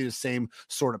not going to see the same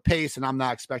sort of pace. And I'm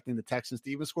not expecting the Texans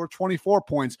to even score 24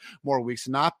 points more weeks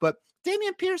than not. But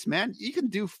Dameon Pierce, man, you can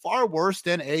do far worse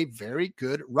than a very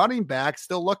good running back.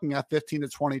 Still looking at 15 to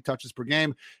 20 touches per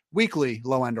game, weekly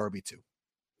low-end RB2.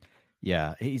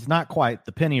 Yeah, he's not quite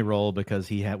the Penny role because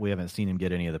we haven't seen him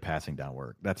get any of the passing down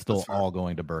work. That's still all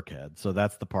going to Burkhead. So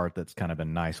that's the part that's kind of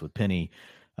been nice with Penny.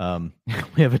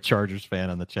 We have a Chargers fan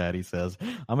in the chat. He says,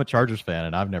 I'm a Chargers fan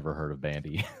and I've never heard of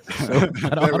Bandy. So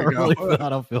I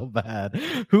don't feel bad.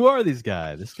 Who are these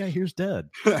guys? This guy here's dead.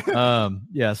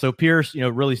 Yeah. So Pierce,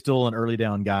 really still an early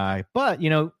down guy, but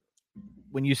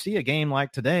when you see a game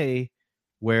like today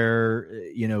where,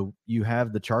 you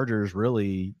have the Chargers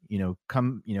really,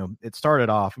 it started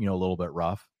off, a little bit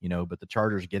rough, but the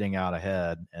Chargers getting out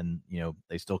ahead and,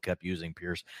 they still kept using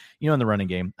Pierce, in the running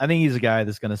game. I think he's a guy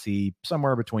that's going to see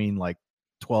somewhere between like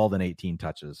 12 and 18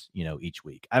 touches, each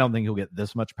week. I don't think he'll get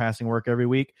this much passing work every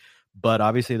week, but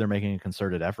obviously they're making a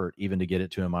concerted effort even to get it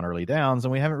to him on early downs.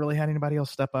 And we haven't really had anybody else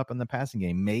step up in the passing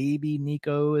game. Maybe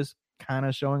Nico is kind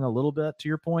of showing a little bit to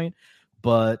your point,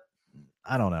 but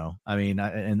I don't know. I mean,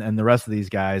 and the rest of these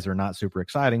guys are not super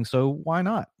exciting. So why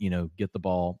not, get the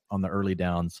ball on the early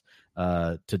downs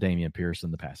to Dameon Pierce in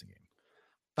the passing game?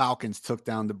 Falcons took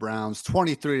down the Browns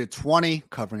 23-20,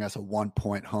 covering us a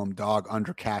 1-point home dog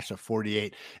under cash of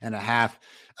 48.5.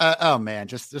 Oh man,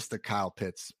 just the Kyle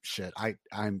Pitts shit.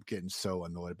 I'm getting so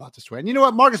annoyed about this way. And you know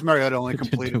what? Marcus Mariota only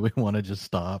completed. Do we want to just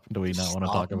stop? Do we not want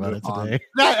to talk about it today?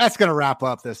 That's going to wrap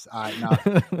up this.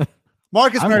 No.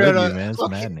 Marcus Mariota, man. It's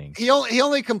maddening. He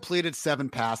only completed 7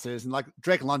 passes, and like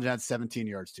Drake London had 17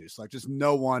 yards too. So like just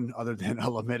no one other than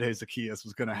Olamide Zaccheaus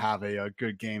was going to have a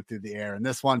good game through the air. And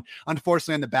this one,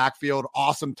 unfortunately, in the backfield,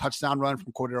 awesome touchdown run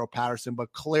from Cordero Patterson,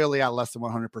 but clearly at less than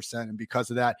 100%. And because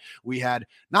of that, we had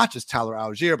not just Tyler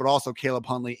Algier, but also Caleb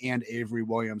Huntley and Avery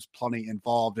Williams plenty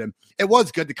involved. And it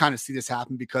was good to kind of see this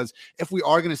happen, because if we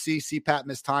are going to see CPAT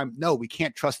miss time, no, we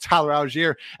can't trust Tyler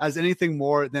Algier as anything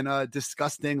more than a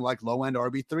disgusting, like low end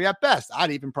RB3 at best. I'd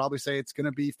even probably say it's going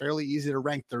to be fairly easy to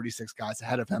rank 36 guys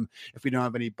ahead of him if we don't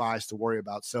have any buys to worry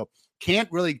about. So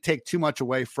can't really take too much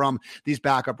away from these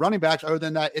backup running backs other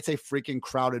than that it's a freaking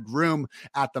crowded room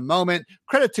at the moment.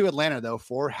 Credit to Atlanta, though,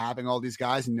 for having all these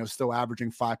guys and, still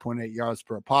averaging 5.8 yards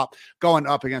per pop going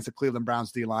up against the Cleveland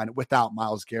Browns D-line without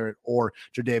Myles Garrett or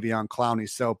Jadeveon Clowney.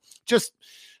 So just,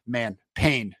 man,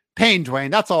 pain, Dwayne.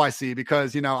 That's all I see,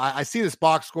 because, I see this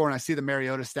box score and I see the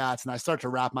Mariota stats and I start to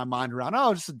wrap my mind around,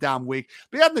 just a down week.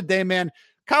 But at the end of the day, man,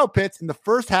 Kyle Pitts in the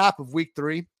first half of week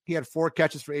 3, he had 4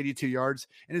 catches for 82 yards.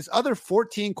 In his other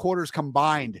 14 quarters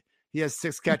combined, he has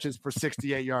 6 catches for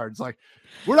 68 yards. Like,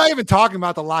 we're not even talking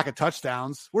about the lack of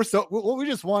touchdowns. We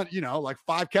just want, like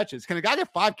 5 catches. Can a guy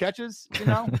get 5 catches?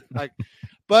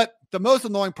 But the most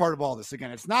annoying part of all this,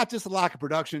 again, it's not just the lack of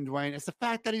production, Dwayne. It's the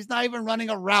fact that he's not even running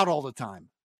a route all the time.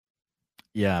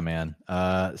 Yeah, man.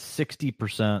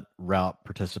 60% route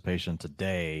participation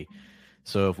today.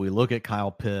 So if we look at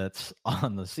Kyle Pitts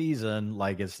on the season,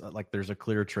 it's like there's a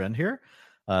clear trend here.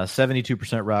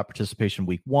 72% route participation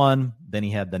week 1. Then he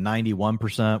had the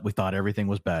 91%. We thought everything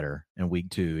was better in week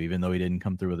 2, even though he didn't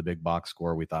come through with a big box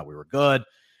score. We thought we were good.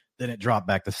 Then it dropped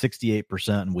back to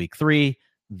 68% in week 3.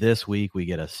 This week we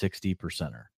get a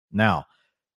 60%er. Now,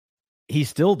 he's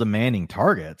still demanding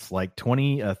targets, like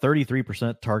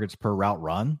 33% targets per route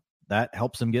run. That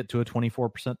helps him get to a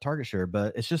 24% target share,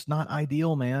 but it's just not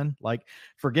ideal, man. Like,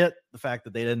 forget the fact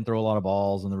that they didn't throw a lot of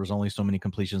balls and there was only so many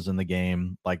completions in the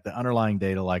game. Like, the underlying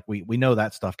data, like we know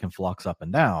that stuff can flux up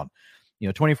and down.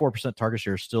 24% target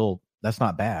share is still, that's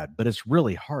not bad, but it's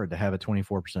really hard to have a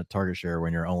 24% target share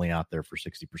when you're only out there for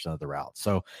 60% of the routes.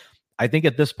 So I think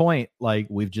at this point, like,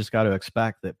 we've just got to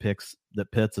expect that Pitts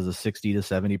is a 60 to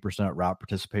 70% route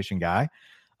participation guy.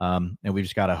 And we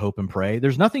just got to hope and pray.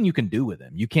 There's nothing you can do with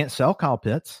him. You can't sell Kyle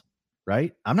Pitts,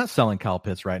 right? I'm not selling Kyle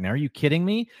Pitts right now. Are you kidding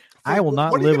me? I will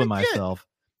not live with myself.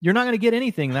 You're not going to get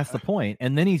anything. That's the point.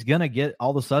 And then he's going to get, all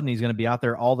of a sudden, he's going to be out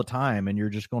there all the time. And you're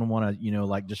just going to want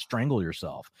to, just strangle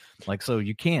yourself. So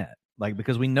you can't.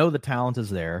 Because we know the talent is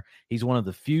there. He's one of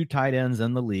the few tight ends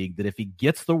in the league that if he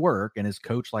gets the work and his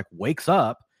coach wakes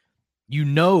up,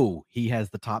 he has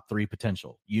the top 3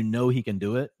 potential. He can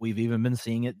do it. We've even been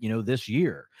seeing it, this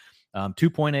year.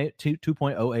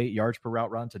 2.08 yards per route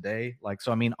run today.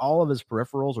 All of his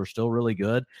peripherals are still really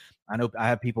good. I know I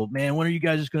have people, man, when are you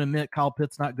guys just going to admit Kyle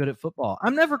Pitts not good at football?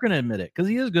 I'm never going to admit it, because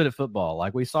he is good at football.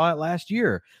 Like we saw it last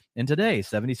year and today,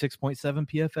 76.7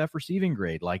 PFF receiving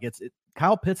grade.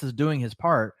 Kyle Pitts is doing his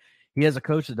part. He has a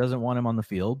coach that doesn't want him on the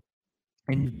field.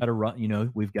 And you've got to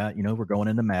run, we've got, we're going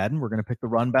into Madden. We're going to pick the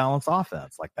run balance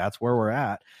offense. That's where we're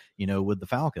at, with the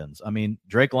Falcons.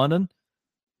 Drake London,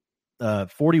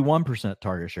 41%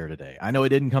 target share today. I know it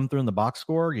didn't come through in the box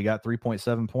score. You got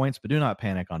 3.7 points, but do not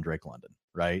panic on Drake London,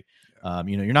 right? Yeah.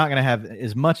 You're not going to have,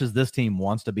 as much as this team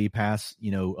wants to be past,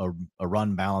 a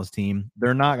run balance team,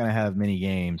 they're not going to have many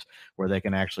games where they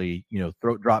can actually,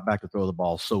 drop back to throw the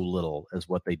ball so little as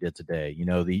what they did today. You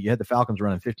had the Falcons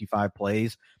running 55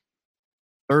 plays.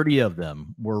 30 of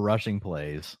them were rushing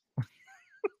plays.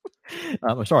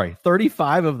 Sorry,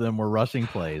 35 of them were rushing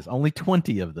plays. Only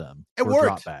 20 of them were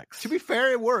worked. dropbacks. To be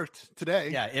fair, it worked today.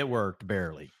 Yeah, it worked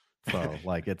barely. So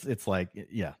like it's like,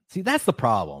 yeah. See, that's the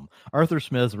problem. Arthur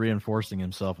Smith's reinforcing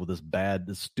himself with this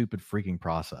stupid freaking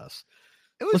process.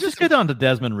 Let's just get down to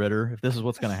Desmond Ridder if this is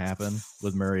what's going to happen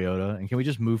with Mariota, and can we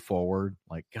just move forward?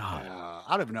 Like, God, I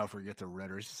don't even know if we get to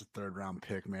Ridder. He's just a 3rd round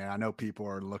pick, man. I know people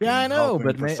are looking. Yeah, I know,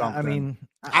 but I mean,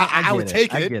 I would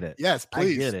take it. I get it. Yes,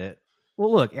 please. I get it.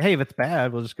 Well, look, hey, if it's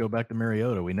bad, we'll just go back to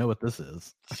Mariota. We know what this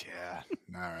is. Yeah.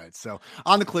 All right. So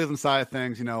on the Cleveland side of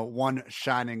things, one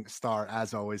shining star,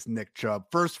 as always, Nick Chubb.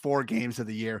 First 4 games of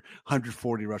the year,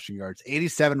 140 rushing yards,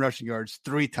 87 rushing yards,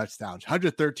 3 touchdowns,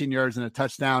 113 yards and a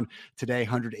touchdown. Today,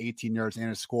 118 yards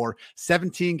and a score.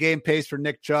 17-game pace for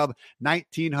Nick Chubb,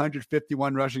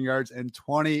 1,951 rushing yards and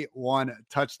 21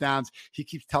 touchdowns. He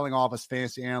keeps telling all of us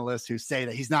fantasy analysts who say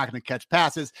that he's not going to catch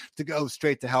passes to go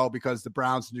straight to hell because the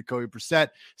Browns and Jacoby Brissett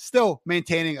still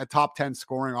maintaining a top 10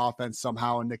 scoring offense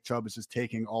somehow, and Nick Chubb is just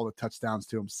taking all the touchdowns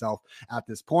to himself at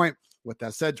this point. With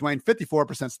that said, Dwayne,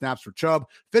 54% snaps for Chubb,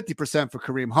 50% for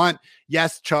Kareem Hunt.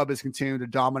 Yes, Chubb is continuing to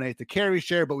dominate the carry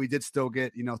share, but we did still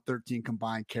get, 13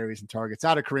 combined carries and targets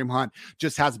out of Kareem Hunt.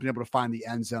 Just hasn't been able to find the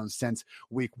end zone since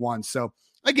week 1. So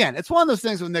again, it's one of those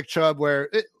things with Nick Chubb where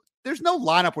there's no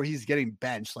lineup where he's getting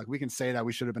benched. Like, we can say that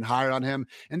we should have been higher on him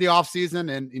in the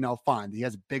offseason, and, fine. He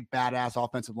has a big, badass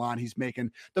offensive line. He's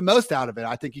making the most out of it.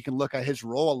 I think you can look at his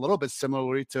role a little bit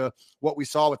similarly to what we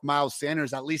saw with Miles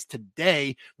Sanders, at least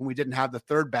today, when we didn't have the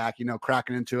 3rd back,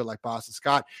 cracking into it like Boston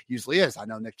Scott usually is. I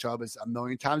know Nick Chubb is a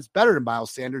million times better than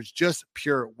Miles Sanders, just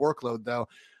pure workload, though.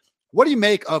 What do you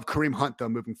make of Kareem Hunt, though,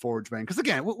 moving forward, Dwayne? Because,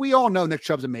 again, we all know Nick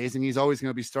Chubb's amazing. He's always going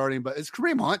to be starting. But is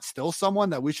Kareem Hunt still someone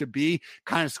that we should be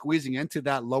kind of squeezing into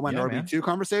that low-end RB2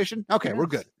 conversation? Okay, we're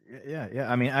good. Yeah.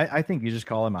 I mean, I think you just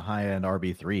call him a high-end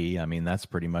RB3. I mean, that's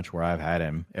pretty much where I've had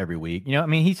him every week. I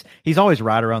mean, he's always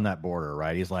right around that border,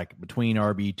 right? He's like between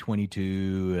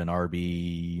RB22 and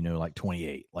RB, like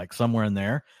 28, like somewhere in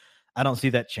there. I don't see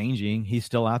that changing. He's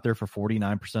still out there for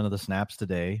 49% of the snaps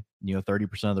today,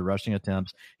 30% of the rushing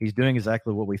attempts. He's doing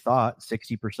exactly what we thought,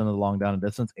 60% of the long down and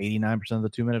distance, 89% of the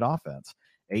 2-minute offense,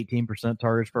 18%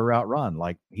 targets per route run.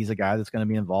 Like, he's a guy that's going to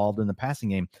be involved in the passing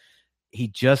game. He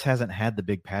just hasn't had the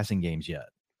big passing games yet,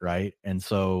 right? And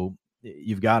so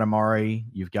you've got Amari,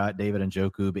 you've got David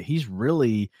Njoku, but he's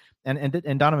really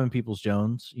and Donovan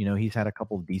Peoples-Jones, he's had a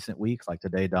couple of decent weeks. Like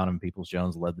today, Donovan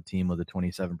Peoples-Jones led the team with a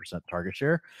 27% target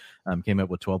share, came up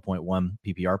with 12.1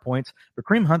 PPR points. But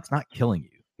Kareem Hunt's not killing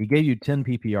you. He gave you 10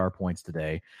 PPR points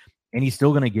today, and he's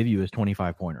still going to give you his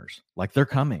 25 pointers. Like, they're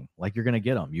coming. Like, you're going to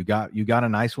get them. You got a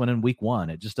nice one in week 1.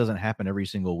 It just doesn't happen every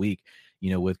single week,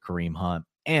 with Kareem Hunt.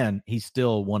 And he's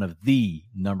still one of the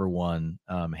number 1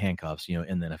 handcuffs,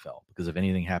 in the NFL, because if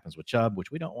anything happens with Chubb,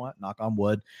 which we don't want, knock on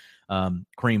wood,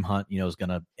 Kareem Hunt, is going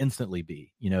to instantly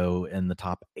be, in the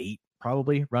top 8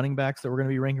 probably running backs that we're going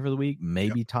to be ranking for the week,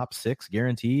 maybe top 6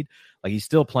 guaranteed. Like, he's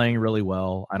still playing really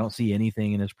well. I don't see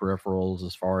anything in his peripherals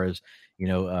as far as, if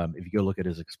you go look at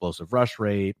his explosive rush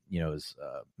rate, his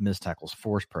missed tackles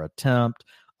forced per attempt,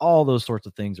 all those sorts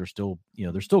of things are still,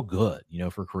 they're still good,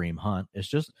 for Kareem Hunt. It's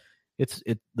just, it's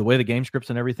the way the game scripts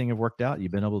and everything have worked out.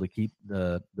 You've been able to keep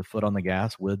the foot on the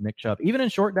gas with Nick Chubb, even in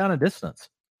short down and distance.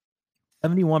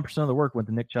 71% of the work went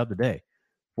to Nick Chubb today.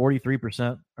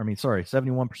 71%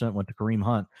 went to Kareem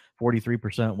Hunt.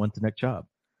 43% went to Nick Chubb.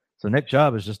 So Nick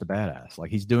Chubb is just a badass.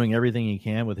 Like, he's doing everything he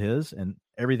can with his, and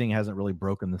everything hasn't really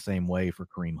broken the same way for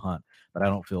Kareem Hunt. But I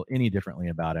don't feel any differently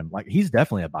about him. Like, he's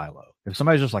definitely a buy low. If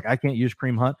somebody's just like, I can't use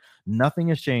Kareem Hunt, nothing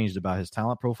has changed about his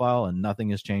talent profile, and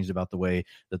nothing has changed about the way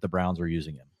that the Browns are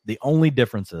using him. The only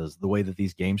difference is the way that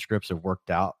these game scripts have worked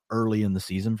out early in the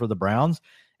season for the Browns,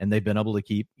 and they've been able to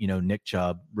keep, Nick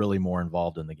Chubb really more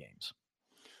involved in the games.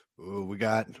 Ooh, we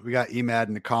got Emad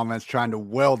in the comments trying to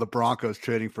will the Broncos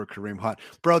trading for Kareem Hunt.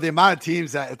 Bro, the amount of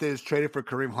teams that if they just traded for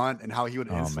Kareem Hunt and how he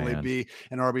would instantly be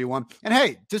an RB1. And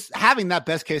hey, just having that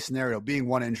best case scenario, being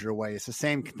 1 injury away, it's the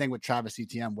same thing with Travis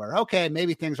Etienne, where, okay,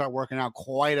 maybe things aren't working out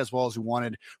quite as well as we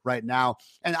wanted right now.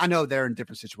 And I know they're in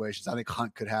different situations. I think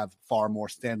Hunt could have far more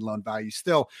standalone value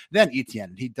still than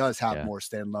Etienne. He does have more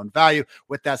standalone value.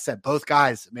 With that said, both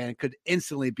guys, man, could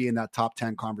instantly be in that top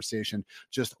 10 conversation,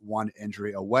 just 1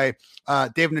 injury away.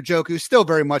 David Njoku still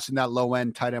very much in that low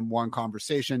end tight end 1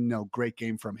 conversation. No great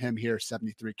game from him here.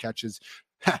 73 catches,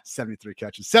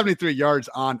 73 yards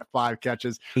on 5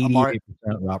 catches. 88%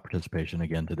 route participation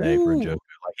again today for Njoku.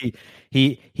 Like,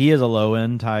 he is a low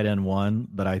end tight end 1,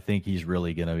 but I think he's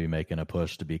really going to be making a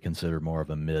push to be considered more of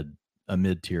a mid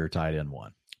tier tight end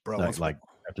 1. Bro,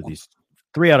 After these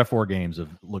 3 out of 4 games have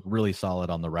looked really solid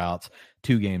on the routes,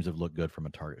 2 games have looked good from a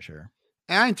target share.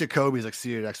 And I think Jacoby's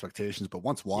exceeded expectations, but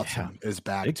once Watson is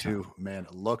back too, man,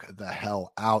 look the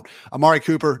hell out. Amari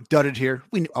Cooper dudded here.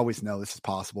 We always know this is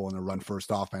possible in a run-first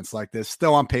offense like this.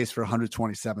 Still on pace for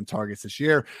 127 targets this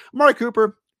year. Amari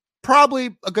Cooper, probably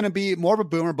going to be more of a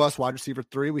boom or bust wide receiver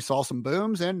 3. We saw some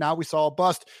booms, and now we saw a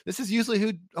bust. This is usually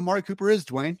who Amari Cooper is,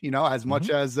 Dwayne. As much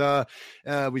as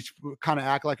we kind of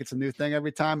act like it's a new thing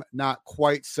every time, not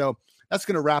quite. So that's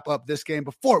going to wrap up this game.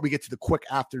 Before we get to the quick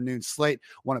afternoon slate,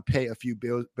 I want to pay a few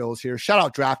bills here. Shout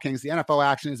out DraftKings. The NFL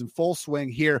action is in full swing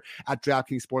here at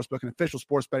DraftKings Sportsbook, an official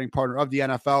sports betting partner of the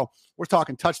NFL. We're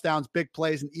talking touchdowns, big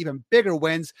plays, and even bigger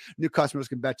wins. New customers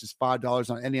can bet just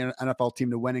 $5 on any NFL team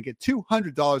to win and get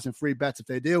 $200 in free bets if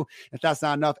they do. If that's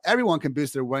not enough, everyone can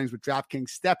boost their winnings with DraftKings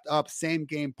stepped up same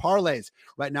game parlays.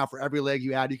 Right now, for every leg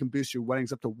you add, you can boost your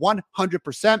winnings up to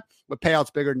 100% with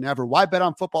payouts bigger than ever. Why bet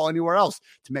on football anywhere else?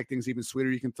 To make things even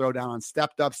sweeter, you can throw down on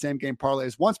stepped up same game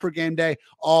parlays once per game day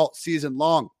all season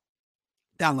long.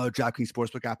 Download DraftKings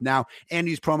Sportsbook app now and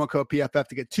use promo code PFF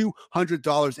to get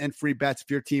 $200 in free bets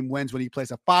if your team wins when you place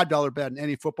a $5 bet in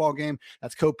any football game.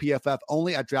 That's code PFF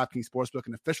only at DraftKings Sportsbook,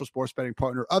 an official sports betting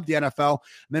partner of the NFL.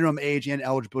 Minimum age and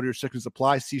eligibility restrictions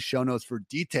apply. See show notes for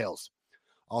details.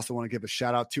 Also want to give a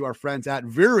shout out to our friends at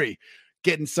Viri,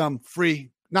 getting some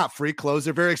not free clothes.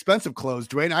 They're very expensive clothes,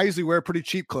 Dwayne. I usually wear pretty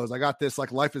cheap clothes. I got this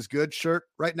Life is Good shirt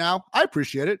right now. I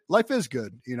appreciate it. Life is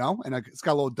good, and it's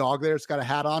got a little dog there. It's got a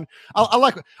hat on. I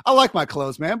like my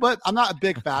clothes, man, but I'm not a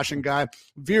big fashion guy.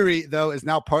 Viri, though, is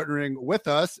now partnering with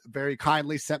us. Very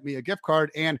kindly sent me a gift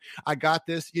card, and I got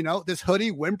this, this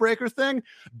hoodie windbreaker thing.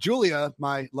 Julia,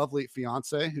 my lovely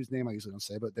fiance, whose name I usually don't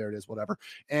say, but there it is, whatever.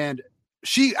 And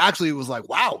she actually was like,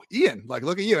 wow, Ian,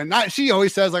 look at you. And she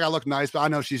always says I look nice, but I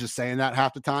know she's just saying that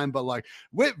half the time. But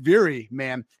with Viri,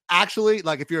 man, actually,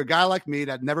 if you're a guy like me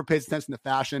that never pays attention to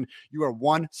fashion, you are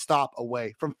one stop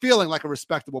away from feeling like a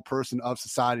respectable person of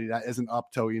society that isn't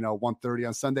up till, 1:30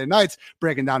 on Sunday nights,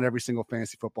 breaking down every single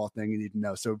fantasy football thing you need to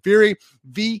know. So Viri,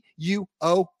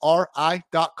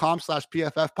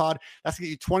 VUORI.com/PFF pod. That's going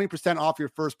to get you 20% off your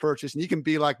first purchase. And you can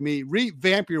be like me,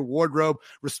 revamp your wardrobe,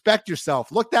 respect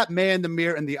yourself, look that man in the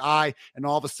mirror in the eye, and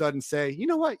all of a sudden say, you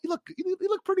know what, you look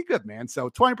pretty good, man. So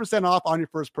 20% off on your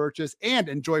first purchase and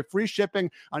enjoy free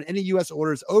shipping on any U.S.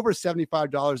 orders over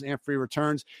 $75 and free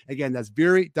returns. Again, that's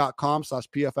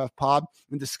Viri.com/PFF pod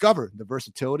and discover the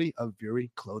versatility of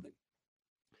Viri clothing.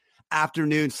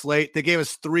 Afternoon slate. They gave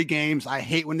us 3 games. I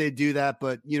hate when they do that,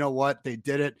 but you know what? They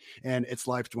did it, and it's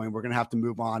life, Dwayne. We're going to have to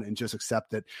move on and just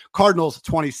accept it. Cardinals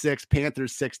 26,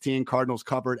 Panthers 16. Cardinals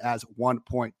covered as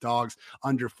 1-point dogs,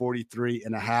 under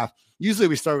 43.5. Usually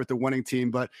we start with the winning team,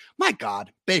 but my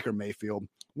God, Baker Mayfield.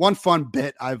 One fun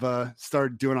bit I've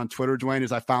started doing on Twitter, Dwayne,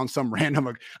 is I found some random,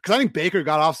 because I think Baker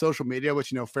got off social media,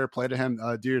 which, fair play to him,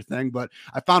 do your thing, but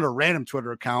I found a random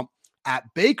Twitter account at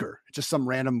Baker, just some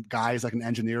random guys like an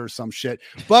engineer or some shit.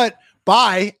 But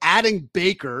by adding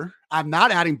Baker, I'm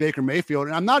not adding Baker Mayfield,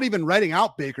 and I'm not even writing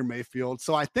out Baker Mayfield.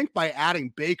 So I think by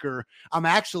adding Baker, I'm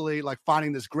actually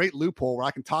finding this great loophole where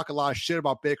I can talk a lot of shit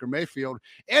about Baker Mayfield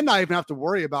and not even have to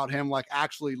worry about him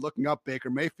actually looking up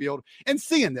Baker Mayfield and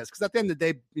seeing this. Because at the end of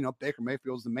the day, Baker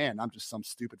Mayfield's the man. I'm just some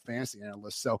stupid fantasy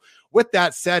analyst. So with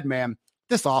that said, man,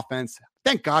 this offense,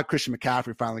 thank God Christian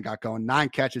McCaffrey finally got going. 9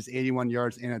 catches, 81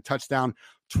 yards, and a touchdown.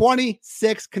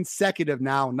 26 consecutive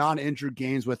now non-injured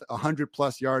games with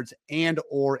 100+ yards and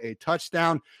or a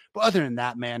touchdown. But other than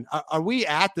that, man, are we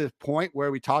at the point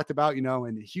where we talked about,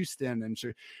 in Houston, and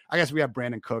I guess we have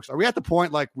Brandon Cooks. Are we at the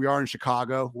point like we are in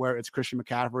Chicago where it's Christian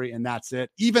McCaffrey and that's it,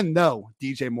 even though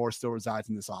DJ Moore still resides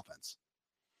in this offense?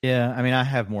 Yeah, I mean, I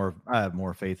have more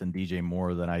faith in DJ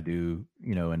Moore than I do,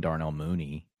 in Darnell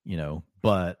Mooney.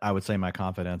 But I would say my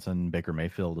confidence in Baker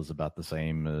Mayfield is about the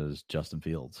same as Justin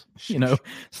Fields,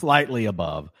 slightly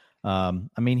above. I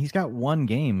mean, he's got 1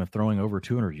 game of throwing over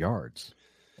 200 yards.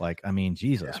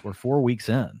 Jesus, we're 4 weeks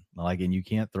in, and you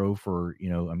can't throw for,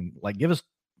 give us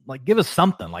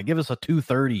something, give us a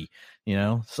 230,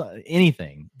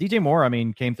 anything. DJ Moore,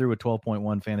 came through with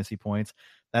 12.1 fantasy points.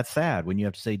 That's sad when you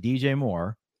have to say DJ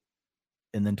Moore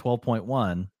and then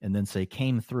 12.1 and then say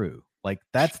came through.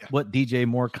 That's what DJ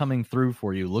Moore coming through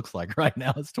for you looks like right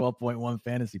now. It's 12.1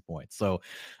 fantasy points. So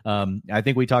I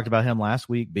think we talked about him last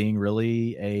week being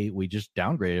really we just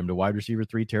downgraded him to wide receiver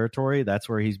 3 territory. That's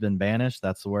where he's been banished.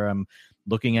 That's where I'm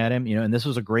looking at him, and this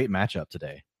was a great matchup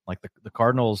today. The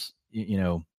Cardinals,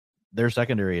 their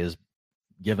secondary is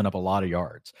giving up a lot of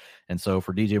yards. And so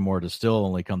for DJ Moore to still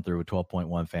only come through with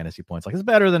 12.1 fantasy points, it's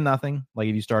better than nothing.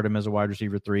 If you start him as a wide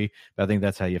receiver 3, but I think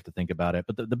that's how you have to think about it.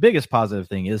 But the biggest positive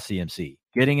thing is CMC,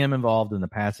 getting him involved in the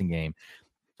passing game.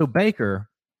 So Baker,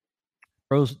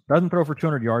 doesn't throw for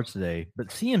 200 yards today, but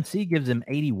CMC gives him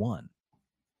 81.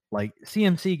 Like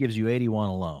CMC gives you 81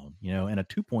 alone, and a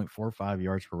 2.45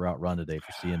 yards per route run today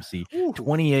for CMC.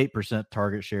 28%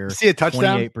 target share. See a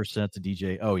touchdown? 28% to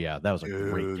DJ. Oh yeah, that was a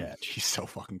great catch. He's so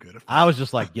fucking good. I was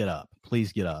just like, get up,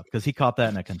 please get up, because he caught that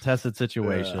in a contested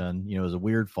situation. It was a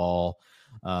weird fall.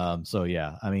 So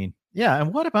yeah, I mean, yeah.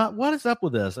 And what is up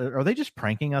with this? Are they just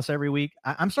pranking us every week?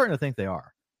 I'm starting to think they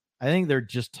are. I think they're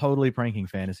just totally pranking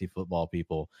fantasy football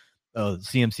people. Oh,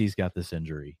 CMC's got this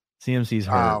injury. CMC's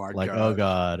hurt. Oh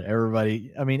God,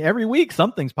 everybody. I mean, every week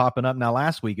something's popping up. Now,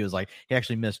 last week it was like he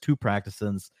actually missed 2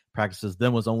 practices,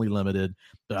 then was only limited.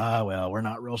 But we're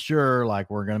not real sure. Like,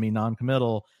 we're going to be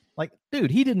non-committal. Like, dude,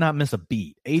 he did not miss a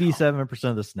beat. 87%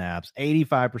 of the snaps,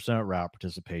 85% route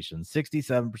participation,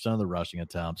 67% of the rushing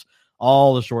attempts,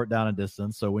 all the short down and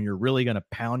distance. So when you're really going to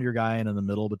pound your guy in the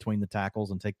middle between the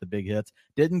tackles and take the big hits,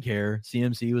 didn't care.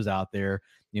 CMC was out there.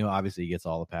 Obviously he gets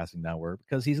all the passing down work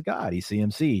because he's a god. He's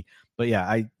CMC. But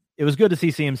yeah, it was good to see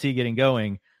CMC getting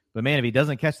going. But man, if he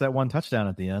doesn't catch that one touchdown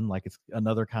at the end, like, it's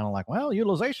another kind of like, well,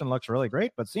 utilization looks really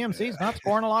great, but CMC's not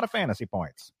scoring a lot of fantasy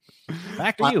points.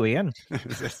 Back to you, Ian.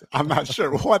 I'm not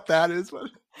sure what that is, but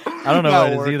I don't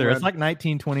know what it is either. Man. It's like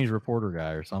 1920s reporter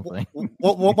guy or something.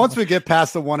 Well, once we get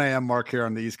past the 1 a.m. mark here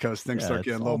on the East Coast, things start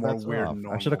getting a little more weird.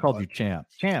 I should have called you Champ.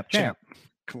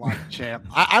 Come on, Champ.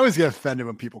 I always get offended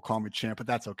when people call me Champ, but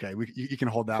that's okay. You can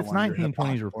hold that it's one. It's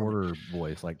 1920s reporter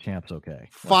voice, like Champ's okay.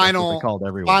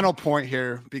 Final point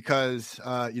here, because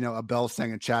Abel's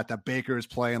saying in chat that Baker is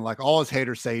playing like all his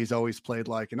haters say he's always played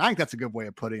like, and I think that's a good way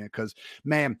of putting it. Because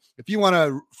man, if you want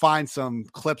to find some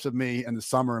clips of me in the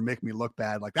summer and make me look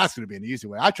bad, like, that's going to be an easy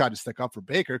way. I tried to stick up for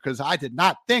Baker because I did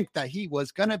not think that he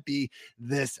was going to be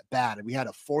this bad. And we had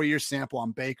a 4-year sample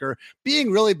on Baker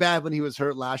being really bad when he was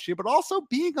hurt last year, but also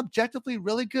being objectively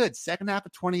really good. Second half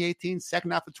of 2018, second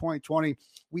half of 2020,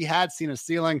 we had seen a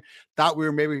ceiling. Thought we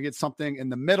were maybe going to get something in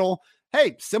the middle.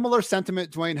 Hey, similar sentiment,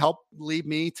 Dwayne, helped lead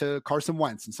me to Carson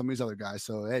Wentz and some of these other guys.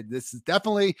 So, hey, this is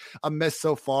definitely a miss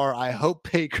so far. I hope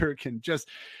Baker can just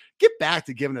get back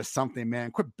to giving us something,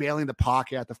 man. Quit bailing the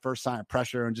pocket at the first sign of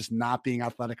pressure and just not being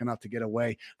athletic enough to get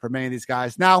away from many of these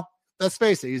guys. Now, let's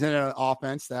face it, he's in an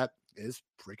offense that is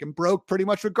freaking broke pretty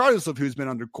much regardless of who's been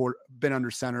under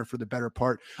center for the better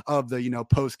part of the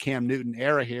post Cam Newton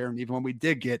era here. And even when we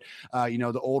did get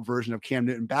the old version of Cam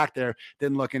Newton back there,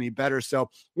 didn't look any better. So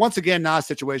once again, not a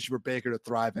situation for Baker to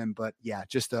thrive in, but yeah,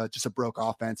 just a broke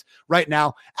offense right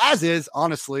now, as is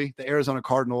honestly the Arizona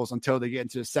Cardinals until they get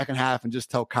into the second half and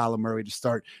just tell Kyler Murray to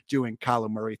start doing Kyler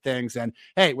Murray things. And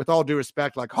hey, with all due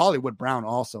respect, like Hollywood Brown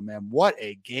also, man, what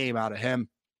a game out of him.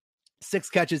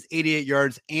 6 catches, 88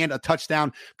 yards, and a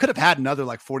touchdown. Could have had another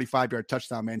 45-yard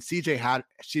touchdown, man. CJ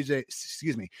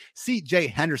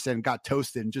Henderson got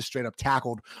toasted and just straight up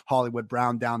tackled Hollywood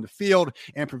Brown down the field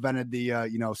and prevented the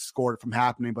score from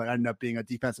happening, but ended up being a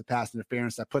defensive pass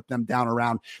interference that put them down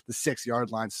around the 6-yard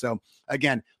line. So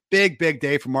again, big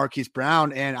day for Marquise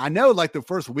Brown. And I know the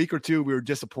first week or two we were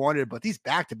disappointed, but these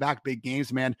back-to-back big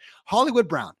games, man, Hollywood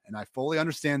Brown, and I fully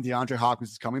understand DeAndre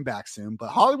Hopkins is coming back soon, but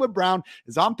Hollywood Brown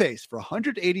is on pace for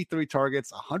 183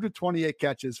 targets, 128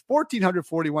 catches,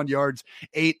 1,441 yards,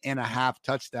 8.5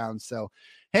 touchdowns. So,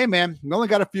 hey, man, we only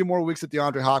got a few more weeks with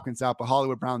DeAndre Hopkins out, but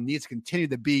Hollywood Brown needs to continue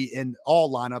to be in all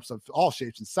lineups of all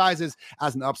shapes and sizes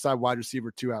as an upside wide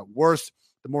receiver 2 at worst.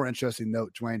 The more interesting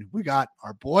note, Dwayne, we got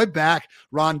our boy back,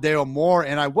 Rondale Moore,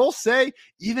 and I will say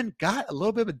even got a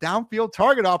little bit of a downfield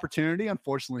target opportunity.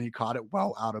 Unfortunately, he caught it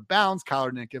well out of bounds.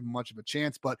 Kyler didn't give him much of a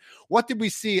chance, but what did we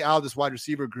see out of this wide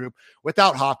receiver group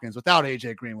without Hopkins, without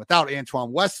AJ Green, without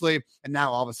Antoine Wesley, and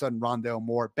now all of a sudden Rondale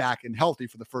Moore back and healthy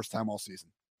for the first time all season?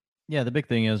 Yeah, the big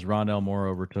thing is Rondale Moore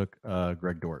overtook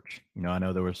Greg Dortch. I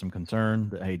know there was some concern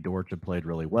that, hey, Dortch had played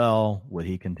really well. Would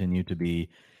he continue to be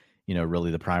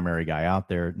really the primary guy out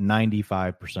there?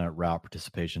 95% route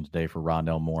participation today for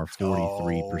Rondale Moore,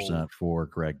 43% for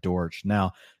Greg Dortch.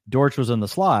 Now, Dortch was in the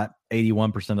slot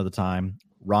 81% of the time.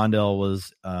 Rondale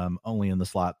was only in the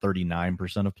slot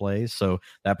 39% of plays. So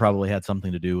that probably had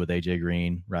something to do with AJ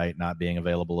Green, right, not being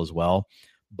available as well.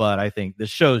 But I think this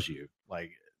shows you,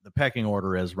 the pecking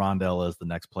order is Rondale is the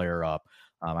next player up.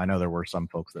 I know there were some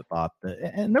folks that thought that,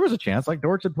 and there was a chance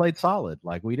Dortch had played solid.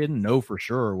 We didn't know for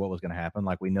sure what was going to happen.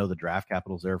 We know the draft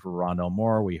capital's there for Rondale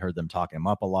Moore. We heard them talking him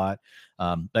up a lot.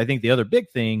 But I think the other big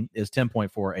thing is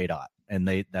 10.4 ADOT.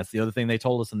 And that's the other thing they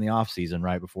told us in the offseason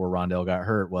right before Rondale got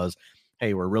hurt was,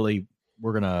 hey, we're really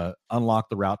we're gonna unlock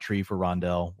the route tree for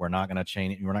Rondale. We're not gonna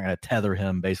chain it. We're not gonna tether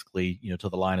him basically, to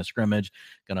the line of scrimmage.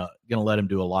 Gonna let him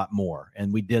do a lot more.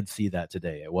 And we did see that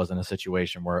today. It wasn't a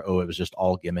situation where it was just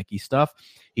all gimmicky stuff.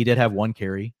 He did have one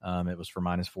carry. It was for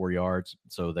 -4 yards.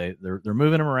 So they're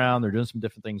moving him around. They're doing some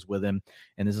different things with him.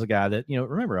 And this is a guy that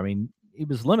remember, I mean, he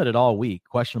was limited all week,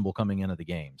 questionable coming into the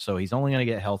game. So he's only going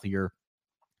to get healthier.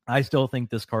 I still think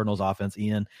this Cardinals offense,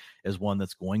 Ian, is one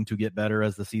that's going to get better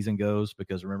as the season goes,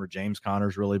 because remember, James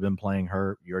Conner's really been playing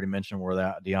hurt. You already mentioned where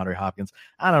that DeAndre Hopkins.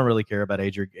 I don't really care about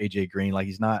AJ Green. Like,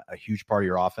 he's not a huge part of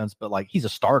your offense, but like, he's a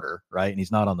starter, right? And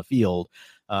he's not on the field.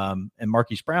 And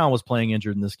Marquise Brown was playing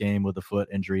injured in this game with a foot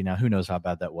injury. Now, who knows how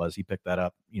bad that was? He picked that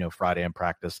up, Friday in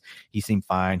practice. He seemed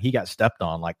fine. He got stepped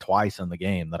on like twice in the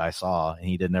game that I saw, and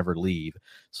he didn't ever leave.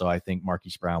 So I think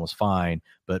Marquise Brown was fine.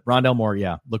 But Rondale Moore,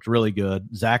 looked really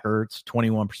good. Zach Ertz,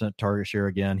 21% target share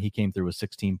again. He came through with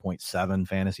 16.7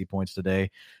 fantasy points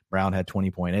today. Brown had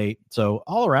 20.8. So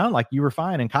all around, like, you were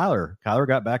fine. And Kyler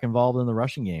got back involved in the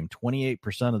rushing game.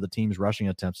 28% of the team's rushing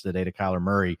attempts today to Kyler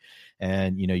Murray.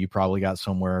 And, you probably got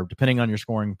somewhere, depending on your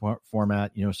scoring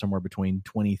format, somewhere between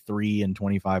 23 and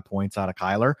 25 points out of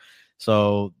Kyler.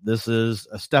 So this is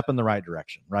a step in the right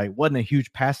direction, right? Wasn't a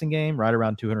huge passing game, right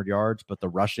around 200 yards, but the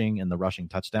rushing and the rushing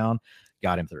touchdown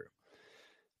got him through.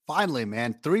 Finally,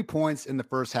 man, 3 points in the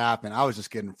first half, and I was just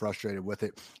getting frustrated with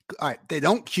it. All right, they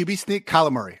don't QB sneak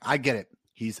Kyler Murray. I get it.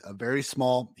 He's a very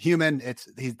small human.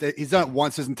 He's done it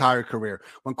once his entire career.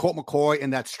 When Colt McCoy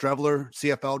and that Streveler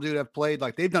CFL dude have played,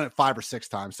 like, they've done it 5 or 6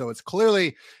 times. So it's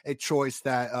clearly a choice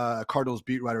that a Cardinals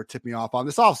beat writer tipped me off on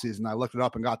this offseason. I looked it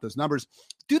up and got those numbers.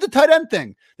 Do the tight end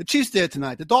thing. The Chiefs did it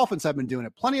tonight. The Dolphins have been doing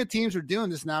it. Plenty of teams are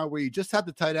doing this now, where you just have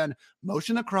the tight end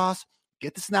motion across,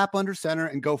 get the snap under center,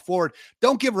 and go forward.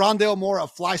 Don't give Rondale Moore a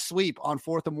fly sweep on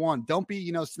 4th and 1. Don't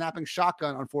be, snapping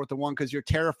shotgun on 4th and 1 because you're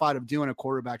terrified of doing a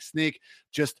quarterback sneak.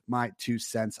 Just my 2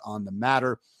 cents on the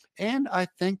matter. And I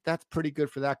think that's pretty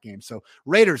good for that game. So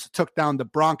Raiders took down the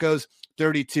Broncos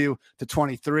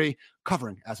 32-23,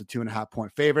 covering as a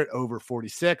 2.5-point favorite over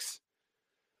 46.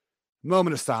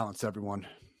 Moment of silence, everyone,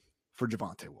 for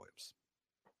Javonte Williams.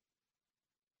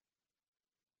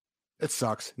 It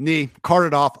sucks. Knee,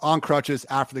 carted off on crutches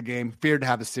after the game. Feared to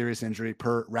have a serious injury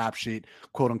per rap sheet.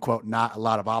 Quote unquote, not a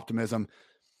lot of optimism.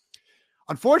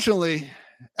 Unfortunately,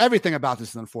 everything about this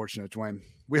is unfortunate, Dwayne.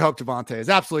 We hope Javonte is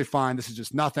absolutely fine. This is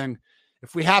just nothing.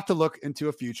 If we have to look into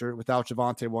a future without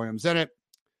Javonte Williams in it,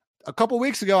 a couple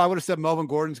weeks ago, I would have said Melvin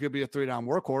Gordon's going to be a 3-down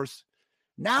workhorse.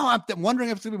 Now I'm wondering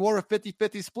if it's going to be more of a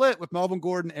 50-50 split with Melvin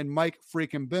Gordon and Mike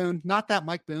freaking Boone. Not that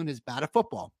Mike Boone is bad at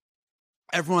football.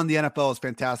 Everyone in the NFL is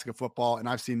fantastic at football, and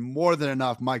I've seen more than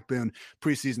enough Mike Boone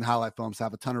preseason highlight films to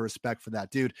have a ton of respect for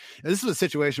that dude. And this is a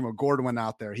situation where Gordon went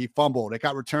out there. He fumbled. It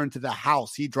got returned to the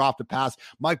house. He dropped a pass.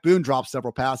 Mike Boone dropped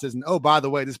several passes. And, oh, by the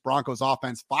way, this Broncos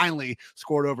offense finally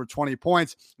scored over 20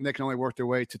 points, and they can only work their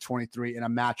way to 23 in a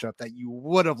matchup that you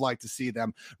would have liked to see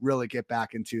them really get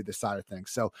back into this side of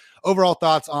things. So overall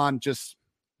thoughts on just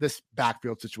this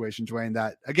backfield situation, Dwayne,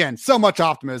 that, again, so much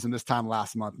optimism this time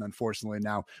last month, and unfortunately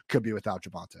now could be without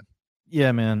Javonte.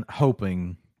 Yeah, man,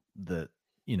 hoping that,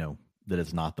 that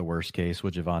it's not the worst case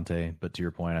with Javonte. But to your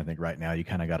point, I think right now you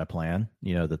kind of got a plan,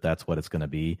 that's what it's going to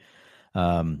be.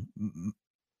 Melvin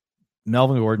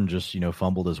Gordon just,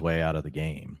 fumbled his way out of the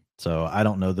game. So I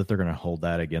don't know that they're going to hold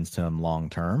that against him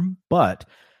long term, but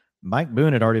Mike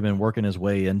Boone had already been working his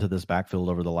way into this backfield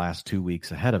over the last 2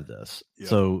 weeks ahead of this. Yep.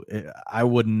 So I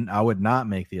would not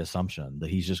make the assumption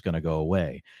that he's just going to go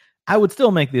away. I would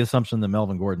still make the assumption that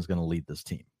Melvin Gordon's going to lead this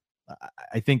team.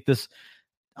 I think this,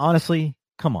 honestly,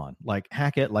 come on, like,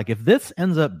 Hackett, like, if this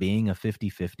ends up being a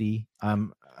 50-50,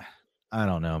 I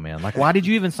don't know, man. Like, why did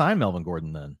you even sign Melvin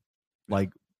Gordon then? Like,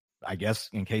 I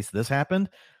guess in case this happened.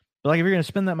 But, like, if you're going to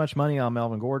spend that much money on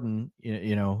Melvin Gordon,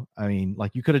 I mean,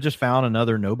 like, you could have just found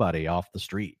another nobody off the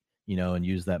street, and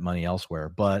used that money elsewhere.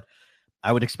 But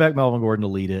I would expect Melvin Gordon to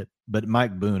lead it. But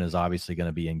Mike Boone is obviously going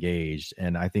to be engaged.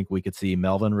 And I think we could see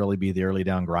Melvin really be the early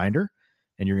down grinder.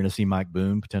 And you're going to see Mike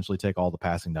Boone potentially take all the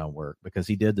passing down work, because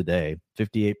he did today.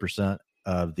 58%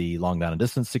 of the long down and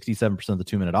distance, 67% of the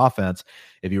 2-minute offense.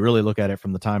 If you really look at it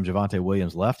from the time Javonte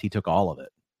Williams left, he took all of it.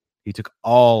 He took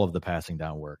all of the passing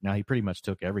down work. Now, he pretty much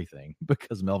took everything,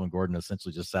 because Melvin Gordon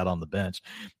essentially just sat on the bench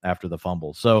after the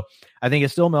fumble. So I think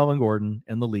it's still Melvin Gordon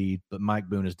in the lead, but Mike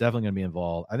Boone is definitely going to be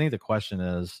involved. I think the question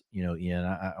is, Ian,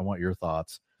 I want your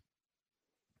thoughts.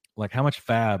 Like, how much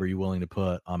fab are you willing to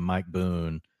put on Mike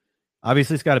Boone?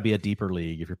 Obviously, it's got to be a deeper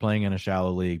league if you're playing in a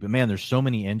shallow league. But, man, there's so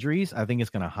many injuries. I think it's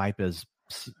going to hype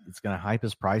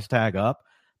his price tag up,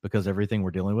 because everything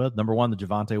we're dealing with. Number one, the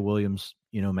Javonte Williams,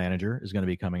 manager is going to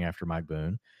be coming after Mike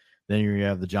Boone. Then you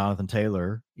have the Jonathan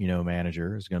Taylor,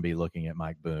 manager is going to be looking at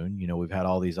Mike Boone. We've had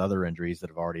all these other injuries that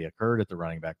have already occurred at the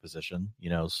running back position,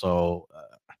 so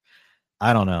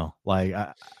I don't know. Like,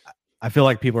 I feel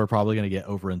like people are probably going to get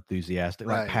over enthusiastic,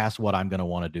 like past what I'm going to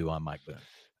want to do on Mike Boone.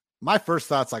 My first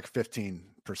thought's like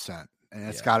 15%. And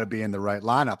it's got to be in the right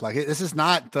lineup. Like, this is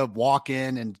not the walk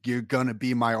in and you're going to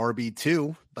be my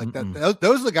RB2. Like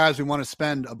those are the guys we want to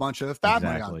spend a bunch of fab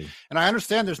money on. And I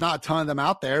understand there's not a ton of them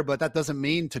out there, but that doesn't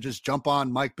mean to just jump on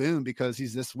Mike Boone because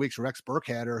he's this week's Rex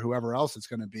Burkhead or whoever else it's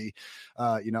going to be.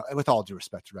 With all due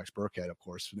respect to Rex Burkhead, of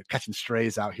course, catching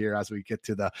strays out here as we get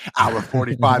to the hour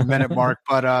 45 minute mark.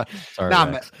 But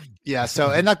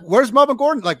So, and like, where's Melvin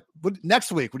Gordon? Like,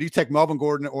 next week, would you take Melvin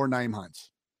Gordon or Nyheim Hines?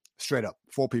 Straight up,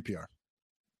 full PPR.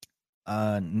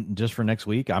 Just for next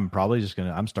week, I'm probably just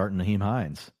I'm starting Nyheim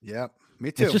Hines. Yep,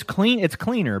 me too. It's just clean. It's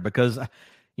cleaner because,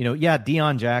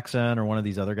 Deion Jackson or one of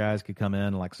these other guys could come in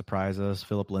and like surprise us,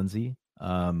 Phillip Lindsay.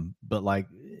 But like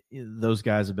those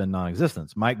guys have been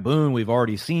non-existent. Mike Boone, we've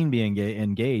already seen being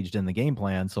engaged in the game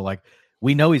plan. So like,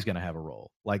 we know he's going to have a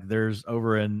role. Like there's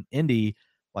over in Indy,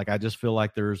 like, I just feel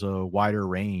like there's a wider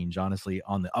range, honestly,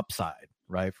 on the upside,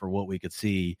 right? For what we could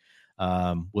see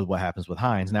with what happens with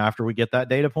Hines. Now, after we get that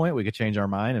data point, we could change our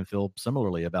mind and feel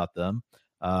similarly about them.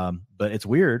 But it's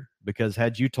weird because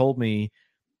had you told me,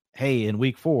 hey, in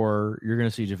week 4, you're going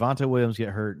to see Javonte Williams get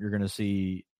hurt. You're going to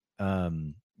see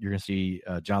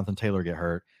Jonathan Taylor get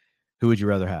hurt. Who would you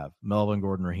rather have, Melvin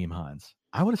Gordon or Nyheim Hines?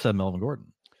 I would have said Melvin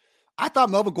Gordon. I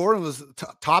thought Melvin Gordon was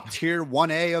top tier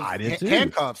 1A of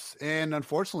handcuffs. And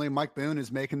unfortunately, Mike Boone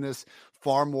is making this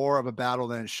far more of a battle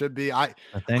than it should be.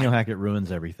 Nathaniel Hackett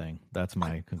ruins everything. That's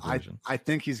my conclusion. I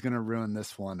think he's going to ruin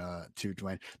this one too,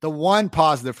 Dwayne. The one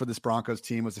positive for this Broncos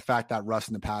team was the fact that Russ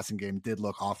in the passing game did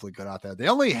look awfully good out there. They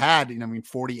only had,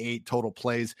 48 total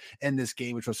plays in this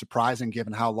game, which was surprising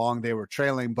given how long they were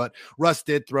trailing. But Russ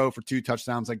did throw for 2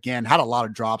 touchdowns again, had a lot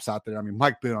of drops out there.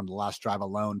 Mike Boone on the last drive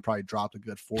alone probably dropped a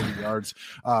good 40 yards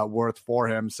worth for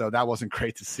him. So that wasn't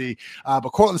great to see. But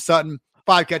Cortland Sutton,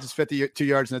 5 catches, 52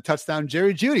 yards and a touchdown.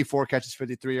 Jerry Jeudy, 4 catches,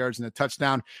 53 yards and a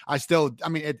touchdown.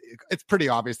 It's pretty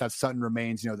obvious that Sutton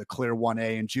remains, the clear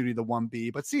 1A and Jeudy the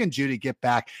 1B. But seeing Jeudy get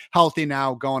back healthy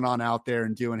now, going on out there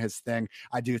and doing his thing,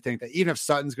 I do think that even if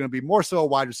Sutton's going to be more so a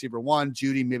wide receiver 1,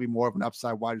 Jeudy maybe more of an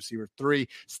upside wide receiver 3,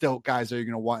 still guys that you're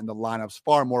going to want in the lineups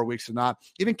far more weeks than not.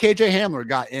 Even KJ Hamler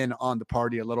got in on the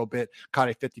party a little bit, caught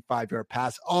a 55-yard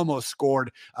pass, almost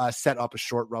scored, set up a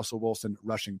short Russell Wilson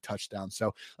rushing touchdown.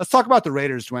 So let's talk about the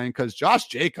Raiders, Dwayne, because Josh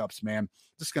Jacobs, man,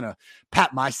 just going to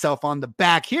pat myself on the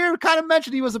back here. Kind of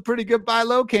mentioned he was a pretty good buy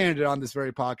low candidate on this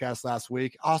very podcast last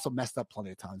week. Also messed up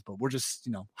plenty of times, but we're just,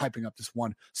 hyping up this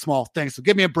one small thing. So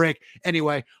give me a break.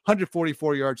 Anyway,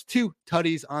 144 yards, 2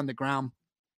 tutties on the ground.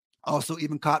 Also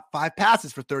even caught 5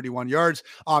 passes for 31 yards.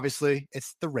 Obviously,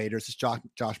 it's the Raiders. It's Josh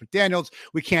McDaniels.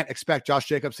 We can't expect Josh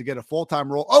Jacobs to get a full-time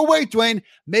role. Oh, wait, Dwayne,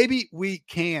 maybe we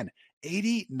can.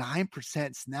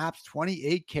 89% snaps,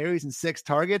 28 carries, and 6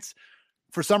 targets.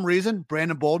 For some reason,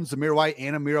 Brandon Bolden, Zamir White,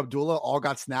 and Amir Abdullah all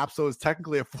got snaps, so it's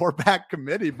technically a 4-back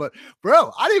committee. But,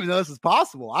 bro, I didn't even know this was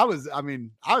possible. I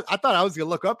thought I was going to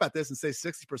look up at this and say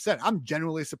 60%. I'm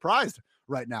genuinely surprised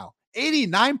right now.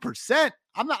 89%.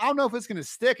 I don't know if it's going to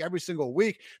stick every single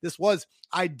week. This was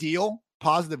ideal,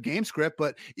 positive game script,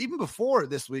 but even before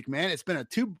this week, man, it's been a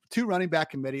two running back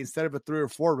committee instead of a 3 or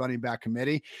 4 running back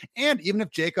committee. And even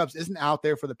if Jacobs isn't out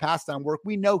there for the pass down work,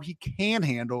 we know he can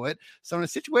handle it. So in a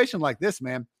situation like this,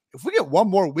 man, if we get one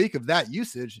more week of that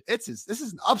usage, this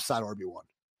is an upside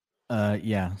RB1.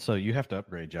 Yeah. So you have to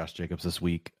upgrade Josh Jacobs this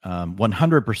week.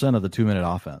 100% of the 2-minute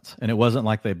offense. And it wasn't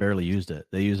like they barely used it.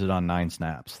 They used it on 9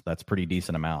 snaps. That's pretty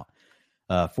decent amount.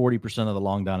 40% of the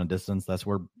long down and distance. That's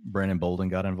where Brandon Bolden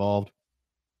got involved.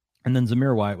 And then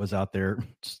Zamir White was out there.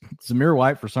 Zamir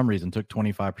White, for some reason, took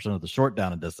 25% of the short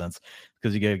down and distance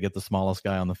because you got to get the smallest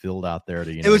guy on the field out there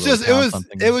to, it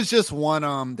was just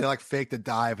one, they like faked a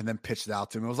dive and then pitched it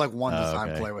out to him. It was like one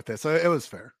design play with it. So it was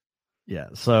fair. Yeah.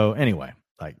 So anyway,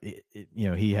 like,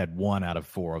 he had 1 out of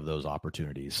 4 of those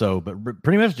opportunities. So, but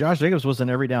pretty much Josh Jacobs was an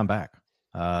every down back,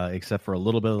 except for a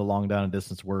little bit of the long down and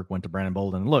distance work went to Brandon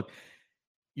Bolden. Look,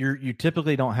 you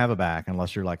typically don't have a back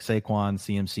unless you're like Saquon,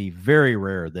 CMC, very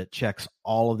rare that checks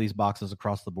all of these boxes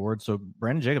across the board. So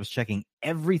Brandon Jacobs checking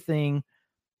everything.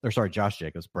 Josh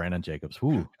Jacobs, Brandon Jacobs.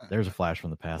 Ooh, there's a flash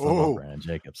from the past. I love Brandon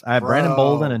Jacobs. I had Brandon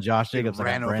Bolden and Josh Jacobs.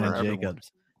 I got Brandon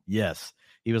Jacobs. Yes.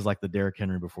 He was like the Derrick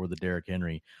Henry before the Derrick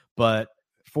Henry, but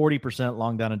 40%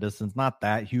 long down and distance, not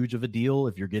that huge of a deal.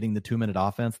 If you're getting the 2-minute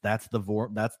offense, that's the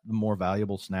more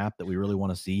valuable snap that we really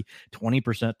want to see.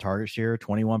 20% target share,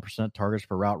 21% targets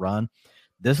per route run.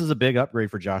 this is a big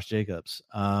upgrade for Josh Jacobs.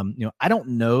 I don't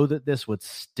know that this would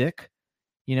stick,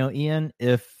 Ian,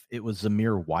 if it was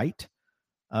Zamir White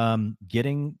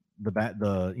getting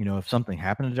if something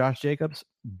happened to Josh Jacobs,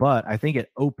 but I think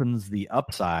it opens the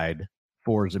upside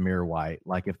for Zamir White.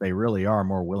 Like if they really are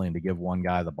more willing to give one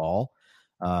guy the ball,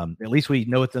 at least we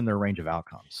know it's in their range of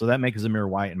outcomes. So that makes Zamir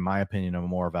White, in my opinion, a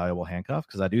more valuable handcuff,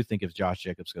 because I do think if Josh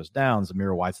Jacobs goes down,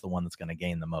 Zamir White's the one that's going to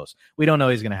gain the most. We don't know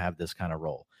he's going to have this kind of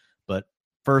role, but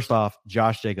first off,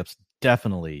 Josh Jacobs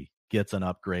definitely gets an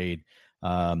upgrade.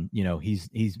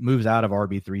 He's moves out of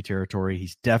RB3 territory.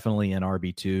 He's definitely in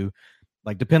RB2.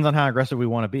 Like, depends on how aggressive we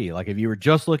want to be. Like, if you were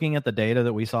just looking at the data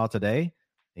that we saw today,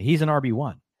 he's an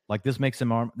RB1. Like, this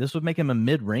would make him a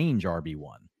mid-range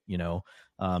RB1,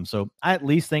 So I at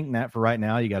least think that for right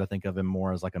now, you got to think of him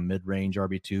more as like a mid-range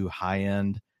RB2,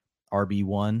 high-end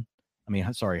RB1.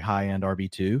 High-end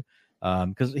RB2.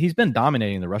 Because he's been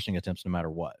dominating the rushing attempts no matter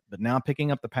what. But now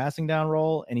picking up the passing down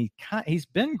role, and he's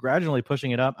been gradually pushing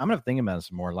it up. I'm going to think about it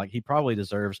some more. Like, he probably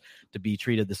deserves to be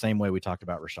treated the same way we talked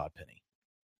about Rashad Penny.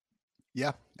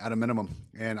 Yeah, at a minimum.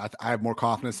 And I have more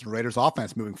confidence in the Raiders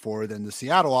offense moving forward than the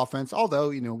Seattle offense, although,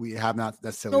 we have not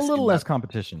necessarily a little less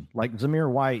competition. Like Zamir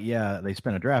White, they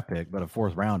spent a draft pick, but a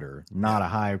fourth rounder, not a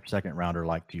high second rounder,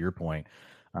 like to your point.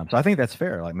 So I think that's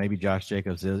fair. Like maybe Josh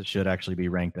Jacobs should actually be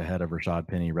ranked ahead of Rashad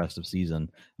Penny rest of season.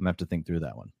 I'm going to have to think through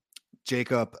that one.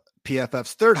 Jacob,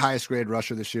 PFF's third highest grade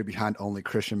rusher this year, behind only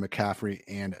Christian McCaffrey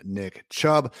and Nick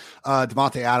Chubb.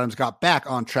 Devontae Adams got back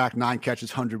on track, 9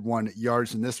 catches, 101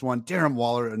 yards in this one. Darren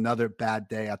Waller, another bad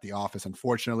day at the office,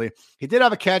 unfortunately. He did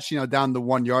have a catch, down the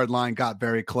 1 yard line, got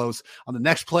very close. On the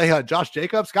next play, Josh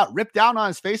Jacobs got ripped down on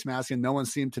his face mask, and no one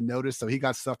seemed to notice, so he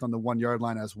got stuffed on the 1 yard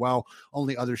line as well.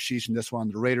 Only other sheesh in this one on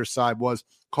the Raiders side was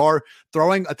Carr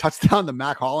throwing a touchdown to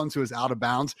Mac Hollins, who was out of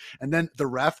bounds. And then the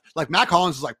ref, Mac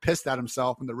Hollins was pissed at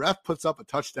himself, and the ref puts up a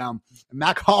touchdown. And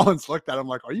Mac Hollins looked at him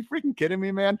like, are you freaking kidding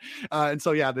me, man? And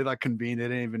so, they convened. They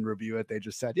didn't even review it. They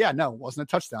just said, yeah, no, it wasn't a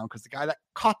touchdown, because the guy that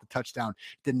caught the touchdown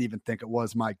didn't even think it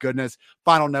was. My goodness.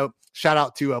 Final note, shout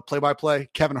out to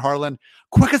play-by-play, Kevin Harlan.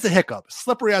 Quick as a hiccup,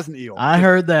 slippery as an eel. I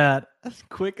heard that. As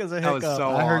quick as a hiccup. So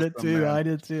I heard awesome, it too. man. I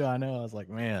did too. I know. I was like,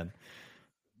 man.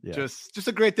 Yeah. Just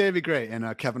a great day to be great.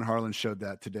 And Kevin Harlan showed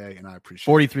that today, and I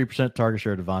appreciate 43% target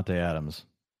share to Devontae Adams.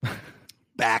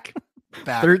 Back.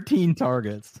 13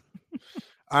 targets.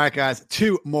 All right, guys,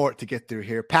 2 more to get through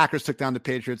here. Packers took down the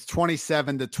Patriots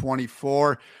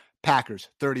 27-24. Packers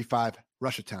 35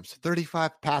 rush attempts,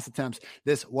 35 pass attempts.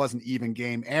 This was an even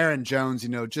game. Aaron Jones,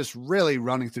 just really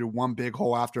running through one big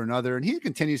hole after another. And he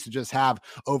continues to just have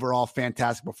overall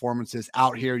fantastic performances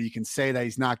out here. You can say that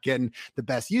he's not getting the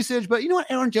best usage, but you know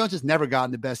what? Aaron Jones has never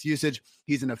gotten the best usage.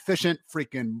 He's an efficient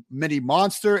freaking mini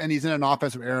monster, and he's in an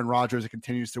offense of Aaron Rodgers that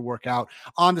continues to work out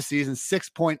on the season.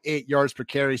 6.8 yards per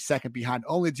carry, second behind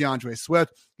only DeAndre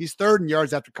Swift. He's third in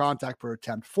yards after contact per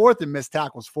attempt, fourth in missed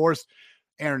tackles forced.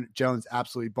 Aaron Jones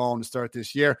absolutely balling to start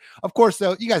this year. Of course,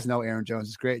 though, you guys know Aaron Jones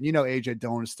is great. And A.J.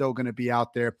 Dillon is still going to be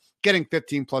out there getting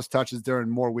 15-plus touches during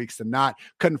more weeks than not.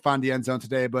 Couldn't find the end zone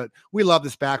today, but we love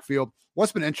this backfield.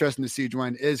 What's been interesting to see,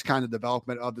 Dwayne, is kind of the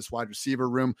development of this wide receiver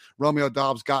room. Romeo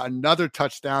Doubs got another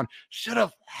touchdown. Should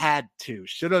have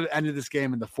ended this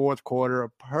game in the fourth quarter. A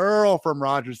pearl from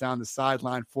Rodgers down the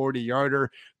sideline, 40-yarder.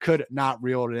 Could not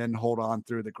reel it in, hold on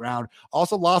through the ground.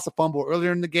 Also lost a fumble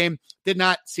earlier in the game. Did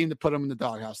not seem to put him in the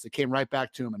doghouse. They came right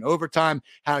back to him in overtime.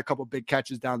 Had a couple big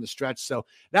catches down the stretch. So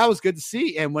that was good to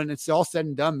see. And when it's all said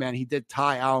and done, man, he did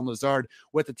tie Allen Lazard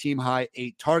with a team-high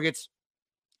 8 targets.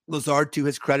 Lazard, to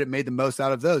his credit, made the most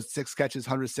out of those. 6 catches,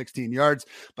 116 yards.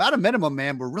 But at a minimum,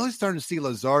 man, we're really starting to see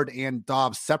Lazard and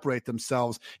Dobbs separate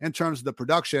themselves in terms of the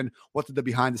production. What did the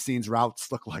behind-the-scenes routes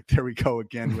look like? There we go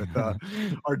again with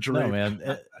our dream. No,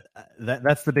 man,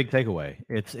 that's the big takeaway.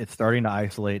 It's starting to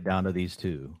isolate down to these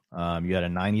two. You had a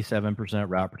 97%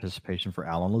 route participation for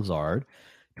Allen Lazard,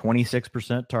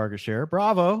 26% target share.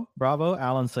 Bravo.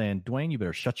 Allen saying, Dwayne, you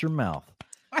better shut your mouth.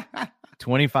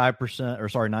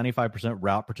 95%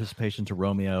 route participation to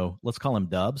Romeo. Let's call him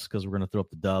Dubs because we're going to throw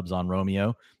up the dubs on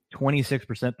Romeo.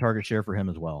 26% target share for him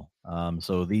as well.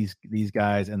 So these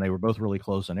guys, and they were both really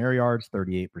close in air yards,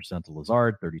 38% to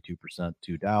Lazard, 32%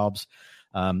 to Doubs.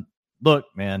 Look,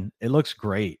 man, it looks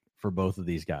great for both of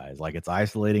these guys. Like it's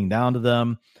isolating down to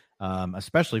them.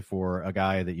 Especially for a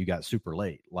guy that you got super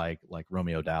late, like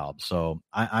Romeo Doubs. So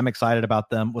I'm excited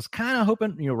about them. Was kind of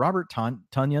hoping, Robert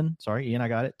Tonyan. Sorry, Ian, I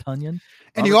got it. Tonyan.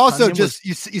 And you also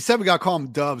you said we got to call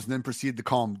him Dubs and then proceed to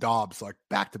call him Dobbs, like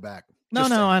back to back. No,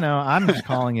 I know. I'm just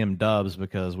calling him Dubs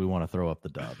because we want to throw up the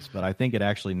Dubs. But I think it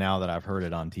actually, now that I've heard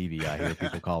it on TV, I hear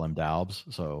people call him Doubs.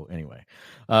 So anyway,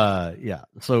 yeah.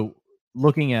 So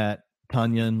looking at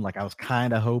Tonyan, like I was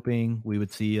kind of hoping we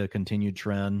would see a continued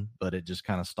trend, but it just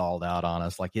kind of stalled out on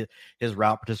us. Like his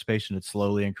route participation had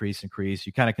slowly increased.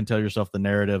 You kind of can tell yourself the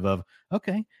narrative of,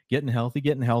 okay, getting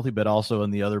healthy, but also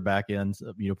in the other back ends,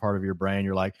 part of your brain,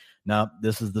 you're like, no,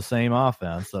 this is the same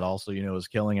offense that also, is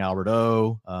killing Albert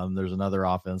O. There's another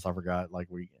offense I forgot, like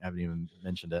we haven't even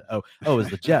mentioned it. Oh, is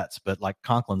the Jets, but like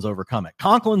Conklin's overcome it.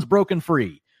 Conklin's broken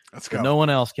free. Let's go. No one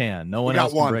else can. No one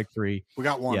else can break free. We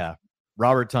got one. Yeah.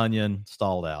 Robert Tonyan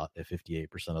stalled out at 58%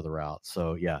 of the route.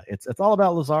 So yeah, it's all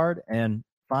about Lazard, and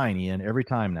fine, Ian, every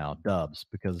time now, dubs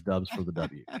for the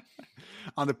W.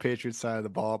 On the Patriots side of the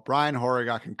ball, Brian Hoyer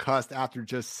got concussed after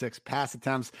just 6 pass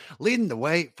attempts, leading the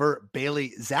way for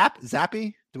Bailey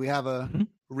Zappe. Do we have a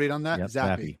read on that? Yep,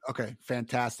 Zappe. Okay,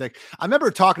 fantastic. I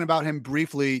remember talking about him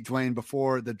briefly, Dwayne,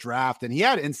 before the draft, and he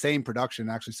had insane production.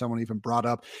 Actually, someone even brought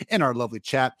up in our lovely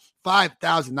chat,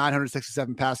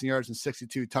 5,967 passing yards and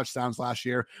 62 touchdowns last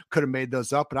year. Could have made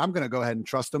those up, but I'm going to go ahead and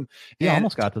trust him. He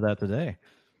almost got to that today.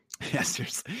 Yeah,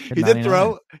 seriously. He did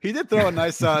throw a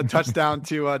nice touchdown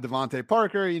to Devontae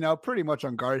Parker, pretty much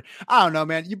unguarded. I don't know,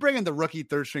 man. You bring in the rookie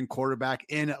third string quarterback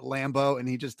in Lambeau, and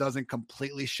he just doesn't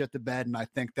completely shit the bed. And I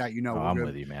think that, I'm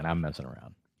with you, man. I'm messing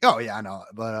around. Oh, yeah, I know.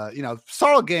 But,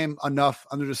 solid game enough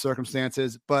under the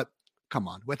circumstances. But come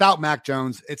on, without Mac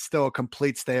Jones, it's still a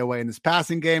complete stay away in this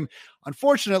passing game.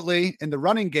 Unfortunately, in the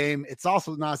running game, it's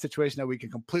also not a situation that we can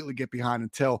completely get behind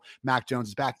until Mac Jones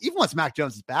is back. Even once Mac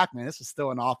Jones is back, man, this is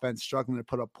still an offense struggling to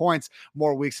put up points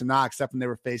more weeks than not, except when they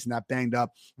were facing that banged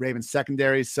up Ravens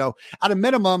secondary. So at a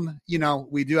minimum,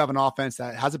 we do have an offense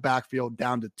that has a backfield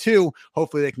down to 2.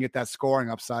 Hopefully they can get that scoring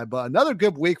upside. But another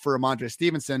good week for Ramondre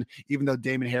Stevenson, even though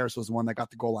Damon Harris was the one that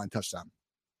got the goal line touchdown.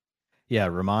 Yeah,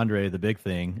 Ramondre, the big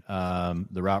thing.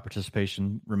 The route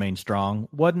participation remained strong.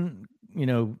 Wasn't,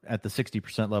 at the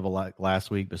 60% level like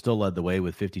last week, but still led the way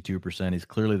with 52%. He's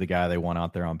clearly the guy they want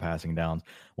out there on passing downs.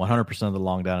 100% of the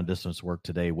long down and distance work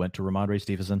today went to Ramondre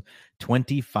Stevenson.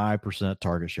 25%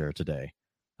 target share today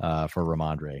for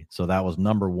Ramondre. So that was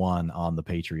number 1 on the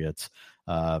Patriots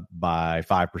by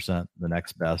 5%. The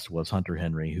next best was Hunter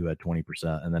Henry, who had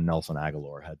 20%, and then Nelson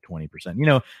Aguilar had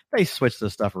 20%. They switch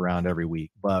this stuff around every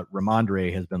week, but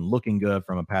Ramondre has been looking good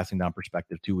from a passing down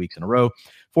perspective 2 weeks in a row.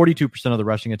 42% of the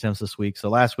rushing attempts this week. So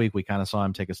last week we kind of saw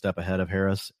him take a step ahead of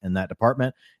Harris in that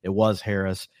department. It was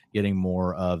Harris getting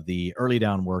more of the early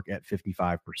down work at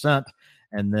 55%.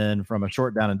 And then from a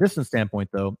short down and distance standpoint,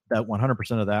 though, that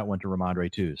 100% of that went to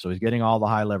Ramondre too. So he's getting all the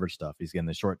high leverage stuff. He's getting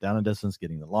the short down and distance,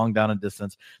 getting the long down and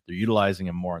distance. They're utilizing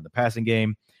him more in the passing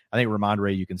game. I think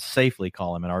Ramondre, you can safely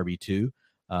call him an RB2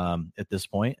 at this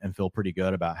point and feel pretty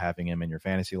good about having him in your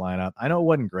fantasy lineup. I know it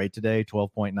wasn't great today,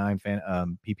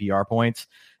 12.9 PPR points,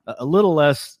 a little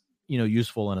less,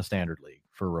 useful in a standard league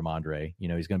for Ramondre.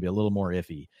 He's going to be a little more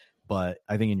iffy. But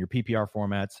I think in your PPR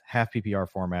formats, half PPR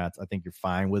formats, I think you're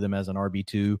fine with him as an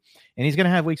RB2. And he's going to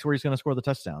have weeks where he's going to score the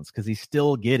touchdowns because he's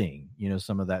still getting,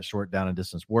 some of that short down and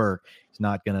distance work. He's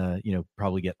not going to,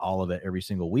 probably get all of it every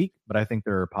single week. But I think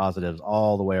there are positives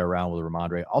all the way around with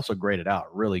Ramondre. Also graded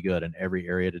out really good in every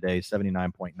area today.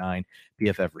 79.9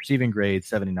 PFF receiving grade,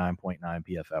 79.9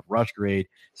 PFF rush grade,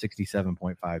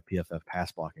 67.5 PFF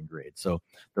pass blocking grade. So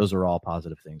those are all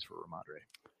positive things for Ramondre.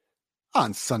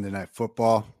 On Sunday Night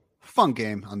Football, fun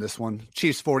game on this one.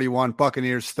 Chiefs 41,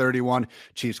 Buccaneers 31.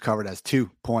 Chiefs covered as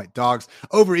 2-point dogs.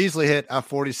 Over easily hit at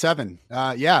 47.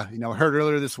 Heard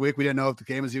earlier this week, we didn't know if the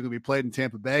game was going to be played in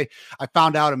Tampa Bay. I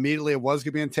found out immediately it was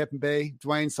going to be in Tampa Bay,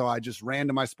 Dwayne. So I just ran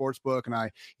to my sports book and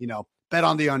I, bet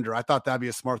on the under. I thought that'd be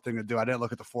a smart thing to do. I didn't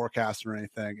look at the forecast or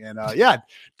anything. And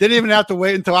didn't even have to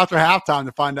wait until after halftime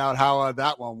to find out how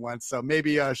that one went. So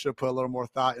maybe I should put a little more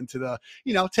thought into the,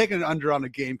 taking an under on a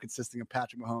game consisting of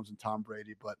Patrick Mahomes and Tom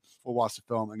Brady, but we'll watch the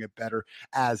film and get better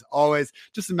as always.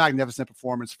 Just a magnificent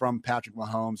performance from Patrick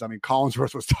Mahomes. I mean,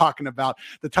 Collinsworth was talking about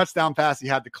the touchdown pass he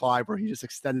had to Clyde where he just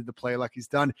extended the play like he's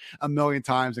done a million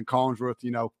times. And Collinsworth,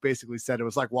 basically said it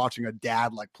was like watching a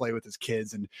dad play with his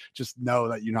kids and just know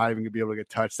that you're not even going to be able to get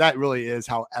touched. That really is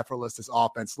how effortless this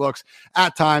offense looks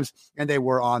at times. And they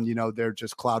were on, they're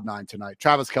just cloud 9 tonight.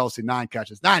 Travis Kelce, 9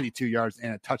 catches, 92 yards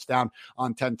and a touchdown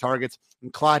on 10 targets.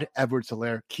 And Clyde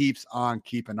Edwards-Helaire keeps on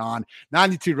keeping on.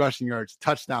 92 rushing yards,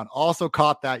 touchdown. Also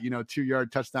caught that,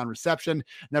 2-yard touchdown reception.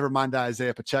 Never mind that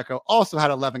Isaiah Pacheco also had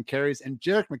 11 carries. And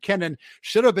Jerick McKinnon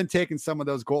should have been taking some of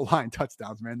those goal line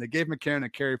touchdowns, man. They gave McKinnon a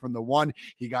carry from the 1.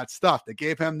 He got stuffed. They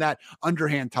gave him that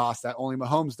underhand toss that only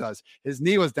Mahomes does. His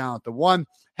knee was down at the 1.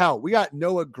 Hell, we got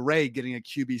Noah Gray getting a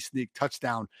QB sneak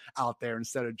touchdown out there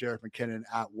instead of Jerick McKinnon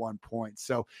at 1 point.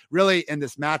 So really in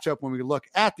this matchup, when we look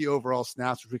at the overall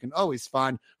snaps, which we can always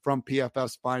find from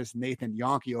PFF's finest Nathan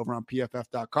Yonke over on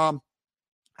PFF.com,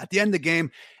 At the end of the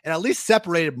game, it at least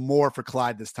separated more for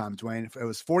Clyde this time, Dwayne. It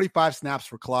was 45 snaps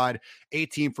for Clyde,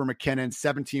 18 for McKinnon,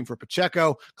 17 for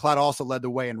Pacheco. Clyde also led the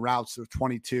way in routes with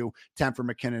 22, 10 for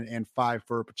McKinnon, and 5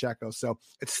 for Pacheco. So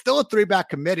it's still a 3-back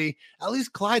committee. At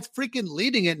least Clyde's freaking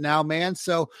leading it now, man.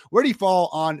 So where do you fall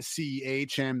on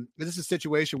CEH? And is this a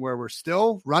situation where we're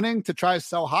still running to try to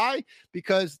sell high?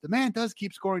 Because the man does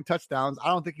keep scoring touchdowns. I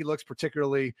don't think he looks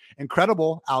particularly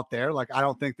incredible out there. Like, I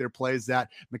don't think there are plays that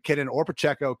McKinnon or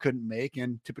Pacheco couldn't make.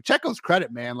 And to Pacheco's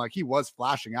credit, man, like, he was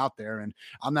flashing out there. And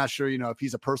I'm not sure, if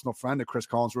he's a personal friend of Chris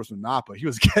Collinsworth or not, but he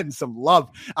was getting some love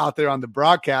out there on the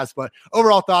broadcast. But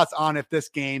overall thoughts on if this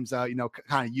game's, kind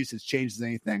of usage changes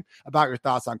anything about your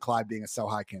thoughts on Clyde being a sell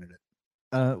high candidate.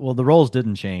 Well, the roles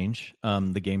didn't change.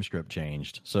 The game script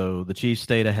changed. So the Chiefs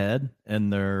stayed ahead in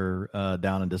their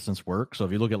down and distance work. So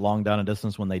if you look at long down and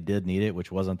distance when they did need it,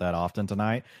 which wasn't that often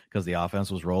tonight because the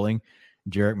offense was rolling,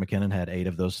 Jerick McKinnon had 8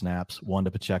 of those snaps, 1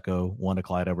 to Pacheco, 1 to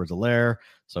Clyde Edwards-Helaire.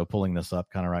 So pulling this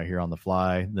up kind of right here on the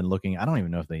fly, then looking, I don't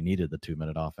even know if they needed the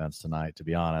 2-minute offense tonight, to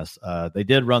be honest. They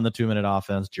did run the 2-minute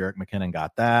offense. Jerick McKinnon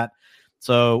got that.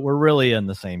 So we're really in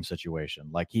the same situation.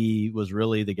 Like, he was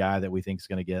really the guy that we think is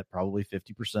going to get probably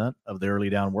 50% of the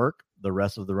early down work. The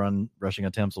rest of the rushing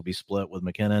attempts will be split with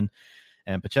McKinnon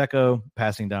and Pacheco.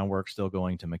 Passing down work still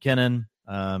going to McKinnon.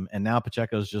 And now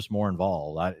Pacheco's just more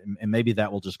involved. And maybe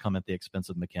that will just come at the expense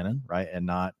of McKinnon, right? And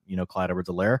not, Clyde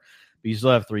Edwards-Helaire. But you still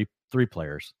have three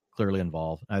players clearly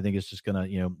involved. I think it's just going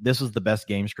to, this is the best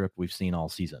game script we've seen all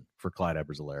season for Clyde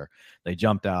Edwards-Helaire. They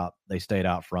jumped out. They stayed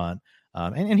out front.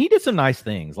 And he did some nice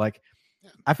things. Like,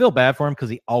 I feel bad for him because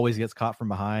he always gets caught from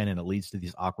behind, and it leads to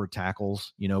these awkward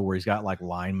tackles, where he's got like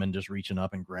linemen just reaching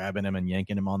up and grabbing him and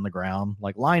yanking him on the ground.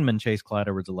 Like, linemen chase Clyde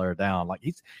Edwards-Helaire down. Like,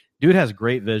 dude has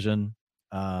great vision.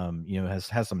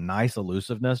 Has some nice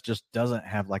elusiveness, just doesn't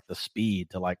have like the speed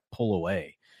to like pull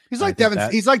away. He's like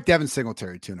Devin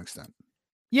Singletary to an extent.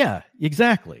 Yeah,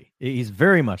 exactly. He's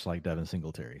very much like Devin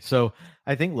Singletary. So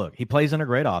I think, look, he plays in a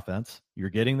great offense. You're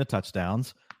getting the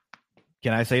touchdowns.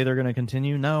 Can I say they're going to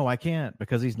continue? No, I can't,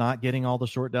 because he's not getting all the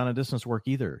short down and distance work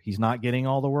either. He's not getting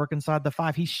all the work inside the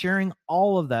 5. He's sharing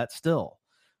all of that still.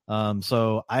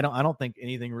 So I don't think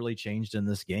anything really changed in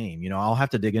this game. I'll have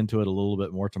to dig into it a little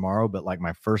bit more tomorrow, but like,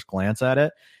 my first glance at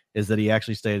it is that he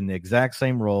actually stayed in the exact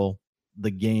same role.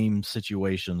 The game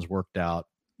situations worked out,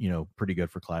 pretty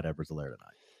good for Clyde Edwards-Helaire tonight.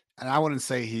 And I wouldn't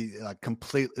say he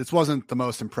this wasn't the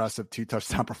most impressive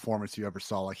 2-touchdown performance you ever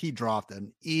saw. Like, he dropped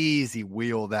an easy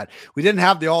wheel that we didn't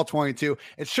have the all 22.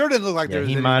 It sure didn't look like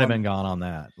he might have been gone on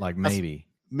that. Like, maybe.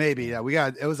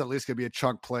 Yeah, it was at least going to be a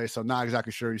chunk play. So I'm not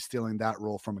exactly sure he's stealing that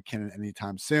role from McKinnon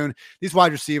anytime soon. These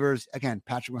wide receivers, again,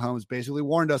 Patrick Mahomes basically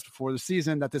warned us before the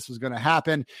season that this was going to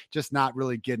happen, just not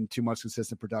really getting too much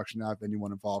consistent production out of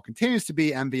anyone involved. Continues to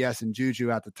be MVS and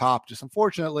Juju at the top, just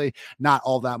unfortunately not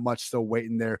all that much still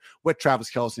waiting there with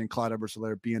Travis Kelce and Clyde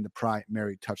Edwards-Helaire being the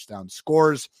primary touchdown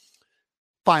scorers.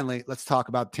 Finally, let's talk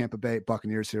about Tampa Bay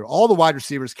Buccaneers here. All the wide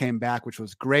receivers came back, which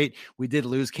was great. We did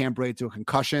lose Cam Brate to a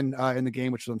concussion in the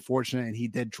game, which was unfortunate, and he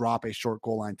did drop a short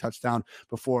goal line touchdown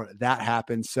before that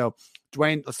happened. So,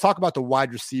 Dwayne, let's talk about the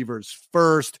wide receivers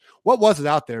first. What was it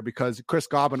out there? Because Chris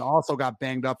Godwin also got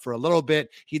banged up for a little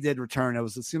bit. He did return. It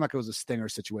seemed like it was a stinger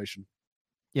situation.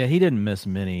 Yeah, he didn't miss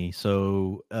many.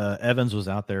 So Evans was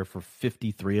out there for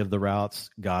 53 of the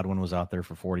routes. Godwin was out there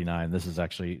for 49. This is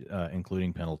actually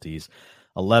including penalties.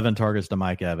 11 targets to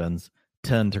Mike Evans,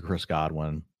 10 to Chris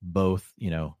Godwin. Both,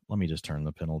 let me just turn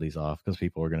the penalties off because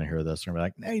people are going to hear this and be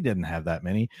like, he didn't have that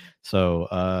many. So,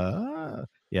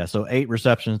 so 8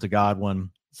 receptions to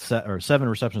Godwin, 7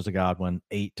 receptions to Godwin,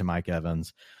 8 to Mike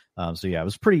Evans. It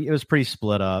was pretty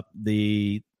split up.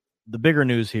 The bigger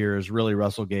news here is really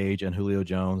Russell Gage and Julio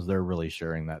Jones. They're really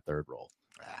sharing that third role.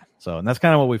 So, and that's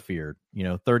kind of what we feared,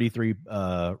 33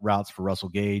 routes for Russell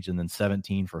Gage and then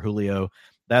 17 for Julio.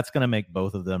 That's going to make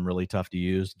both of them really tough to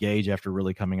use. Gage, after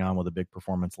really coming on with a big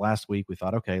performance last week, we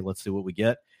thought, okay, let's see what we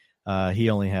get. He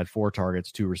only had 4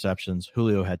 targets, 2 receptions.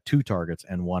 Julio had 2 targets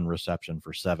and 1 reception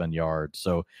for 7 yards.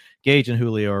 So Gage and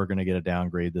Julio are going to get a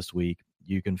downgrade this week.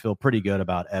 You can feel pretty good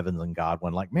about Evans and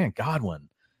Godwin. Like, man, Godwin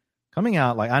coming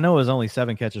out, like, I know it was only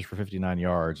 7 catches for 59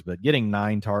 yards, but getting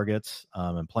 9 targets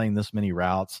and playing this many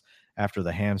routes after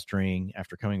the hamstring,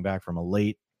 after coming back from a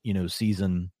late,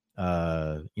 season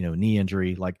knee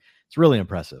injury. Like, it's really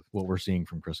impressive what we're seeing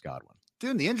from Chris Godwin.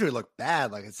 Dude, the injury looked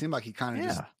bad. Like, it seemed like he kind of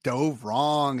just dove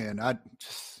wrong. And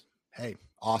hey,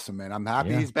 awesome, man. I'm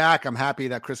happy he's back. I'm happy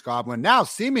that Chris Godwin now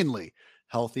seemingly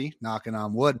healthy, knocking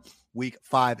on wood, week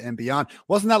 5 and beyond.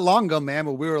 Wasn't that long ago, man,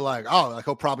 but we were like,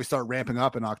 he'll probably start ramping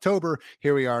up in October.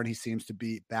 Here we are, and he seems to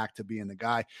be back to being the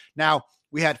guy. Now,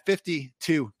 we had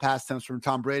 52 pass attempts from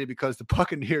Tom Brady because the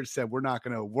Buccaneers said we're not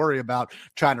going to worry about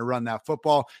trying to run that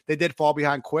football. They did fall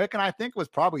behind quick, and I think it was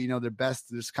probably, their best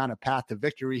this kind of path to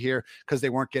victory here because they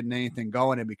weren't getting anything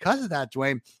going. And because of that,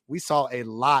 Dwayne, we saw a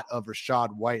lot of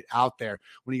Rachaad White out there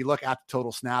when you look at the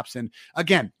total snaps. And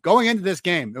again, going into this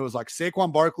game, it was like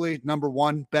Saquon Barkley, number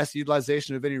one, best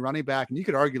utilization of any running back. And you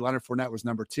could argue Leonard Fournette was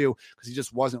number two because he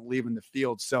just wasn't leaving the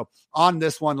field. So on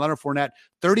this one, Leonard Fournette,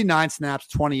 39 snaps,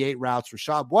 28 routes.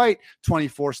 Rachaad White,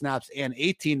 24 snaps and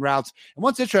 18 routes. And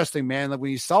what's interesting, man, like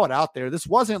when you saw it out there, this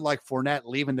wasn't like Fournette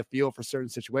leaving the field for certain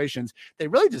situations. They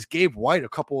really just gave White a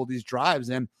couple of these drives,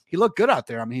 and he looked good out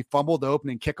there. I mean, he fumbled the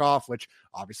opening kickoff, which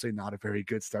obviously not a very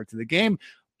good start to the game.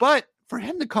 But for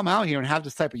him to come out here and have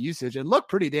this type of usage and look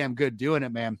pretty damn good doing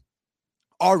it, man,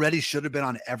 already should have been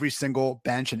on every single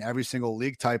bench and every single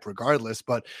league type regardless.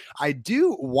 But I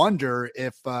do wonder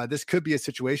if this could be a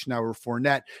situation now where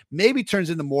Fournette maybe turns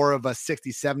into more of a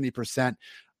 60-70%,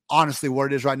 honestly,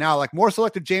 what it is right now, like more so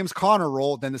like the James Conner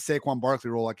role than the Saquon Barkley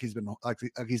role like he's been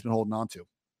holding on to.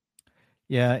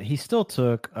 Yeah, he still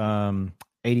took 80%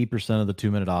 of the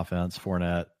 2-minute offense,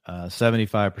 Fournette,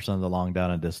 75% of the long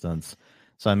down and distance.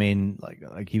 So, I mean,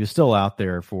 like he was still out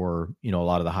there for, a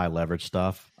lot of the high leverage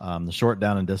stuff. The short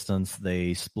down and distance,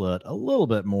 they split a little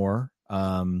bit more,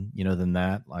 than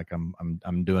that. Like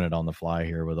I'm doing it on the fly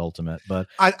here with Ultimate, but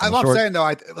I'm saying though,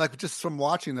 I like just from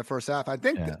watching the first half, I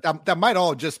think that might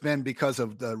all just been because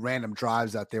of the random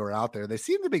drives that they were out there. They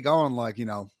seem to be going like,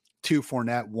 2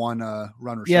 Fournette, 1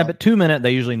 runner. Yeah, but 2-minute, they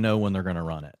usually know when they're going to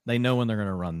run it. They know when they're going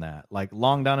to run that. Like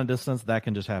long down and distance, that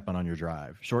can just happen on your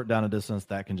drive. Short down and distance,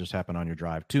 that can just happen on your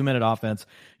drive. 2-minute offense,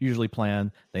 usually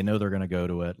planned. They know they're going to go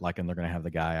to it, and they're going to have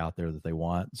the guy out there that they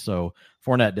want. So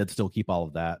Fournette did still keep all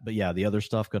of that. But yeah, the other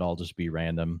stuff could all just be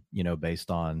random,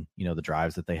 based on, the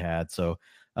drives that they had. So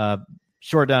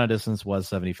short down and distance was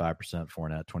 75%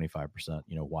 Fournette, 25%,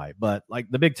 White. But like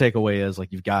the big takeaway is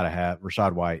like you've got to have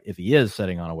Rachaad White. If he is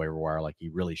sitting on a waiver wire, like he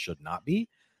really should not be.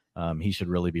 He should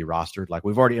really be rostered. Like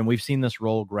we've seen this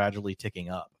role gradually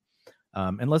ticking up.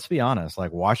 And let's be honest,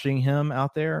 like watching him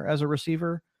out there as a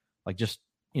receiver, like just,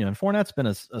 and Fournette's been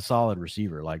a solid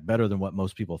receiver, like better than what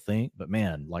most people think. But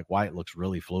man, like White looks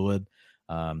really fluid.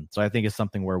 So I think it's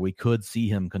something where we could see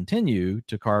him continue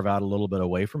to carve out a little bit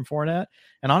away from Fournette.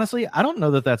 And honestly, I don't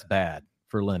know that that's bad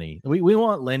for Lenny. We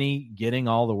want Lenny getting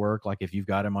all the work, like if you've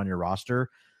got him on your roster.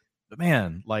 But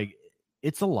man, like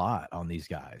it's a lot on these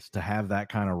guys to have that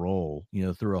kind of role,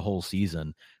 through a whole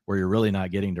season where you're really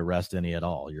not getting to rest any at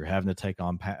all. You're having to take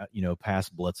on, pass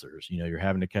blitzers. You're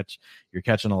having to you're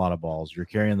catching a lot of balls. You're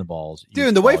carrying the balls.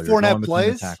 Dude, the way Fournette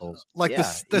plays, like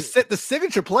the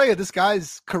signature play of this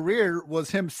guy's career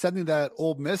was him sending that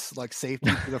Ole Miss like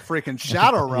safety to the freaking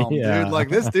shadow realm, dude. Like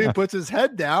this dude puts his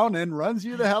head down and runs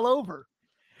you the hell over.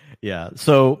 Yeah.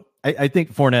 So I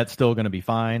think Fournette's still going to be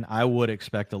fine. I would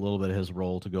expect a little bit of his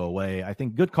role to go away. I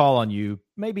think good call on you.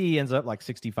 Maybe he ends up like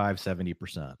 65,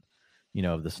 70%,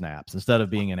 of the snaps instead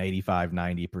of being an 85,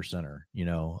 90%er,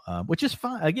 which is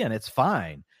fine. Again, it's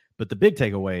fine. But the big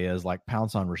takeaway is like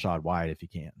pounce on Rachaad White if you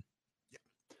can.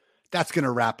 That's going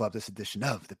to wrap up this edition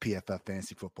of the PFF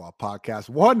Fantasy Football Podcast.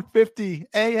 1:50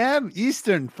 a.m.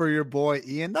 Eastern for your boy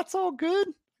Ian. That's all good.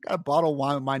 Got a bottle of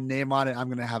wine with my name on it. I'm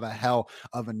going to have a hell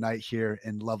of a night here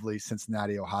in lovely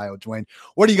Cincinnati, Ohio. Dwayne,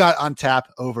 what do you got on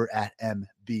tap over at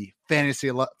MB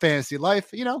Fantasy Life,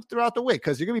 throughout the week?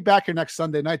 Because you're going to be back here next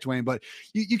Sunday night, Dwayne, but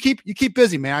you keep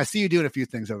busy, man. I see you doing a few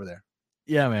things over there.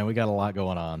 Yeah, man, we got a lot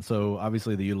going on. So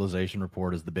obviously the utilization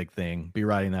report is the big thing. Be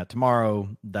writing that tomorrow.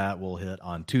 That will hit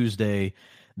on Tuesday.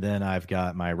 Then I've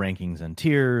got my rankings and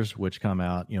tiers, which come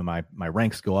out, my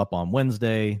ranks go up on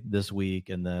Wednesday this week.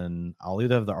 And then I'll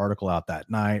either have the article out that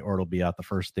night or it'll be out the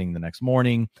first thing the next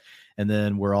morning. And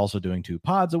then we're also doing 2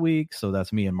 pods a week. So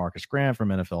that's me and Marcus Grant from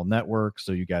NFL Network.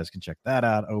 So you guys can check that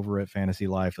out over at Fantasy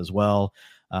Life as well.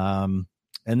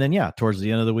 And then, towards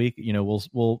the end of the week,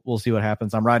 we'll see what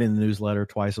happens. I'm writing the newsletter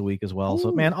twice a week as well. Ooh.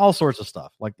 So man, all sorts of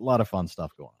stuff, like a lot of fun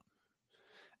stuff going on.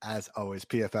 As always,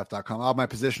 PFF.com. All my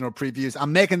positional previews.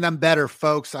 I'm making them better,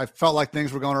 folks. I felt like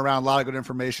things were going around. A lot of good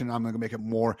information. I'm going to make it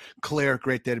more clear.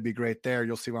 Great day to be great there.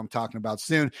 You'll see what I'm talking about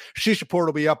soon. Sheesh Report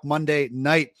will be up Monday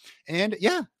night. And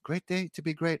great day to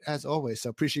be great as always.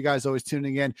 So appreciate you guys always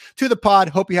tuning in to the pod.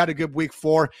 Hope you had a good week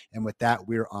 4. And with that,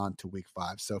 we're on to week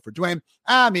 5. So for Dwayne,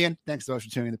 I'm Ian. Thanks so much for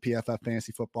tuning in to the PFF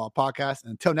Fantasy Football Podcast. And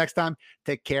until next time,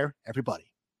 take care, everybody.